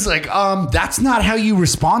 I was like, that's not how you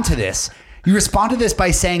respond to this. You respond to this by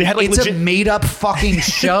saying had, like, it's a legit- made up fucking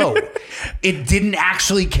show. It didn't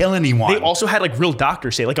actually kill anyone. They also had like real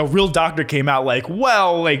doctors say, like a real doctor came out like,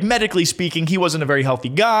 well, like medically speaking, he wasn't a very healthy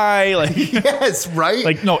guy. Like, yes, right?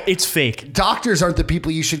 like no, it's fake. Doctors aren't the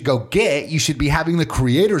people you should go get. You should be having the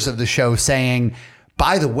creators of the show saying,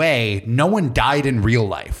 by the way, no one died in real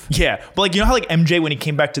life. Yeah, but like you know how like MJ when he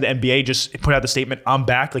came back to the NBA just put out the statement, "I'm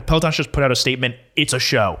back." Like Peloton just put out a statement, "It's a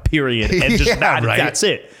show," period, and just Yeah, right. that's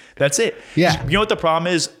it. That's it. Yeah. You know what the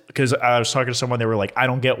problem is? Because I was talking to someone, they were like, "I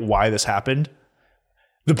don't get why this happened."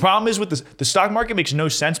 The problem is with this, the stock market makes no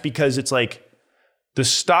sense because it's like the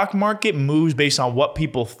stock market moves based on what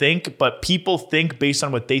people think, but people think based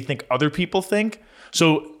on what they think other people think.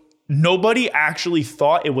 So nobody actually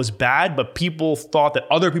thought it was bad, but people thought that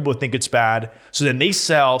other people would think it's bad. So then they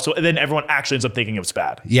sell. So then everyone actually ends up thinking it's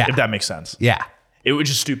bad. Yeah. If that makes sense. Yeah. It was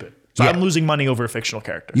just stupid. So Yeah. I'm losing money over a fictional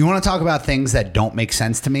character. You want to talk about things that don't make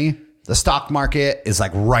sense to me? The stock market is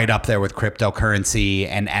like right up there with cryptocurrency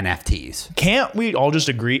and NFTs. Can't we all just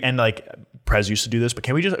agree? And like Prez used to do this, but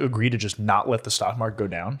can we just agree to just not let the stock market go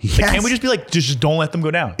down? Like, Yes. can't we just be like, just don't let them go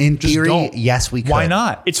down? In Just theory, don't. yes, we could. Why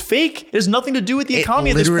not? It's fake. It has nothing to do with the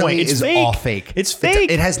economy at this point. It's is fake. all fake. It's fake.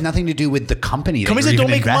 It has nothing to do with the company. Companies that that you're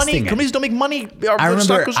don't even make money. investing in. Companies don't make money. I Our stock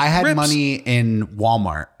remember goes I had rips. money in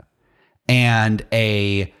Walmart, and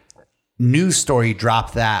a news story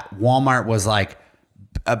dropped that Walmart was like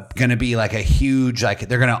going to be like a huge, like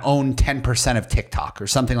they're going to own 10% of TikTok or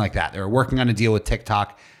something like that. They were working on a deal with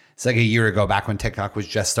TikTok. It's like a year ago, back when TikTok was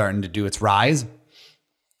just starting to do its rise.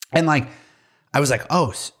 And like, I was like,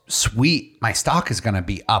 oh, sweet. My stock is going to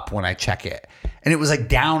be up when I check it. And it was like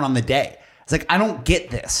down on the day. It's like, I don't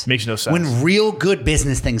get this. Makes no sense. When real good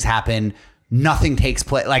business things happen, nothing takes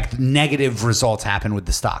place. Like negative results happen with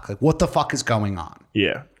the stock. Like what the fuck is going on?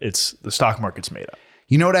 Yeah, it's the stock market's made up.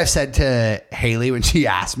 You know what I've said to Haley when she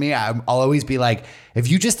asked me? I'll always be like, if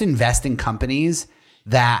you just invest in companies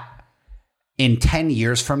that in 10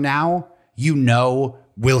 years from now, you know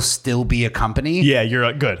will still be a company, Yeah,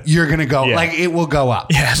 you're good. you're going to go, Yeah. like, it will go up.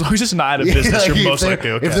 Yeah, as long as it's not out of business, Like, you're if most they're- likely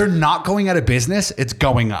okay. If they're not going out of business, it's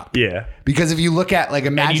going up. Yeah. Because if you look at, like, Any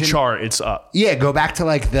imagine. chart, it's up. Yeah, go back to,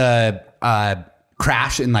 like, the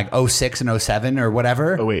crash in, like, 06 and 07 or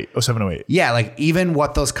whatever. Oh, wait. 07, 08. Yeah, like, even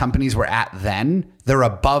what those companies were at then, they're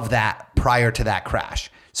above that prior to that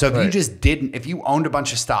crash. So if you Right. just didn't, if you owned a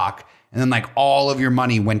bunch of stock and then like all of your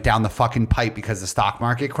money went down the fucking pipe because the stock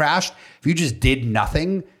market crashed, if you just did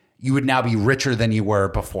nothing, you would now be richer than you were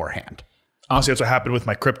beforehand. Honestly, that's what happened with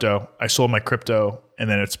my crypto. I sold my crypto, and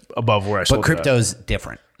then it's above where I sold But it at. crypto's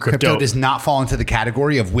different. Crypto- Crypto does not fall into the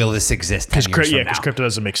category of will this exist 10 years from Because now. crypto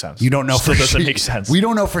doesn't make sense. You don't know Still for doesn't sure. make sense. We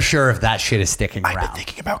don't know for sure if that shit is sticking I've been around.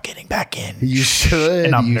 thinking about getting back in. You should.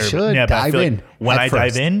 And I'm You nervous. should Yeah, but I dive feel like in. when I head dive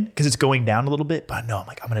first. in, because it's going down a little bit, but no, I'm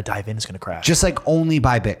like, I'm going to dive in. It's going to crash. Just like only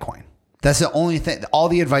buy Bitcoin. That's the only thing. All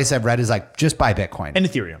the advice I've read is like just buy Bitcoin. and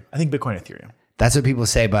Ethereum. I think Bitcoin and Ethereum. That's what people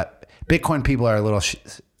say, but Bitcoin people are a little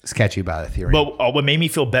sketchy about Ethereum. But what made me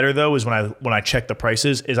feel better though is when I checked the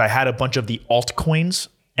prices, is I had a bunch of the altcoins,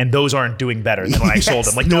 and those aren't doing better than when I sold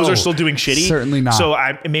them. Like those no, are still doing shitty. certainly not. So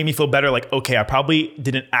it made me feel better. Like, okay, I probably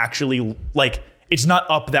didn't actually like. It's not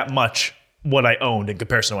up that much what I owned in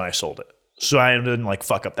comparison to when I sold it. So I didn't like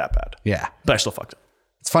fuck up that bad. yeah, But I still fucked up.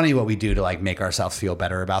 it's funny what we do to like make ourselves feel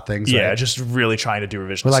better about things. Yeah, right? just really trying to do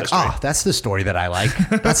revisionist we're like, history. oh, that's the story that I like.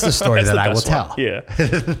 That's the story That's that the I will best tell. one.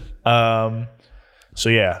 Yeah. So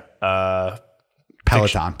yeah.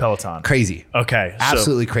 Peloton, Peloton. crazy, Okay. So,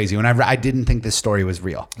 absolutely crazy. Whenever I didn't think this story was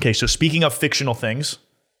real. okay. So speaking of fictional things,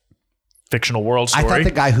 fictional world I story. thought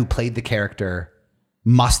the guy who played the character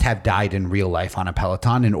must have died in real life on a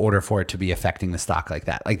Peloton in order for it to be affecting the stock like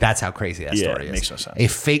that. Like that's how crazy that Yeah, story it is. makes no sense. A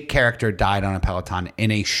fake character died on a Peloton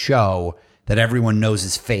in a show that everyone knows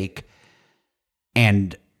is fake,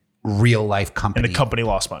 and real life company. and the company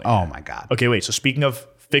lost money. Oh my god. Okay, wait. So speaking of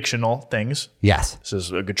fictional things, Yes. this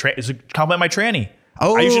is a good This is a compliment my tranny. I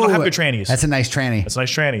usually don't have good trannies. That's a nice tranny. It's a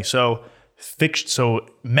nice tranny. So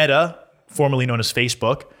Meta, formerly known as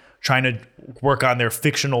Facebook, trying to work on their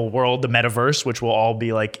fictional world, the metaverse, which will all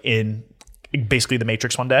be like in basically the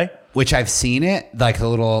Matrix one day. Which I've seen it, like the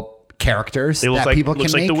little characters They look that like people can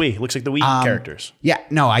looks like make. the Wii. Looks like the Wii characters. Yeah,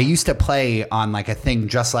 no, I used to play on like a thing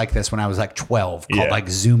just like this when I was like 12 called Yeah. like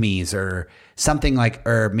Zoomies or something like,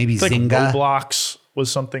 or maybe It's like Zynga. Roblox was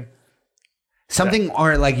something. Something,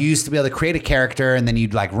 or like you used to be able to create a character and then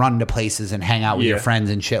you'd like run to places and hang out with your Yeah. friends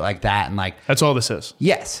and shit like that. And like, That's all this is.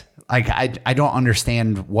 yes, like I don't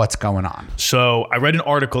understand what's going on. So I read an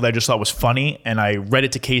article that I just thought was funny, and I read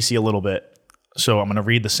it to Casey a little bit. So I'm going to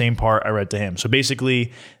read the same part I read to him. So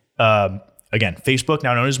basically, again, Facebook,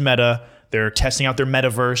 now known as Meta, they're testing out their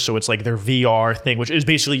metaverse. So it's like their VR thing, which is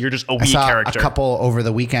basically you're just a I Wii saw character. a couple over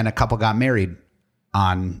the weekend, a couple got married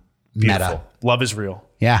on Beautiful. Meta. Love is real.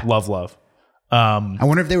 Yeah. Love. I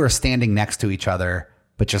wonder if they were standing next to each other,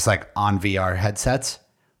 but just like on VR headsets,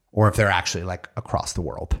 or if they're actually like across the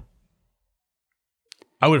world.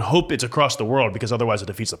 I would hope it's across the world because otherwise it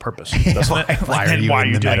defeats the purpose, doesn't it? Why are Then you why are in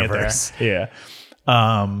you the doing metaverse? it there?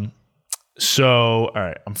 Yeah. So, all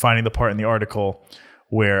right, I'm finding the part in the article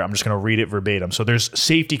where I'm just going to read it verbatim. So there's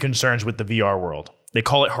safety concerns with the VR world. They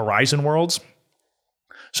call it Horizon Worlds.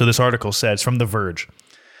 So this article says from The Verge,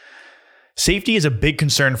 safety is a big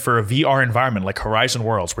concern for a VR environment like Horizon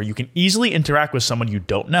Worlds, where you can easily interact with someone you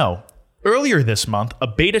don't know. Earlier this month, a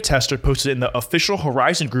beta tester posted in the official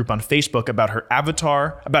Horizon group on Facebook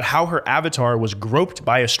about how her avatar was groped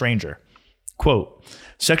by a stranger. Quote,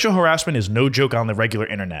 sexual harassment is no joke on the regular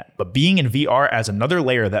internet, but being in VR adds another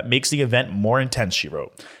layer that makes the event more intense, she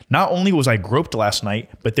wrote. Not only was I groped last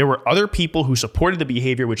night, but there were other people who supported the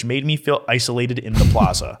behavior, which made me feel isolated in the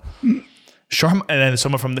plaza. And then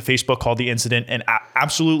someone from the Facebook called the incident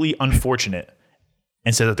absolutely unfortunate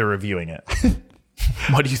and said that they're reviewing it.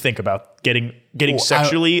 What do you think about getting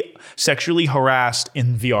sexually harassed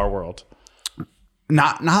in VR world?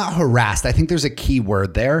 Not harassed. I think there's a key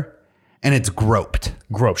word there, and it's groped.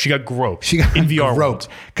 Groped. She got groped. She got in VR groped world.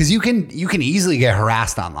 because you can easily get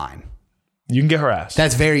harassed online. You can get harassed.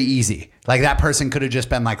 That's very easy. Like that person could have just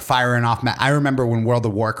been like firing off. I remember when World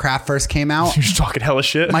of Warcraft first came out. You're just talking hella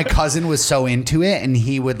shit. My cousin was so into it, and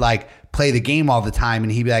he would like play the game all the time,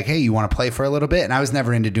 and he'd be like, hey, you want to play for a little bit? And I was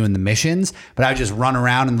never into doing the missions, but I would just run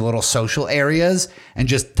around in the little social areas and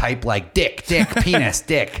just type like dick, penis,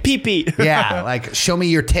 dick. Pee-pee. Yeah, like show me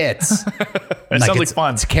your tits. That sounds like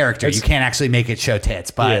fun. It's character. You can't actually make it show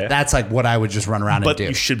tits, but Yeah. that's like what I would just run around But and do.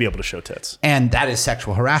 you should be able to show tits. And that is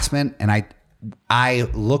sexual harassment. And I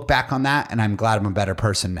look back on that, and I'm glad I'm a better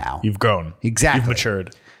person now. You've grown. Exactly. You've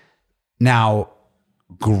matured. Now,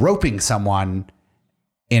 groping someone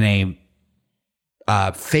in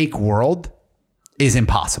fake world is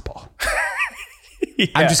impossible.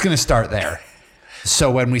 I'm just going to start there.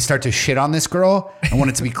 So when we start to shit on this girl, I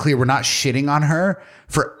want it to be clear we're not shitting on her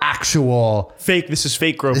for actual Fake. This is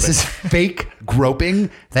fake groping. This is fake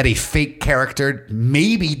groping that a fake character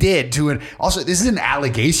maybe did to an. Also, this is an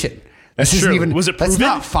allegation. That's This isn't true. even. Was it Let's proven?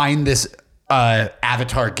 not find this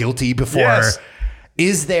avatar guilty before. Yes.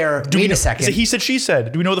 Is there? Wait a second. Is it he said, she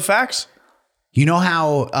said? Do we know the facts? You know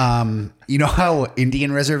how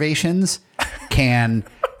Indian reservations can.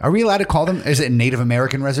 Are we allowed to call them? Is it a Native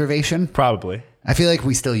American reservation? Probably. I feel like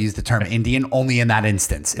we still use the term Indian only in that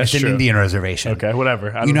instance. That's It's an true. Indian reservation. Okay, whatever.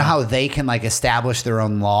 I You don't know how they can like establish their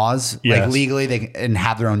own laws, like Yes. legally, and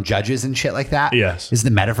have their own judges and shit like that. Yes. Is the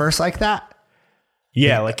metaverse like that?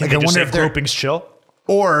 Yeah, like can Like, I they just wonder say if they're- groping's chill?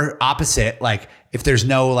 Or opposite, like if there's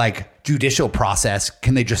no like judicial process,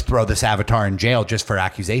 can they just throw this avatar in jail just for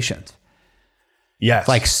accusations? Yes.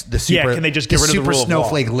 Like the super, Yeah, can they just get rid of the super rule of law?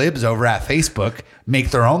 snowflake libs over at Facebook make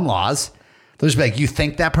their own laws? They'll just be like, you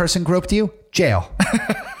think that person groped you? Jail.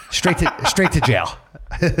 straight to jail.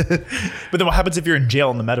 But then what happens if you're in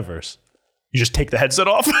jail in the metaverse? You just take the headset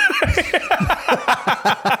off?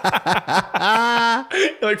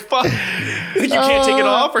 You're like, fuck. You can't take it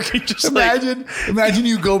off? Or can you just like... Imagine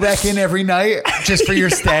you go back in every night just for your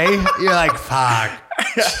stay. You're like, fuck.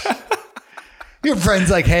 Your friend's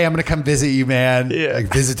like, hey, I'm going to come visit you, man. Yeah. Like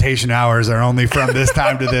visitation hours are only from this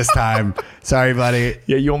time to this time. Sorry, buddy.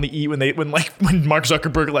 Yeah, you only eat when Mark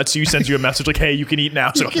Zuckerberg lets you, sends you a message like, hey, you can eat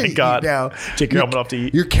now. So can thank God. eat now. Take your helmet off to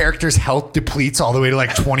eat. Your character's health depletes all the way to like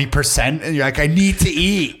 20%. And you're like, I need to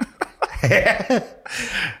eat.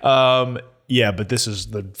 Yeah, but this is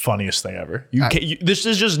the funniest thing ever. This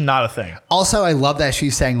is just not a thing. Also, I love that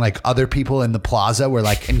she's saying like other people in the plaza were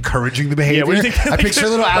like encouraging the behavior. what do you think? I picture a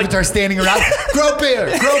little Like- avatar standing around. Grope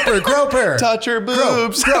her, grope her. Touch her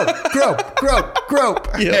boobs. Grope.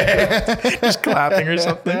 Yeah. Just clapping or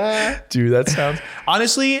something. Dude, that sounds...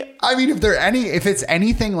 Honestly, I mean, if it's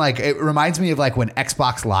anything like, it reminds me of like when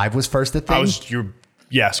Xbox Live was first a thing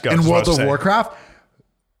Yes, go. in That's what I World was of saying. Warcraft.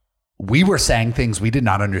 We were saying things we did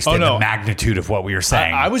not understand Oh, no. the magnitude of what we were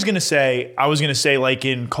saying. I was gonna say like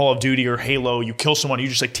in Call of Duty or Halo, you kill someone, you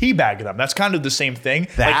just like teabag them. That's kind of the same thing.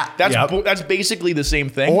 That's basically the same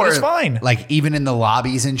thing. But it's fine. Like even in the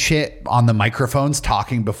lobbies and shit on the microphones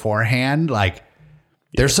talking beforehand, like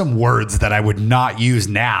there's some words that I would not use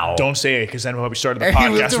now. Don't say it because then when we started the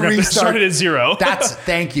And we have podcast, to we're gonna have to restart. start it at zero.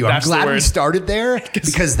 Thank you. I'm That's the glad we word. started there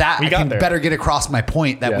because that we I got can there. better get across my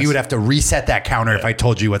point that we Yes. would have to reset that counter if I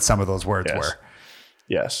told you what some of those words Yes. were.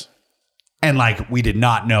 Yes. And like we did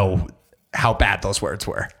not know how bad those words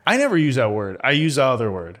were. I never use that word. I use the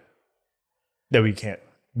other word that we can't.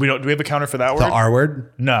 We don't. Do we have a counter for that word? The R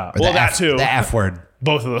word? No. Or Well, the that F, too. The F word.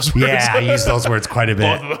 Both of those words. Yeah, I use those words quite a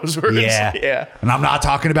bit. Both of those words. Yeah. Yeah. And I'm not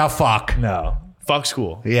talking about fuck. No. Fuck's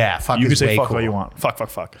cool. Yeah, fuck You is can say way fuck cool. what you want. Fuck.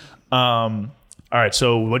 All right.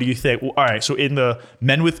 So what do you think? All right. So in the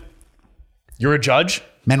men with, you're a judge.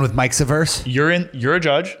 Men with Mike's averse. You're a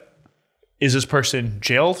judge. Is this person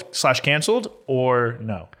jailed/canceled or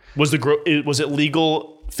no? Was it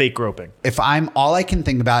legal fake groping? If all I can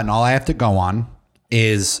think about and all I have to go on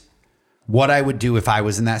is what I would do if I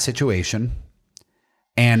was in that situation.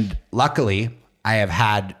 And luckily, I have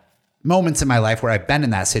had moments in my life where I've been in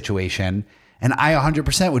that situation and I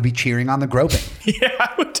 100% would be cheering on the groping. Yeah,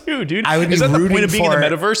 I would too, dude. I would be Is that the rooting point of being in the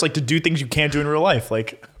for- metaverse? Like to do things you can't do in real life?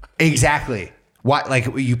 Like, Exactly. What, like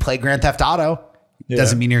you play Grand Theft Auto Yeah.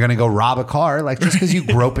 doesn't mean you're going to go rob a car. Like just because you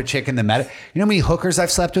grope a chick in the meta. You know how many hookers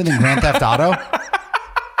I've slept with in Grand Theft Auto?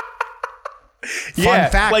 Yeah,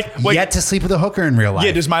 Fun fact, like- yet to sleep with a hooker in real life.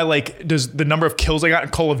 yeah, does the number of kills I got in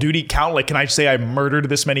Call of Duty count? Like, can I say I murdered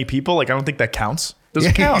this many people? Like, I don't think that counts.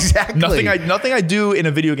 Doesn't Yeah, count. exactly. Nothing I do in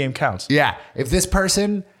a video game counts. Yeah. If this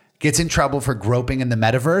person gets in trouble for groping in the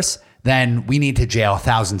metaverse, then we need to jail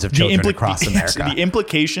thousands of children across America. The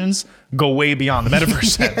implications go way beyond the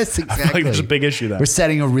metaverse. then. Yes, I feel exactly. like there's a big issue there. We're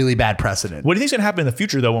setting a really bad precedent. What do you think's gonna happen in the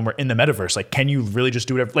future though when we're in the metaverse? Like, can you really just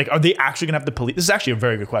do whatever? Like, are they actually gonna have the police? This is actually a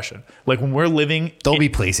very good question. Like, when we're living, They'll be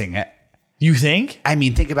policing it. you think? I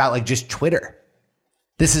mean, think about like just Twitter.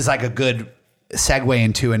 This is like a good segue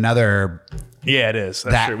into another Yeah, it is.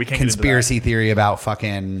 That's that true. We can't conspiracy theory about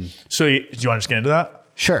fucking. So, do you want to just get into that?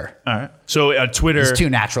 Sure. All right. So, Twitter. It's too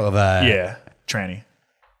natural of a. Yeah, tranny.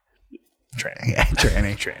 Yeah,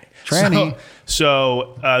 tranny. Tranny. Tranny.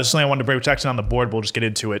 So something I wanted to bring text on the board. We'll just get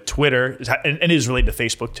into it. Twitter, and it is related to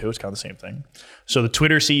Facebook too. It's kind of the same thing. So the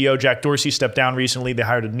Twitter CEO, Jack Dorsey, stepped down recently. They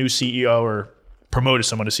hired a new CEO or promoted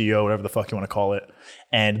someone to CEO, whatever the fuck you want to call it.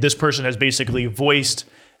 And this person has basically voiced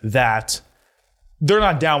that they're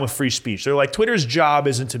not down with free speech. They're like, Twitter's job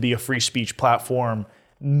isn't to be a free speech platform.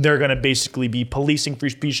 They're going to basically be policing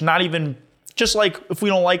free speech. Not even just like if we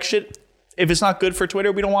don't like shit, if it's not good for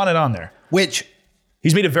Twitter, we don't want it on there. Which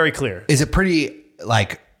he's made it very clear. Is a pretty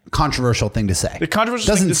like controversial thing to say. The controversial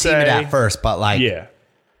doesn't thing to seem say, it at first, but like, yeah.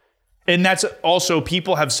 And that's also,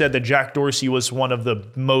 people have said that Jack Dorsey was one of the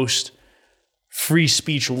most free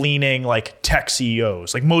speech leaning like tech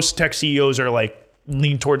CEOs. Like most tech CEOs are like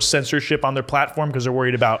lean towards censorship on their platform because they're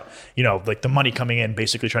worried about, you know, like the money coming in,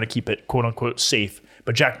 basically trying to keep it quote unquote safe.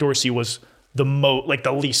 But Jack Dorsey was the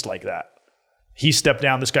least like that. He stepped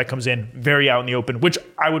down. This guy comes in very out in the open, which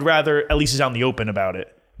I would rather at least is out in the open about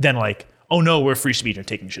it than like, oh no, we're free speech and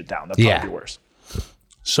taking shit down. That'd probably be worse.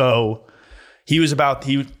 So he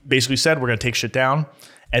basically said, we're going to take shit down.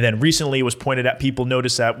 And then recently it was pointed at, people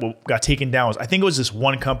noticed that what got taken down was, I think it was this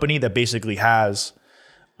one company that basically has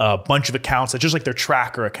a bunch of accounts that just like their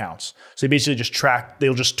tracker accounts. So they basically just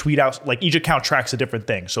they'll just tweet out, like each account tracks a different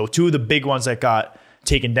thing. So two of the big ones that got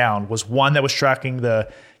taken down was one that was tracking the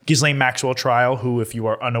Ghislaine Maxwell trial, who, if you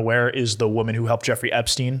are unaware, is the woman who helped Jeffrey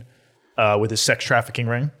Epstein with his sex trafficking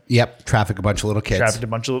ring. Yep. Traffic a bunch of little kids. Trafficked a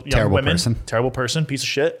bunch of young women. Terrible person, piece of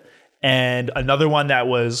shit. And another one that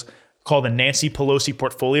was called the Nancy Pelosi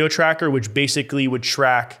Portfolio Tracker, which basically would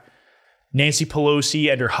track Nancy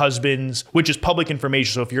Pelosi and her husband's, which is public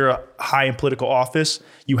information. So if you're high in political office,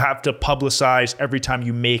 you have to publicize every time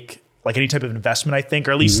you make like any type of investment, I think,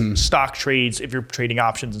 or at least stock trades if you're trading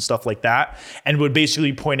options and stuff like that. And would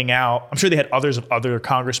basically pointing out, I'm sure they had other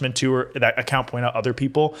congressmen too, or that account point out other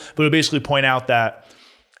people, but it would basically point out that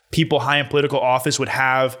people high in political office would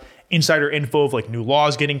have insider info of like new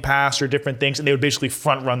laws getting passed or different things, and they would basically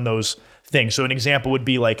front run those things. So an example would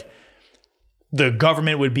be like the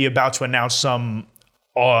government would be about to announce some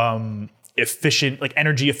efficient, like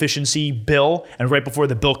energy efficiency bill, and right before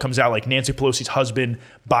the bill comes out, like Nancy Pelosi's husband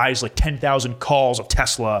buys like 10,000 calls of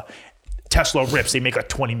Tesla rips, they make like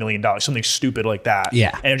 $20 million, something stupid like that.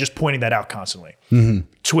 Yeah. And just pointing that out constantly.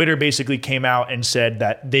 Twitter basically came out and said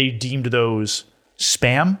that they deemed those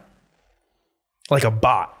spam, like a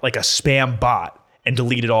bot, like a spam bot, and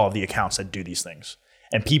deleted all of the accounts that do these things.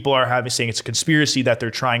 And people are saying it's a conspiracy that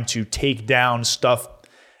they're trying to take down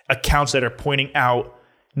accounts that are pointing out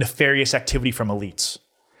nefarious activity from elites.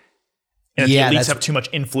 And the elites have too much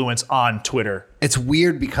influence on Twitter. It's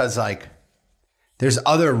weird because like there's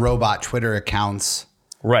other robot Twitter accounts,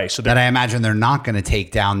 right? So that I imagine they're not going to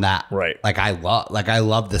take down that. Right. Like I love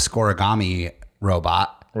the Scorigami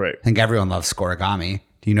robot. Right. I think everyone loves Scorigami.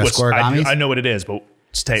 Do you know Scorigami? I know what it is, but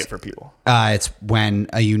say it for people. It's when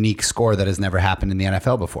a unique score that has never happened in the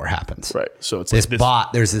NFL before happens. Right. So it's this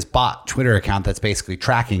bot. There's this bot Twitter account that's basically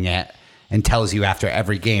tracking it and tells you after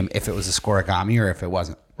every game if it was a Scorigami or if it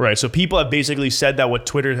wasn't. Right. So people have basically said that what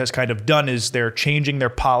Twitter has kind of done is they're changing their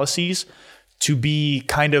policies to be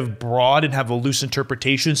kind of broad and have a loose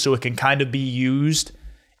interpretation, so it can kind of be used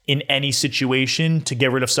in any situation to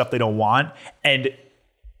get rid of stuff they don't want, and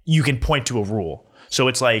you can point to a rule. So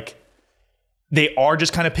it's like they are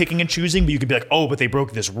just kind of picking and choosing, but you could be like, oh, but they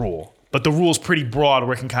broke this rule. But the rule is pretty broad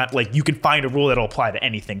where it can kind of like, you can find a rule that'll apply to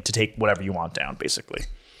anything to take whatever you want down, basically.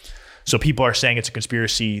 So people are saying it's a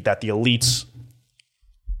conspiracy that the elites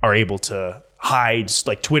are able to hide,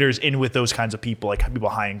 like Twitter's in with those kinds of people, like people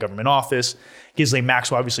high in government office. Ghislaine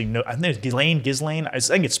Maxwell, obviously, I think it's Ghislaine. I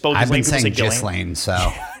think it's spelled Ghislaine. I've been saying Ghislaine,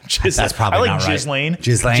 so that's probably not right.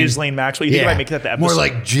 Ghislaine Maxwell. You think if I make that the episode? More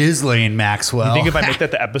like Ghislaine Maxwell. You think if I make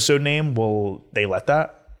that the episode name, will they let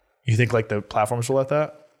that? You think like the platforms will let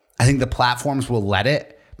that? I think the platforms will let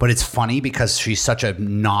it, but it's funny because she's such a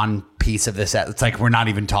non-piece of this. It's like we're not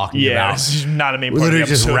even talking about. Yeah, it's not a main part we're of the literally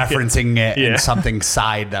just episode. referencing it in something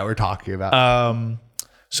side that we're talking about.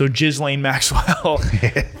 So Ghislaine Maxwell,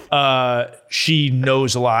 she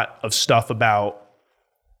knows a lot of stuff about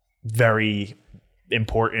very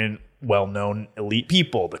important, well-known elite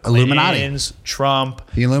people. The Illuminati. Clintons, Trump.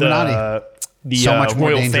 The Illuminati. The so much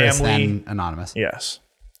more royal dangerous family. than Anonymous. Yes.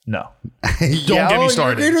 No. Don't get me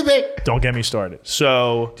started. You agreed with me. Don't get me started.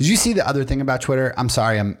 So. Did you see the other thing about Twitter? I'm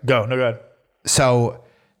sorry. Go ahead. So.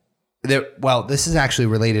 This is actually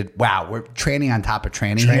related. Wow, we're training on top of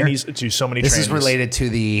training Trannies, here. to so many This trannies. is related to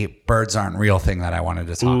the birds aren't real thing that I wanted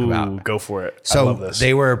to talk about. Go for it. So I love this.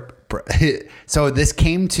 they were. So this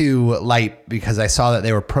came to light because I saw that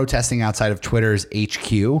they were protesting outside of Twitter's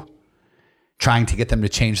HQ, trying to get them to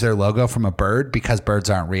change their logo from a bird because birds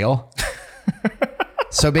aren't real.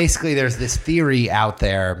 So basically, there's this theory out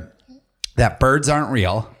there that birds aren't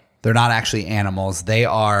real. They're not actually animals. They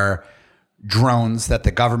are drones that the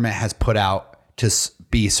government has put out to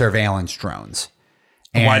be surveillance drones.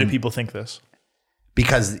 And why do people think this?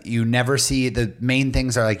 because you never see the main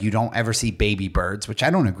things are like you don't ever see baby birds, which I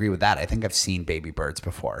don't agree with that. I think I've seen baby birds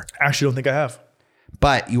before, Actually, don't think I have.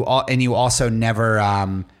 but you also never.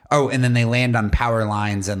 And then they land on power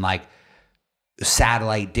lines and like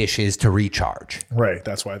satellite dishes to recharge. Right.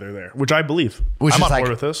 That's why they're there, which I believe. Which I'm is on like-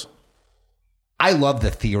 board with this. I love the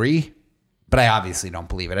theory, but I obviously don't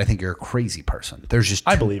believe it. I think you're a crazy person.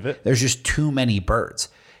 I believe it. There's just too many birds.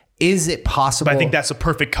 Is it possible? But I think that's a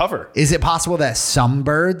perfect cover. Is it possible that some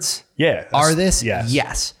birds Yeah. are this? Yes.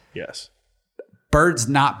 Yes. Yes. Birds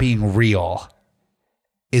not being real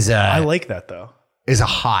is I a like that though.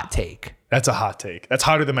 hot take. That's a hot take. That's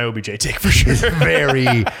hotter than my OBJ take for sure.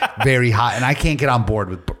 Very, very hot. And I can't get on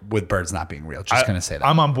board with birds not being real. Just going to say that.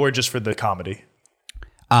 I'm on board just for the comedy.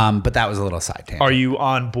 But that was a little side tangent. Are you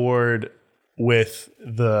on board with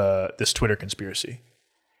this Twitter conspiracy?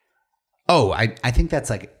 Oh, I think that's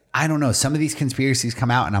like, I don't know. Some of these conspiracies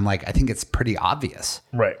come out and I'm like, I think it's pretty obvious.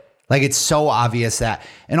 Right. Like it's so obvious that,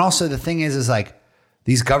 and also the thing is like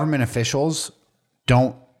these government officials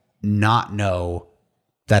don't not know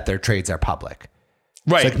that their trades are public.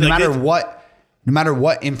 Right. It's like no matter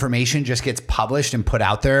what information just gets published and put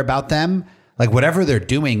out there about them, like whatever they're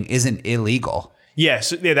doing isn't illegal.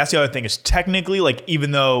 Yes. Yeah, that's the other thing is technically like,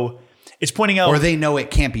 even though it's pointing out, Or they know it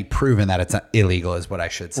can't be proven that it's illegal is what I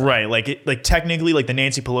should say. right. Like technically like the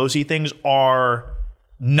Nancy Pelosi things are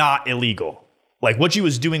not illegal. Like what she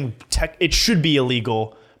was doing, it should be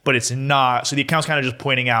illegal, but it's not. So the account's kind of just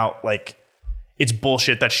pointing out like it's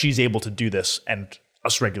bullshit that she's able to do this and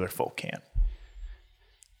us regular folk can't.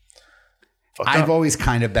 Fucked I've up. always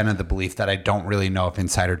kind of been of the belief that I don't really know if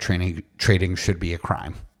insider trading should be a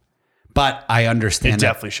crime. But I understand It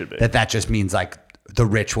definitely should be. that just means like the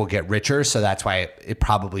rich will get richer. So that's why it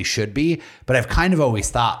probably should be. But I've kind of always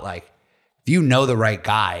thought like, if you know the right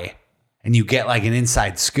guy and you get like an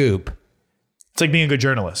inside scoop, It's like being a good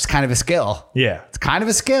journalist. it's kind of a skill. Yeah. It's kind of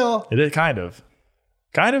a skill. It is kind of.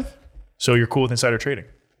 Kind of. So you're cool with insider trading.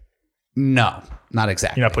 No, not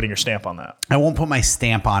exactly. You're not putting your stamp on that. I won't put my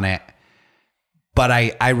stamp on it, but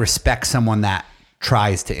I respect someone that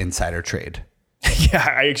tries to insider trade. Yeah,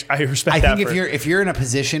 I respect I that. think if you're in a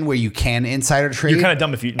position where you can insider trade, You're kinda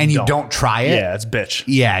dumb if you and you don't. don't try it. Yeah, it's bitch.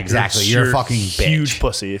 Yeah, exactly. You're a fucking huge bitch.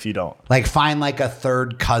 pussy if you don't. Like find like a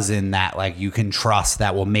third cousin that like you can trust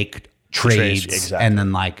that will make trades, exactly. and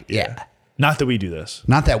then like yeah. Not that we do this.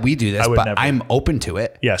 Not that we do this, I would but never. I'm open to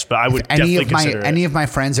it. Yes, but I would Any definitely of my consider it. any of my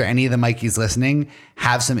friends or any of the Mikeys listening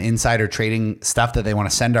have some insider trading stuff that they want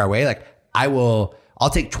to send our way, like I'll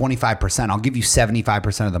take 25%. I'll give you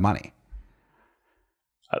 75% of the money.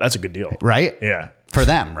 That's a good deal. Right? Yeah. For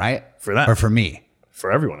them, right? For them. Or for me.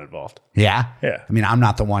 For everyone involved. Yeah. Yeah. I mean, I'm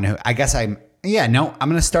not the one who I'm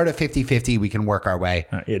going to start at 50-50. We can work our way.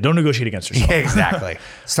 Yeah, don't negotiate against yourself. Exactly.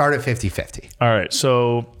 Start at 50-50. All right,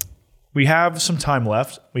 so we have some time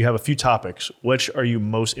left. We have a few topics. Which are you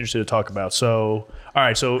most interested to talk about? So, all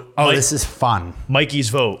right, so This is fun. Mikey's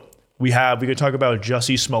vote. We could talk about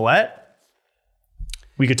Jussie Smollett.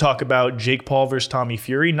 We could talk about Jake Paul versus Tommy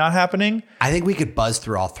Fury not happening. I think we could buzz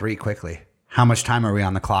through all three quickly. How much time are we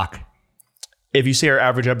on the clock? If you say our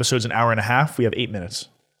average episode's an hour and a half, we have 8 minutes.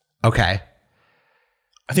 Okay.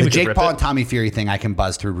 I think The we could Jake rip Paul it. and Tommy Fury thing I can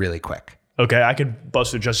buzz through really quick. Okay, I could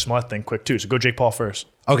bust through Jussie Smollett thing quick too. So go Jake Paul first.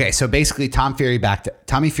 Okay, so basically Tommy Fury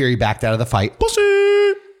backed out of the fight.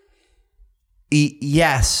 Pussy.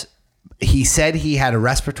 Yes, he said he had a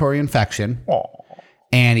respiratory infection. Aw.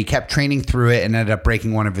 And he kept training through it and ended up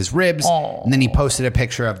breaking one of his ribs. And then he posted a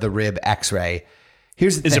picture of the rib x-ray.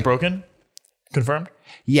 Here's the thing. Is it broken? Confirmed?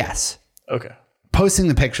 Yes. Okay. Posting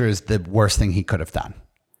the picture is the worst thing he could have done.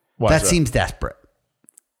 Why That is seems desperate.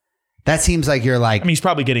 That seems like you're like, I mean, he's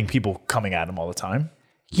probably getting people coming at him all the time.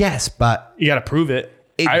 yes, but You got to prove it.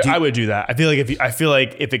 It I would do that. I feel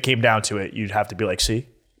like if it came down to it, you'd have to be like, see,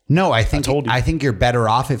 no, I think told you. I think you're better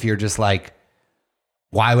off if you're just like,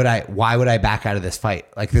 why would I back out of this fight?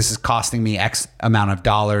 Like this is costing me X amount of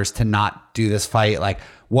dollars to not do this fight. Like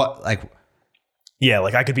what? Like yeah,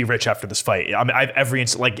 like I could be rich after this fight. I mean, I have every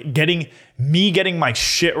like getting my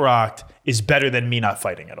shit rocked is better than me not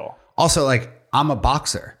fighting at all. also like I'm a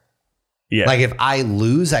boxer. Yeah, Like if I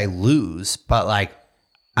lose, I lose. But like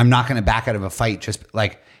I'm not going to back out of a fight. Just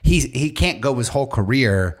like he can't go his whole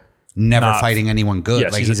career never Not- fighting anyone good.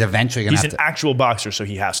 yes, like he's eventually going to he's have an to. actual boxer, so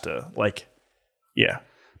he has to like, yeah.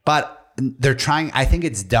 But they're trying. I think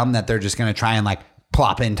it's dumb that they're just going to try and like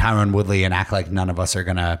plop in Tyron Woodley and act like none of us are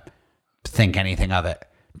going to think anything of it.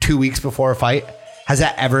 2 weeks before a fight, has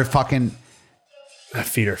that ever fucking? That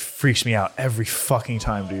feeder freaks me out every fucking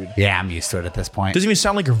time, dude. Yeah, I'm used to it at this point. Doesn't even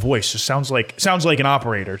sound like your voice. Just sounds like an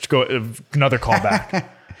operator. Let's go another call back.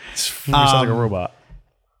 It sounds like a robot.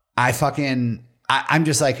 I'm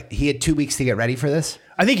just like, he had 2 weeks to get ready for this.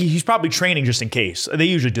 I think he's probably training just in case. They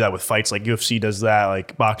usually do that with fights. Like UFC does that.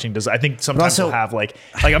 Like boxing does that. I think sometimes also- they'll have like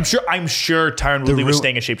I'm sure Tyron Woodley was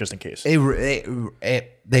staying in shape just in case. They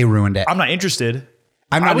ruined it. I'm not interested.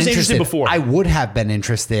 I'm not I was interested before. I would have been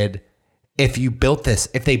interested if they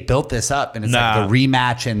built this up and it's like the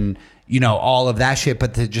rematch and all of that shit.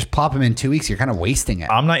 But to just plop him in 2 weeks, you're kind of wasting it.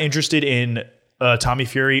 I'm not interested in Tommy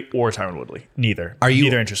Fury or Tyron Woodley. Neither.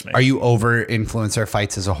 Neither interest me. Are you over influencer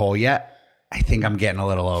fights as a whole yet? I think I'm getting a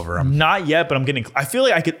little over them. Not yet, but I feel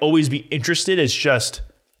like I could always be interested. It's just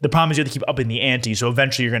the problem is you have to keep upping the ante. So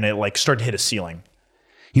eventually you're going to like start to hit a ceiling.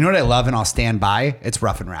 You know what I love and I'll stand by? It's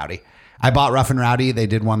Rough and Rowdy. I bought Rough and Rowdy. They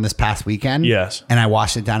did one this past weekend. Yes. And I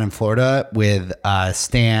watched it down in Florida with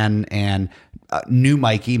Stan and new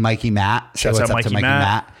Mikey Matt. Shouts out what's up to Mikey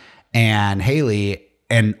Matt. And Haley.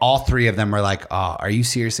 And all three of them were like, oh, are you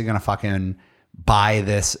seriously going to fucking buy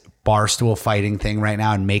this Barstool fighting thing right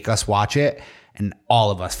now and make us watch it? And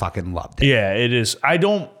all of us fucking loved it. Yeah, it is.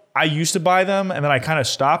 I used to buy them and then I kind of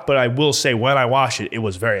stopped, but I will say when I watched it, it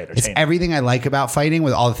was very It's entertaining. everything I like about fighting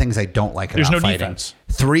with all the things I don't like There's about no fighting. defense.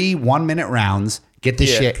 3 1-minute rounds, get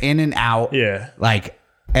this Yeah. shit in and out. Yeah. Like,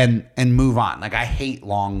 and move on. Like, I hate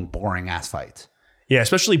long, boring ass fights. Yeah,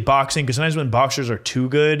 especially boxing, because sometimes when boxers are too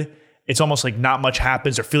good, it's almost like not much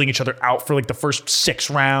happens. They're feeling each other out for like the first 6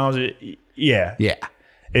 rounds. Yeah.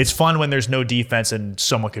 It's fun when there's no defense and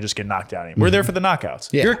someone could just get knocked out. We're there for the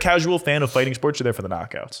knockouts. Yeah. If you're a casual fan of fighting sports, you're there for the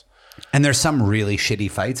knockouts. And there's some really shitty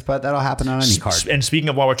fights, but that'll happen on any card. And speaking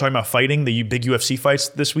of while we're talking about fighting, the big UFC fights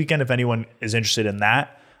this weekend, if anyone is interested in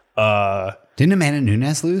that. Didn't Amanda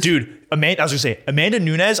Nunes lose? Dude, Amanda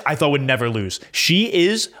Nunes, I thought would never lose. She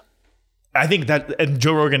is, I think that, and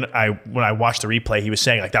Joe Rogan, when I watched the replay, he was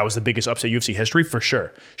saying like that was the biggest upset UFC history for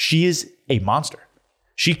sure. She is a monster.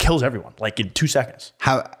 She kills everyone like in 2 seconds.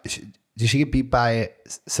 Did she get beat by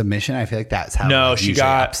submission? I feel like that's how she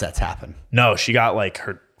got upsets happen. No, she got like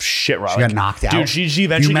her shit rocked. She got knocked out. Dude, she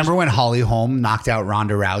eventually. You remember when Holly Holm knocked out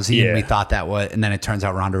Ronda Rousey? Yeah. And we thought that was, and then it turns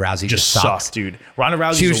out Ronda Rousey just sucks. sucked, dude. Ronda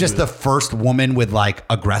Rousey. She was just the first woman with like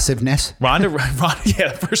aggressiveness. Ronda,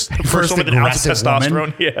 yeah, the first one with an ounce of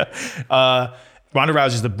testosterone. Yeah. Ronda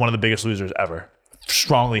Rousey is one of the biggest losers ever.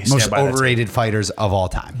 Strongly stand Most by that overrated fighters of all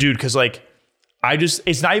time. dude, because like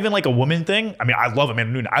it's not even like a woman thing. I mean, I love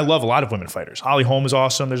Amanda Nunes. I love a lot of women fighters. Holly Holm is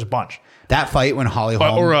awesome. There's a bunch. That fight when Holly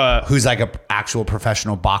Holm, who's like an actual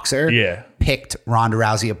professional boxer, Yeah. picked Ronda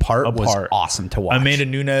Rousey apart was awesome to watch. Amanda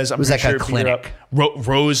Nunes, I'm was pretty like sure a beat her up. clinic.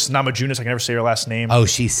 Rose Namajunas, I can never say her last name. Oh,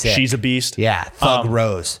 she's sick. She's a beast. Yeah, Thug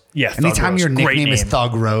Rose. yeah, Thug Anytime Rose. your Great nickname is name.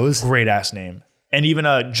 Thug Rose, Great ass name. And even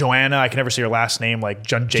Joanna, I can never say her last name, like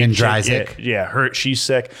Jędrzejczyk. Yeah, she's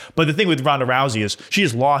sick. But the thing with Ronda Rousey is she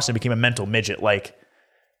just lost and became a mental midget. Like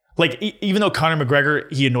even though Conor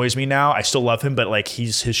McGregor, he annoys me now, I still love him, but like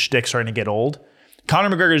his shtick's starting to get old.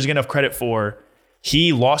 Conor McGregor is getting enough credit for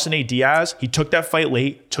he lost to Nate Diaz. He took that fight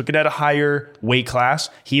late, took it at a higher weight class.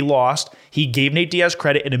 He lost. He gave Nate Diaz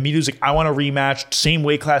credit and immediately was like, I want a rematch, same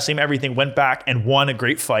weight class, same everything, went back and won a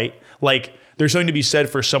great fight. Like, there's something to be said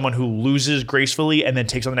for someone who loses gracefully and then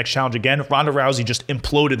takes on the next challenge again. Ronda Rousey just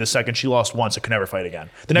imploded the second she lost once and could never fight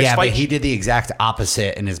again. The next fight, but he did the exact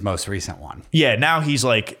opposite in his most recent one. yeah, now he's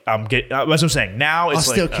like, that's what I'm saying. Now it's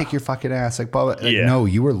I'll like, still kick your fucking ass, like Bubba. Like, Yeah. no,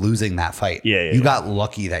 you were losing that fight. Yeah, you got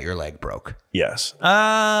lucky that your leg broke. yes.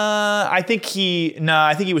 I think he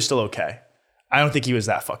was still okay. I don't think he was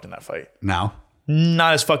that fucked in that fight. No,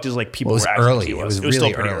 Not as fucked as like people Well, it was were acting early. he It was. was Still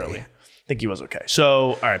really pretty early. early. I think he was okay.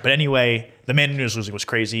 So, all right. But anyway, the Amanda Nunes losing was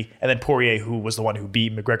crazy. And then Poirier, who was the one who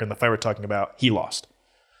beat McGregor in the fight we're talking about, he lost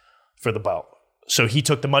for the belt. So he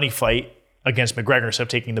took the money fight against McGregor instead of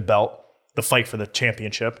taking the belt, the fight for the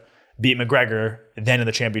championship, beat McGregor. And then in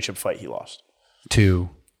the championship fight, he lost. to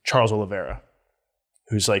Charles Oliveira,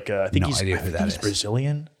 who's like, I think No he's, idea I who think that he's is.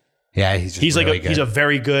 Brazilian. yeah, he's just He's really like good. he's a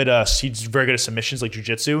very good he's very good at submissions like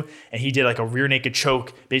jiu-jitsu, and he did like a rear naked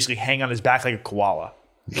choke, basically hang on his back like a koala.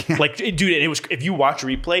 Like, dude, it was, if you watch a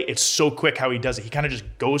replay, it's so quick how he does it. He kind of just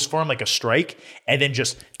goes for him like a strike and then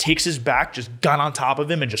just takes his back, just got on top of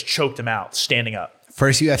him and just choked him out standing up.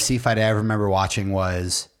 First UFC fight I ever remember watching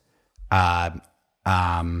was, fuck.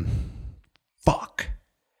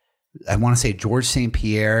 I want to say George St.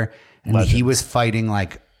 Pierre, and he was fighting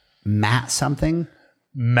like Matt something.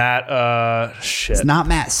 Matt, shit. It's not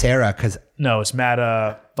Matt Serra because No, it's Matt,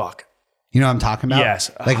 fuck. you know what I'm talking about. Yes.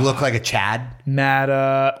 like look like a Chad. Matt,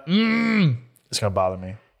 it's gonna bother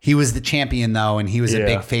me. He was the champion though, and he was a Yeah.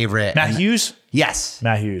 big favorite. Matt And- Hughes? Yes,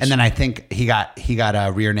 Matt Hughes. And then I think he got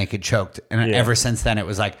rear naked choked, and Yeah. ever since then it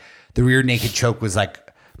was like the rear naked choke was like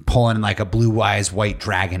pulling like a Blue Eyes White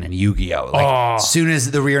Dragon in Yu-Gi-Oh. Like as soon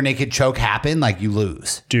as the rear naked choke happened, like you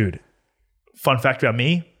lose. Dude, fun fact about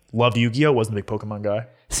me, loved Yu-Gi-Oh, wasn't a big Pokemon guy.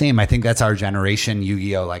 Same. I think that's our generation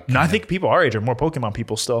Yu-Gi-Oh. Like, No, I think people our age are more Pokemon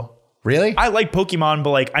people still. really? I like Pokemon, but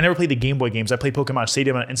like I never played the Game Boy games. I played Pokemon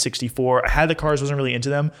Stadium and N64. I had the cards, wasn't really into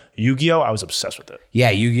them. Yu-Gi-Oh, I was obsessed with it. Yeah,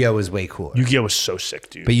 Yu-Gi-Oh was way cooler. Yu-Gi-Oh was so sick,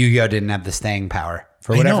 dude. But Yu-Gi-Oh didn't have the staying power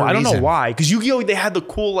for I whatever know, I don't know reason. why. Because Yu-Gi-Oh, they had the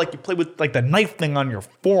cool, like you play with like the knife thing on your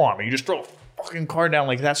forearm and you just throw a fucking card down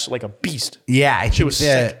like that's like a beast. Yeah, I think was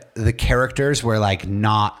sick. the characters were like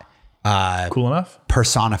not Cool enough?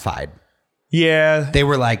 personified. Yeah. They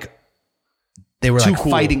were like Too like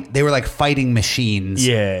cool. fighting. They were like fighting machines.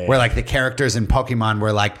 Yeah. Where like the characters in Pokemon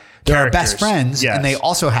were like they're our best Characters, friends, yes. and they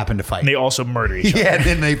also happen to fight. And they also murder each other. yeah, and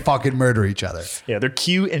then they fucking murder each other. Yeah, they're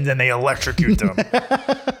cute and then they electrocute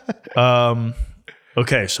them.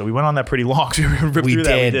 Okay, so we went on that pretty long. So we ripped We through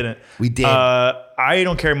that. We did. didn't. We did. I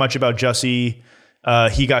don't care much about Jussie.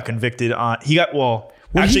 He got convicted on. What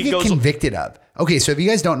actually did he get goes. convicted of? Okay, so if you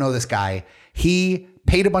guys don't know this guy, he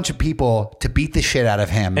paid a bunch of people to beat the shit out of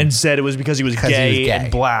him. And said it was because he was he was gay gay.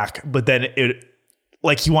 and black, but then it.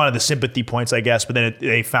 Like he wanted the sympathy points, I guess, but then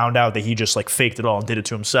they found out that he just like faked it all and did it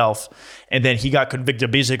to himself. And then he got convicted of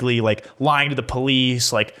basically like lying to the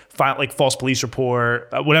police, like false police report,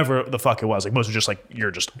 whatever the fuck it was. Like most of just like, you're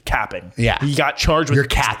just capping. Yeah. He got charged with You're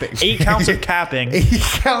capping. 8 counts of capping. 8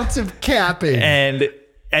 counts of capping. And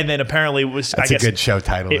then apparently it was, That's I guess, a good show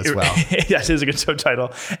title as well. Yes, it is a good show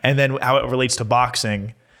title. And then how it relates to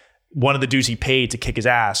boxing, one of the dudes he paid to kick his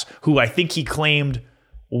ass, who I think he claimed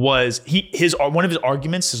was one of his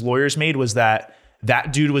arguments his lawyers made was that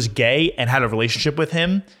dude was gay and had a relationship with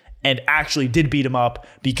him and actually did beat him up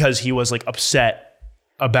because he was like upset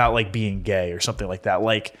about like being gay or something like that.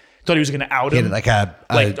 Like thought he was going to out him. Like I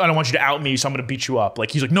don't want you to out me, so I'm going to beat you up.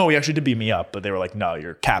 Like he's like, no, he actually did beat me up, but they were like, no,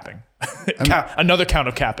 you're capping. Another count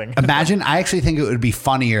of capping. Imagine, I actually think it would be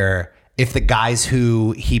funnier if the guys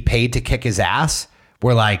who he paid to kick his ass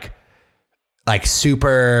were like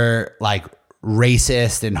super like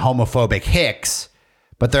racist and homophobic hicks,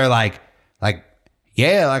 but they're like,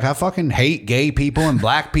 yeah, like I fucking hate gay people and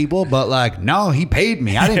black people, but like, no, he paid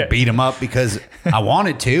me. I didn't beat him up because I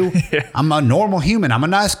wanted to. I'm a normal human. I'm a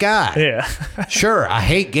nice guy. Yeah. Sure, I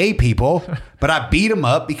hate gay people, but I beat him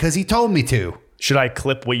up because he told me to. Should I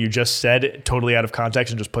clip what you just said totally out of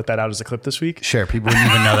context and just put that out as a clip this week? Sure, people wouldn't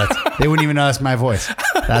even know they wouldn't even know that's my voice.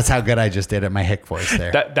 That's how good I just did at my hick voice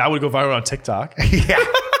there. That would go viral on TikTok.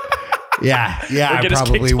 Yeah, I Get us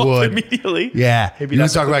probably kicked off would. Immediately. Yeah, Maybe you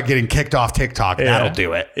that's talk about getting kicked off TikTok. Yeah. That'll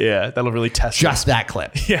do it. Yeah, that'll really test it. Just that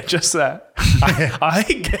clip. Yeah, just that. I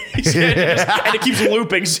hate gays. And it keeps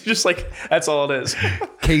looping. So just like, that's all it is.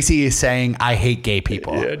 Casey is saying, I hate gay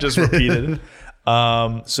people. Yeah, just repeated.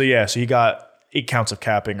 So he got 8 counts of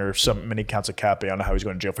capping or many counts of capping. I don't know how he's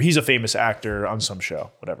going to jail for. He's a famous actor on some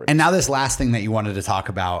show, whatever. And now this last thing that you wanted to talk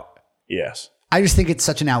about, yes. I just think it's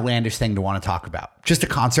such an outlandish thing to want to talk about. Just a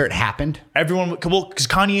concert happened. Everyone, well, because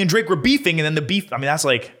Kanye and Drake were beefing, and then the beef, I mean, that's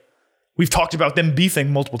like, we've talked about them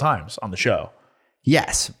beefing multiple times on the show.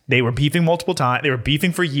 Yes. They were beefing multiple times. They were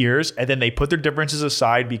beefing for years, and then they put their differences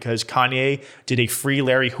aside because Kanye did a free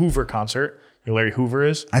Larry Hoover concert. You know who Larry Hoover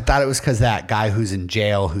is? I thought it was because that guy who's in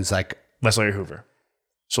jail who's like, That's Larry Hoover.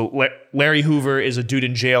 So Larry Hoover is a dude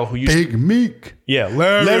in jail who used Big Meek. Yeah,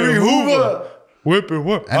 Larry Hoover. Whip it,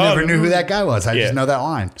 whip. I never knew who that guy was. I Yeah. just know that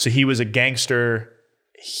line. So he was a gangster,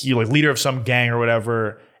 leader of some gang or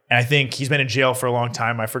whatever. And I think he's been in jail for a long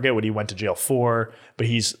time. I forget what he went to jail for, but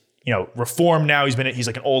he's, reformed now. He's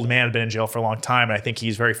like an old man, been in jail for a long time. And I think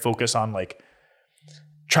he's very focused on like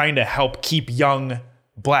trying to help keep young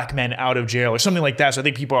black men out of jail or something like that. So I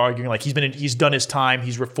think people are arguing like he's done his time.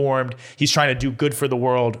 He's reformed. He's trying to do good for the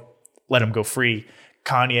world. Let him go free.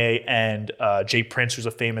 Kanye and Jay Prince, who's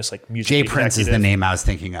a famous like music Jay Prince is the name I was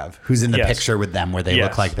thinking of. Who's in the Yes. picture with them where they Yes.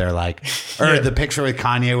 look like they're like, or Yeah. the picture with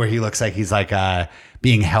Kanye where he looks like he's like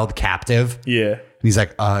being held captive. Yeah. And he's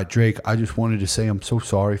like, Drake, I just wanted to say I'm so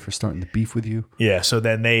sorry for starting the beef with you. Yeah, so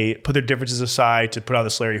then they put their differences aside to put on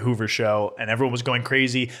this Larry Hoover show, and everyone was going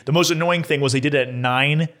crazy. The most annoying thing was they did it at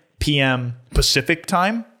 9 p.m. Pacific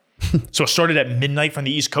time. So it started at midnight from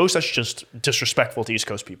the East Coast. That's just disrespectful to East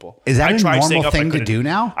Coast people. Is that I a tried staying normal up, I thing to couldn't- do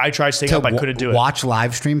now? I tried staying To up. I couldn't do it. Watch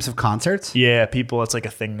live streams of concerts? Yeah, people, it's like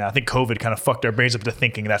a thing now. I think COVID kind of fucked our brains up to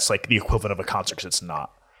thinking that's like the equivalent of a concert because it's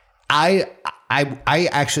not. I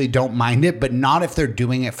actually don't mind it, but not if they're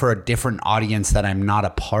doing it for a different audience that I'm not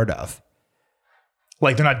a part of.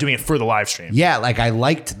 Like they're not doing it for the live stream. Yeah, like I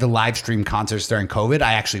liked the live stream concerts during COVID.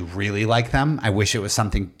 I actually really like them. I wish it was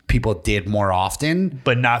something people did more often.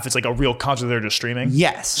 But not if it's like a real concert they're just streaming.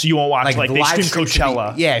 Yes. So you won't watch like the they live stream stream should be-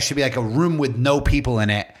 Coachella. yeah, it should be like a room with no people in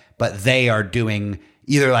it, but they are doing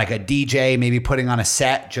either like a DJ, maybe putting on a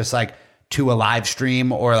set just like to a live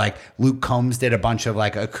stream, or like Luke Combs did a bunch of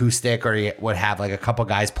like acoustic, or he would have like a couple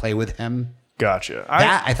guys play with him. Gotcha.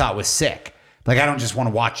 That I thought was sick. Like, I don't just want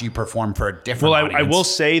to watch you perform for a different Well, audience. I will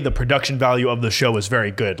say the production value of the show is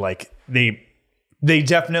very good. Like they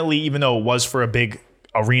definitely, even though it was for a big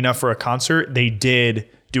arena for a concert, they did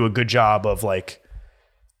do a good job of like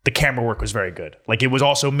the camera work was very good. Like it was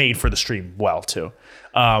also made for the stream well too.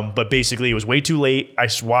 But basically it was way too late. I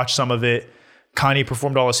just watched some of it. Kanye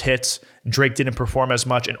performed all his hits. Drake didn't perform as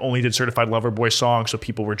much and only did Certified Lover Boy songs. So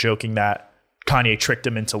people were joking that Kanye tricked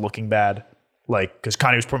him into looking bad. Like, because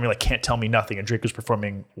Kanye was performing like Can't Tell Me Nothing and Drake was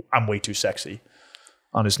performing I'm Way Too Sexy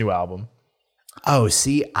on his new album. Oh,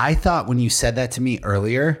 see, I thought when you said that to me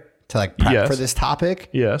earlier to like prep Yes. for this topic,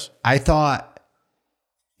 Yes. I thought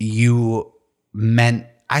you meant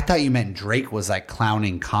Drake was like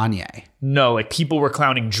clowning Kanye. No, like people were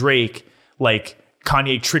clowning Drake. Like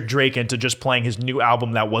Kanye tricked Drake into just playing his new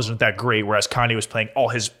album that wasn't that great, whereas Kanye was playing all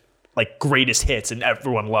his like greatest hits and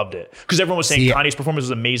everyone loved it. Because everyone was saying See, Kanye's performance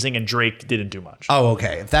was amazing and Drake didn't do much. Oh,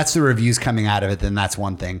 okay. If that's the reviews coming out of it, then that's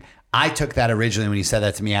one thing. I took that originally when you said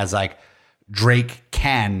that to me as like Drake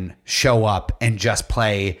can show up and just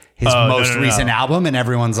play his most recent album, and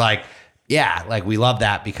everyone's like, yeah, like we love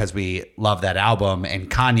that because we love that album. And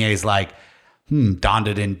Kanye's like, Donda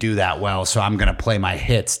didn't do that well, so I'm gonna play my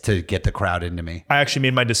hits to get the crowd into me. I actually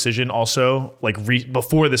made my decision also like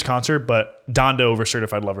before this concert, but Donda over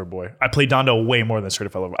Certified Lover Boy. I played Donda way more than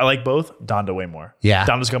Certified Lover. I like both. Donda way more. Yeah.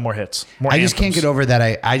 Donda's got more hits. More I just can't anthems. get over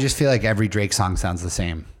that. I just feel like every Drake song sounds the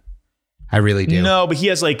same. I really do. No, but he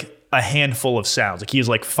has like a handful of sounds. Like he has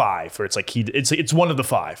like 5, or it's like it's one of the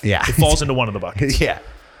 5. Yeah. It falls into one of the buckets. Yeah.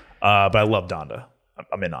 But I love Donda.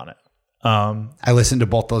 I'm in on it. I listened to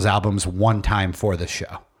both those albums one time for the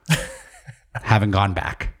show. Haven't gone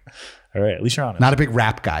back. All right, at least you're on it. Not a big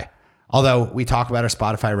rap guy. Although we talk about our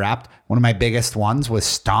Spotify Wrapped, one of my biggest ones was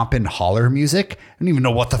Stomp and Holler music. I don't even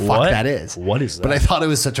know what the fuck What? that is. What is that? But I thought it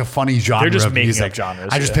was such a funny genre. They're just of making music. up genres,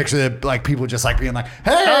 I just yeah. picture it like people just like being like,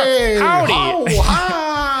 "Hey, Howdy." ho,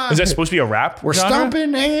 hi. Is that supposed to be a rap? We're genre?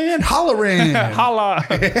 stomping and hollering." Holla.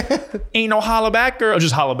 Ain't no holla back girl.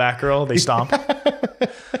 Just holla back girl. They stomp.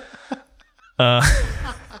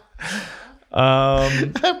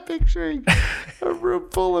 I'm picturing a room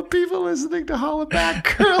full of people listening to Holla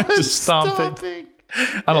Back Girl and Just stomping. stomping.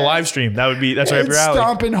 On a live stream. That's right up And your alley.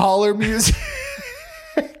 stomp and holler music.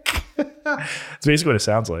 It's basically what it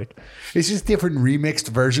sounds like. It's just different remixed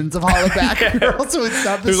versions of Holla Back Girl, so it's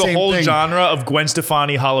not the There's same a whole thing. genre of Gwen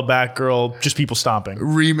Stefani, holla back girl, just people stomping.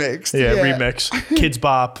 Remixed. Yeah, remix. Kids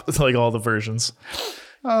Bop, like all the versions.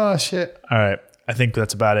 Oh, shit. All right. I think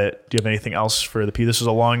that's about it. Do you have anything else for the P? This was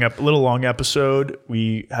a little long episode.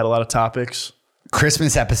 We had a lot of topics.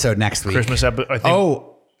 Christmas episode next week. Christmas episode. I think.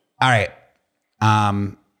 Oh, all right.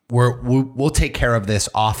 We'll take care of this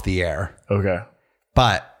off the air, Okay.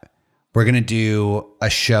 but we're going to do a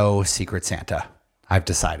show Secret Santa. I've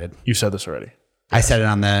decided. You said this already. I said it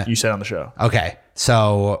on the... You said on the show. Okay,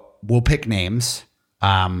 so we'll pick names.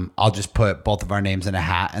 I'll just put both of our names in a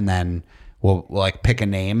hat, and then we'll like pick a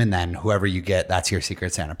name, and then whoever you get, that's your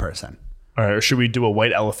Secret Santa person. All right. Or should we do a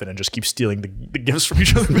white elephant and just keep stealing the gifts from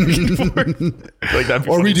each other? Back and forth? Like that'd be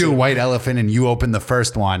Or funny we do too. a white elephant, and you open the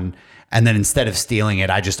first one, and then instead of stealing it,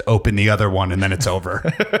 I just open the other one, and then it's over.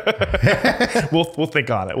 We'll think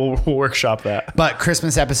on it. We'll workshop that. But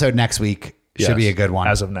Christmas episode next week should Yes. be a good one.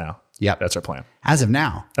 As of now. Yep. That's our plan. As of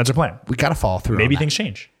now, That's our plan. we got to follow through. Maybe on that. things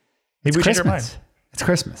change. Maybe It's we change our Christmas. mind. It's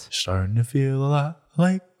Christmas. Starting to feel a lot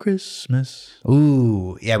like Christmas.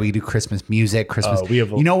 Ooh, yeah, we do Christmas music, Christmas. we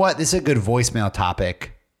have you know what? This is a good voicemail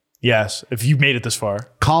topic. Yes. If you made it this far.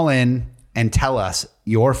 Call in and tell us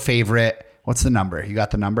your favorite. What's the number? You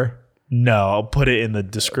got the number? No, I'll put it in the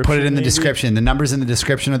description. Put it in the maybe? description. The number's in the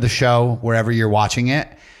description of the show, wherever you're watching it.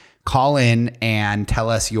 Call in and tell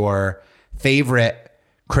us your favorite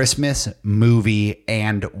Christmas movie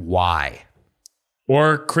and why.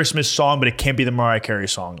 Or Christmas song, but it can't be the Mariah Carey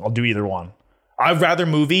song. I'll do either one. I'd rather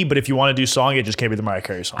movie, but if you want to do song, it just can't be the Mariah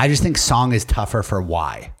Carey song. I just think song is tougher for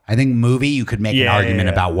why. I think movie, you could make an argument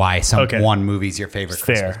about why one movie's your favorite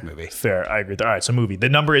Christmas movie. Fair. I agree. All right, so movie. The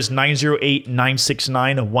number is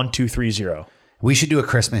 908-969-1230. We should do a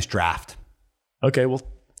Christmas draft. Okay,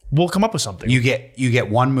 we'll come up with something. You get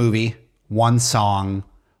one movie, one song,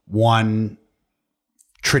 one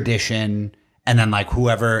tradition, and then like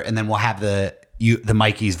whoever, and then we'll have the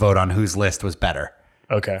Mikeys vote on whose list was better.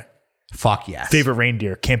 Okay. Fuck yes. Favorite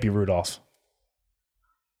reindeer can't be Rudolph.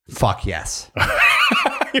 Fuck yes.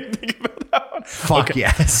 You're thinking about that one. Fuck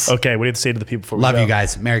yes. Okay, what do you have to say to the people before we Love go? you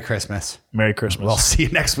guys. Merry Christmas. Merry Christmas. We'll see you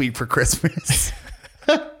next week for Christmas.